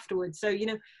ankle afterwards. So,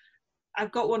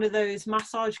 I've got one of those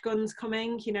massage guns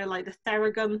coming, you know, like the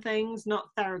Theragun things, not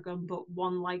Theragun, but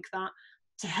one like that,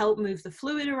 to help move the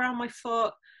fluid around my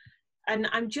foot. And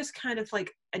I'm just kind of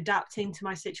like adapting to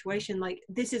my situation. Like,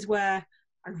 this is where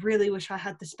I really wish I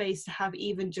had the space to have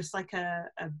even just like a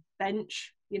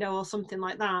bench, you know, or something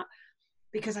like that,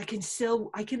 because I can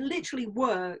literally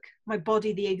work my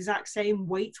body the exact same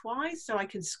weight wise, so I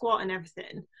can squat and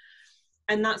everything.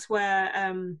 And that's where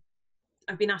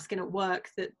I've been asking at work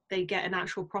that they get an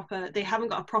actual they haven't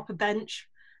got a proper bench.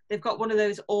 They've got one of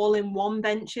those all-in-one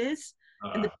benches,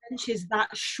 and the bench is that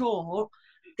short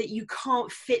that you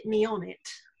can't fit me on it.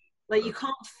 Like, you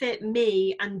can't fit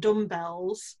me and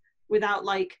dumbbells without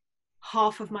like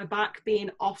half of my back being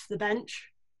off the bench.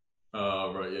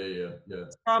 Oh, right, yeah.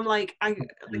 So I'm like, I'm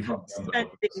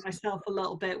suspending myself a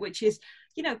little bit, which is,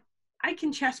 you know, I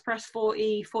can chest press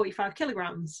 45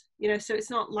 kilograms, you know, so it's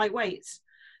not light weights.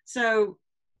 So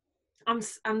I'm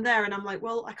there and I'm like,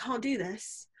 well, I can't do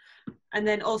this. And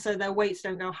then also their weights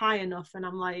don't go high enough. And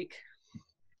I'm like,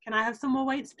 can I have some more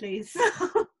weights, please?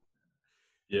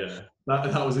 Yeah,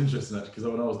 that was interesting actually, because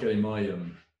when I was getting my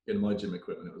gym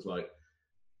equipment, it was like,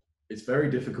 it's very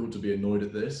difficult to be annoyed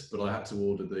at this, but I had to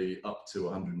order the up to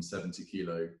 170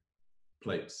 kilo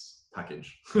plates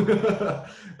package.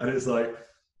 And it's like,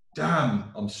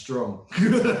 damn, I'm strong.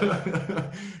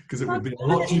 Because it would be a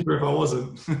lot cheaper if I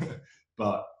wasn't.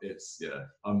 But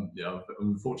I'm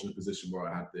in a fortunate position where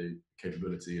I had the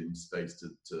capability and space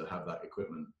to have that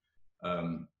equipment.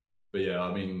 But yeah,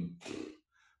 I mean,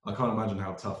 I can't imagine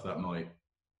how tough that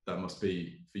must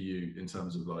be for you in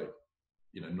terms of like,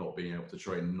 you know, not being able to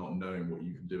train, not knowing what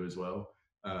you can do as well.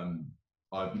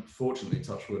 I've fortunately,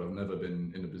 touched wood, I've never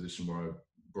been in a position where I've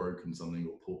broken something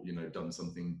or done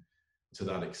something to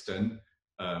that extent.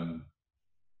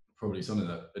 Probably something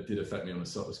that did affect me on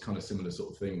a kind of similar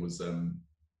sort of thing was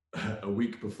a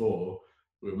week before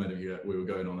we were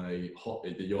going on the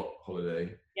yacht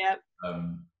holiday. Yep.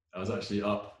 I was actually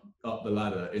up the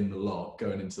ladder in the loft,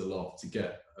 going into the loft to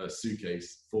get a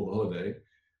suitcase for the holiday,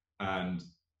 and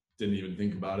didn't even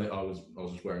think about it. I was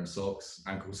just wearing socks,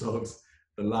 ankle socks.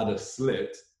 The ladder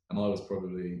slipped, and I was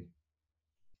probably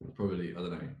I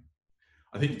don't know.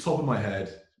 I think top of my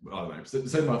head, I don't know.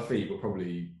 So my feet were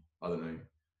probably, I don't know,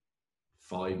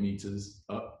 5 meters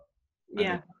up.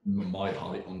 Yeah. My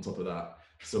height on top of that.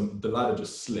 So the ladder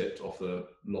just slipped off the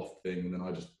loft thing, and then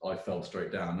I fell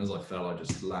straight down. As I fell, I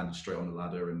just landed straight on the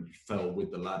ladder and fell with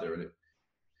the ladder, and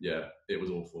it was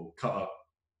awful. Cut up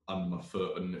under my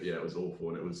foot, and it was awful.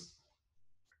 And it was,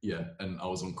 and I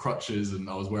was on crutches, and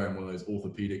I was wearing one of those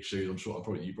orthopedic shoes. I'm sure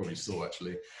you probably saw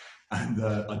actually. And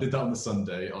I did that on the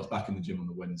Sunday. I was back in the gym on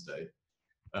the Wednesday.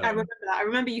 I remember that. I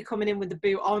remember you coming in with the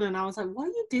boot on, and I was like, "What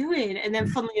are you doing?" And then,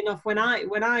 funnily enough, when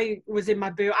I was in my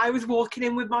boot, I was walking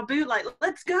in with my boot, like,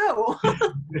 "Let's go."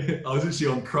 I was actually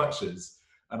on crutches,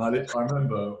 and I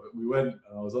remember we went,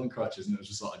 and I was on crutches, and it was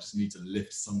just like, I just need to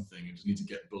lift something, I just need to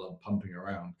get blood pumping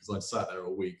around, because I'd sat there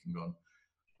all week and gone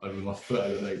over my foot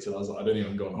elevated. I was like, I don't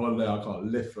even go on holiday. I can't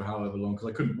lift for however long, because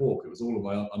I couldn't walk. It was all of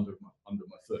my under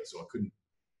my foot, so I couldn't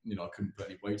put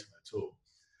any weight on it at all.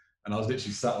 And I was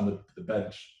literally sat on the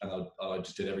bench, and I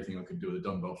just did everything I could do with the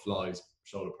dumbbell flies,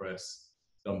 shoulder press,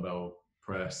 dumbbell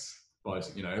press,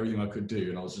 bicep, everything I could do.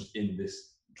 And I was just in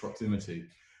this proximity.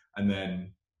 And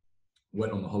then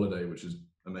went on the holiday, which was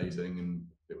amazing. And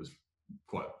it was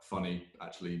quite funny,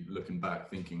 actually, looking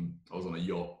back, thinking I was on a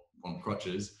yacht on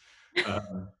crutches,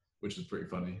 which was pretty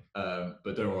funny.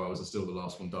 But don't worry, I was still the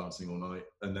last one dancing all night.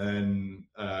 And then,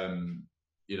 and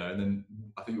then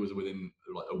I think it was within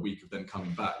like a week of them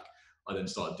coming back, I then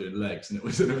started doing legs, and it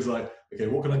was like, okay,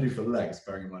 what can I do for legs?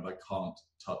 Bearing in mind I can't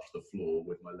touch the floor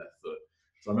with my left foot.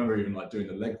 So I remember even like doing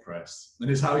the leg press, and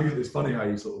it's funny how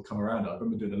you sort of come around. I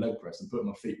remember doing the leg press and putting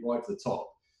my feet right to the top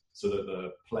so that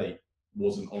the plate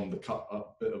wasn't on the cut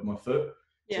up bit of my foot.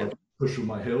 So I could push with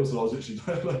my heels. So I was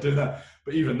literally like doing that.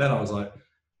 But even then I was like,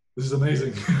 this is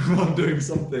amazing. I'm doing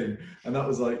something. And that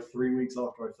was like 3 weeks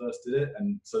after I first did it.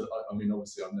 And so, I mean,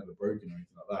 obviously I've never broken or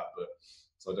anything like that, but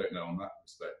so I don't know on that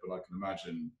respect, but I can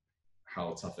imagine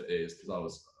how tough it is, because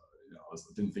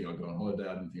I didn't think I'd go on holiday.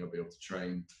 I didn't think I'd be able to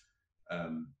train.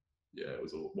 It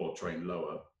was all, train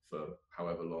lower for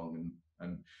however long.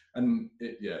 And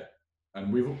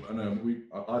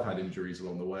I've had injuries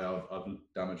along the way. I've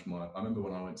damaged I remember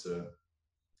when I went to a,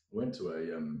 what's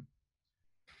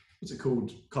it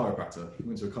called? Chiropractor. I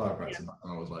went to a chiropractor back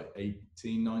when I was like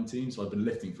 18, 19. So I'd been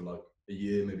lifting for like a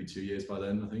year, maybe 2 years by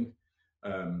then, I think.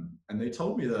 And they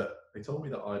told me that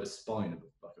I had a spine of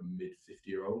like a mid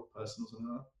 50-year-old person or something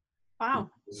like that. Wow.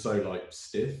 It was so like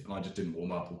stiff, and I just didn't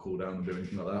warm up or cool down or do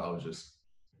anything like that. I was just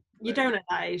You don't at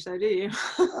that age though, do you?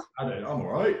 I'm all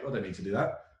right. I don't need to do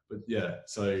that. But yeah,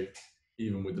 so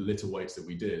even with the little weights that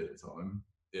we did at the time,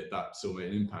 that still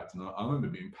made an impact. And I remember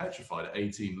being petrified at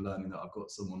 18, learning that I've got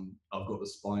the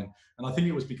spine. And I think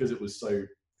it was because it was so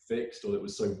fixed, or it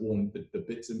was so worn, the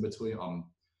bits in between, I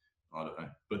don't know,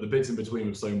 but the bits in between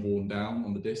were so worn down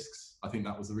on the discs. I think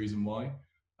that was the reason why.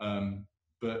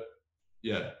 But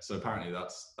yeah, so apparently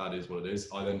that is what it is.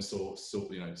 I then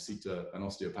seeked an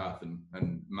osteopath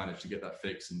and managed to get that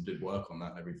fixed and did work on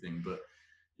that and everything. But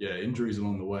yeah, injuries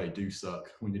along the way do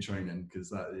suck when you're training,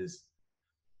 because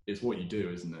it's what you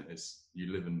do, isn't it? It's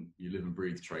you live and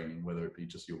breathe training, whether it be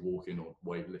just your walking or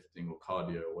weightlifting or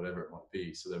cardio or whatever it might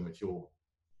be. So then if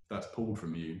that's pulled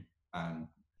from you, and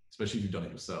especially if you've done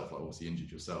it yourself, like obviously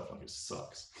injured yourself, like it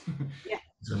sucks. Yeah.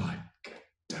 So like,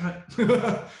 damn it.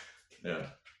 Yeah.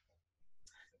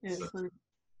 Yeah, it's funny.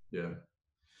 Yeah.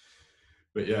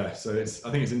 But yeah, so I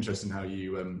think it's interesting how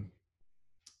you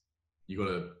got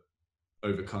to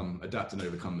adapt and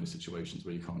overcome those situations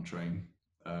where you can't train.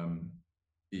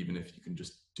 Even if you can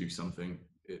just do something,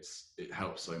 it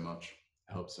helps so much.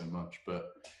 But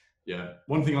yeah,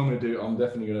 one thing I'm going to do, I'm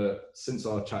definitely going to, since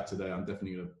our chat today, I'm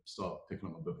definitely going to start picking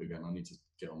up my book again. I need to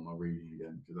get on my reading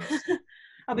again.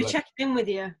 I'll be checking in with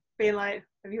you, being like,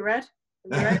 have you read?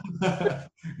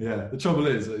 Yeah, the trouble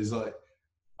is like,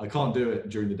 I can't do it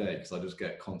during the day because I just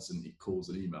get constant calls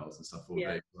and emails and stuff all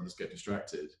day. I just get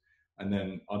distracted. And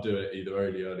then I'll do it either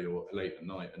early or late at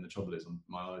night. And the trouble is,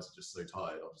 my eyes are just so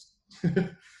tired. I'll just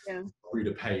read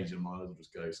a page and my eyes will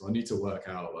just go. So I need to work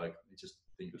out, like,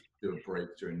 do a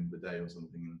break during the day or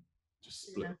something, and just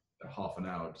split half an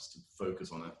hour just to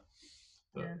focus on it.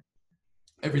 But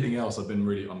everything else,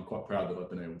 I'm quite proud that I've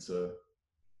been able to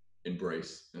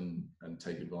embrace and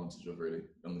take advantage of, really,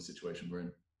 on the situation we're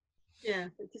in. Yeah,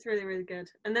 it's just really, really good.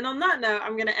 And then on that note,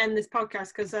 I'm going to end this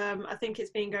podcast because I think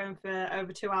it's been going for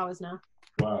over 2 hours now.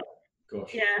 Wow,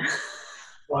 gosh. Yeah.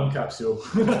 Time capsule.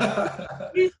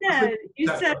 You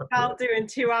said about doing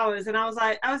 2 hours, and I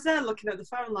was there looking at the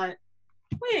phone like,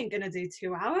 we ain't going to do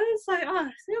 2 hours. Like, oh,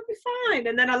 it'll be fine.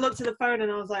 And then I looked at the phone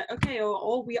and I was like, okay,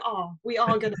 we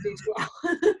are going to do 2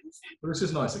 hours. But it's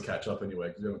just nice to catch up anyway,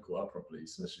 because we haven't caught up properly,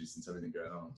 especially since everything going on.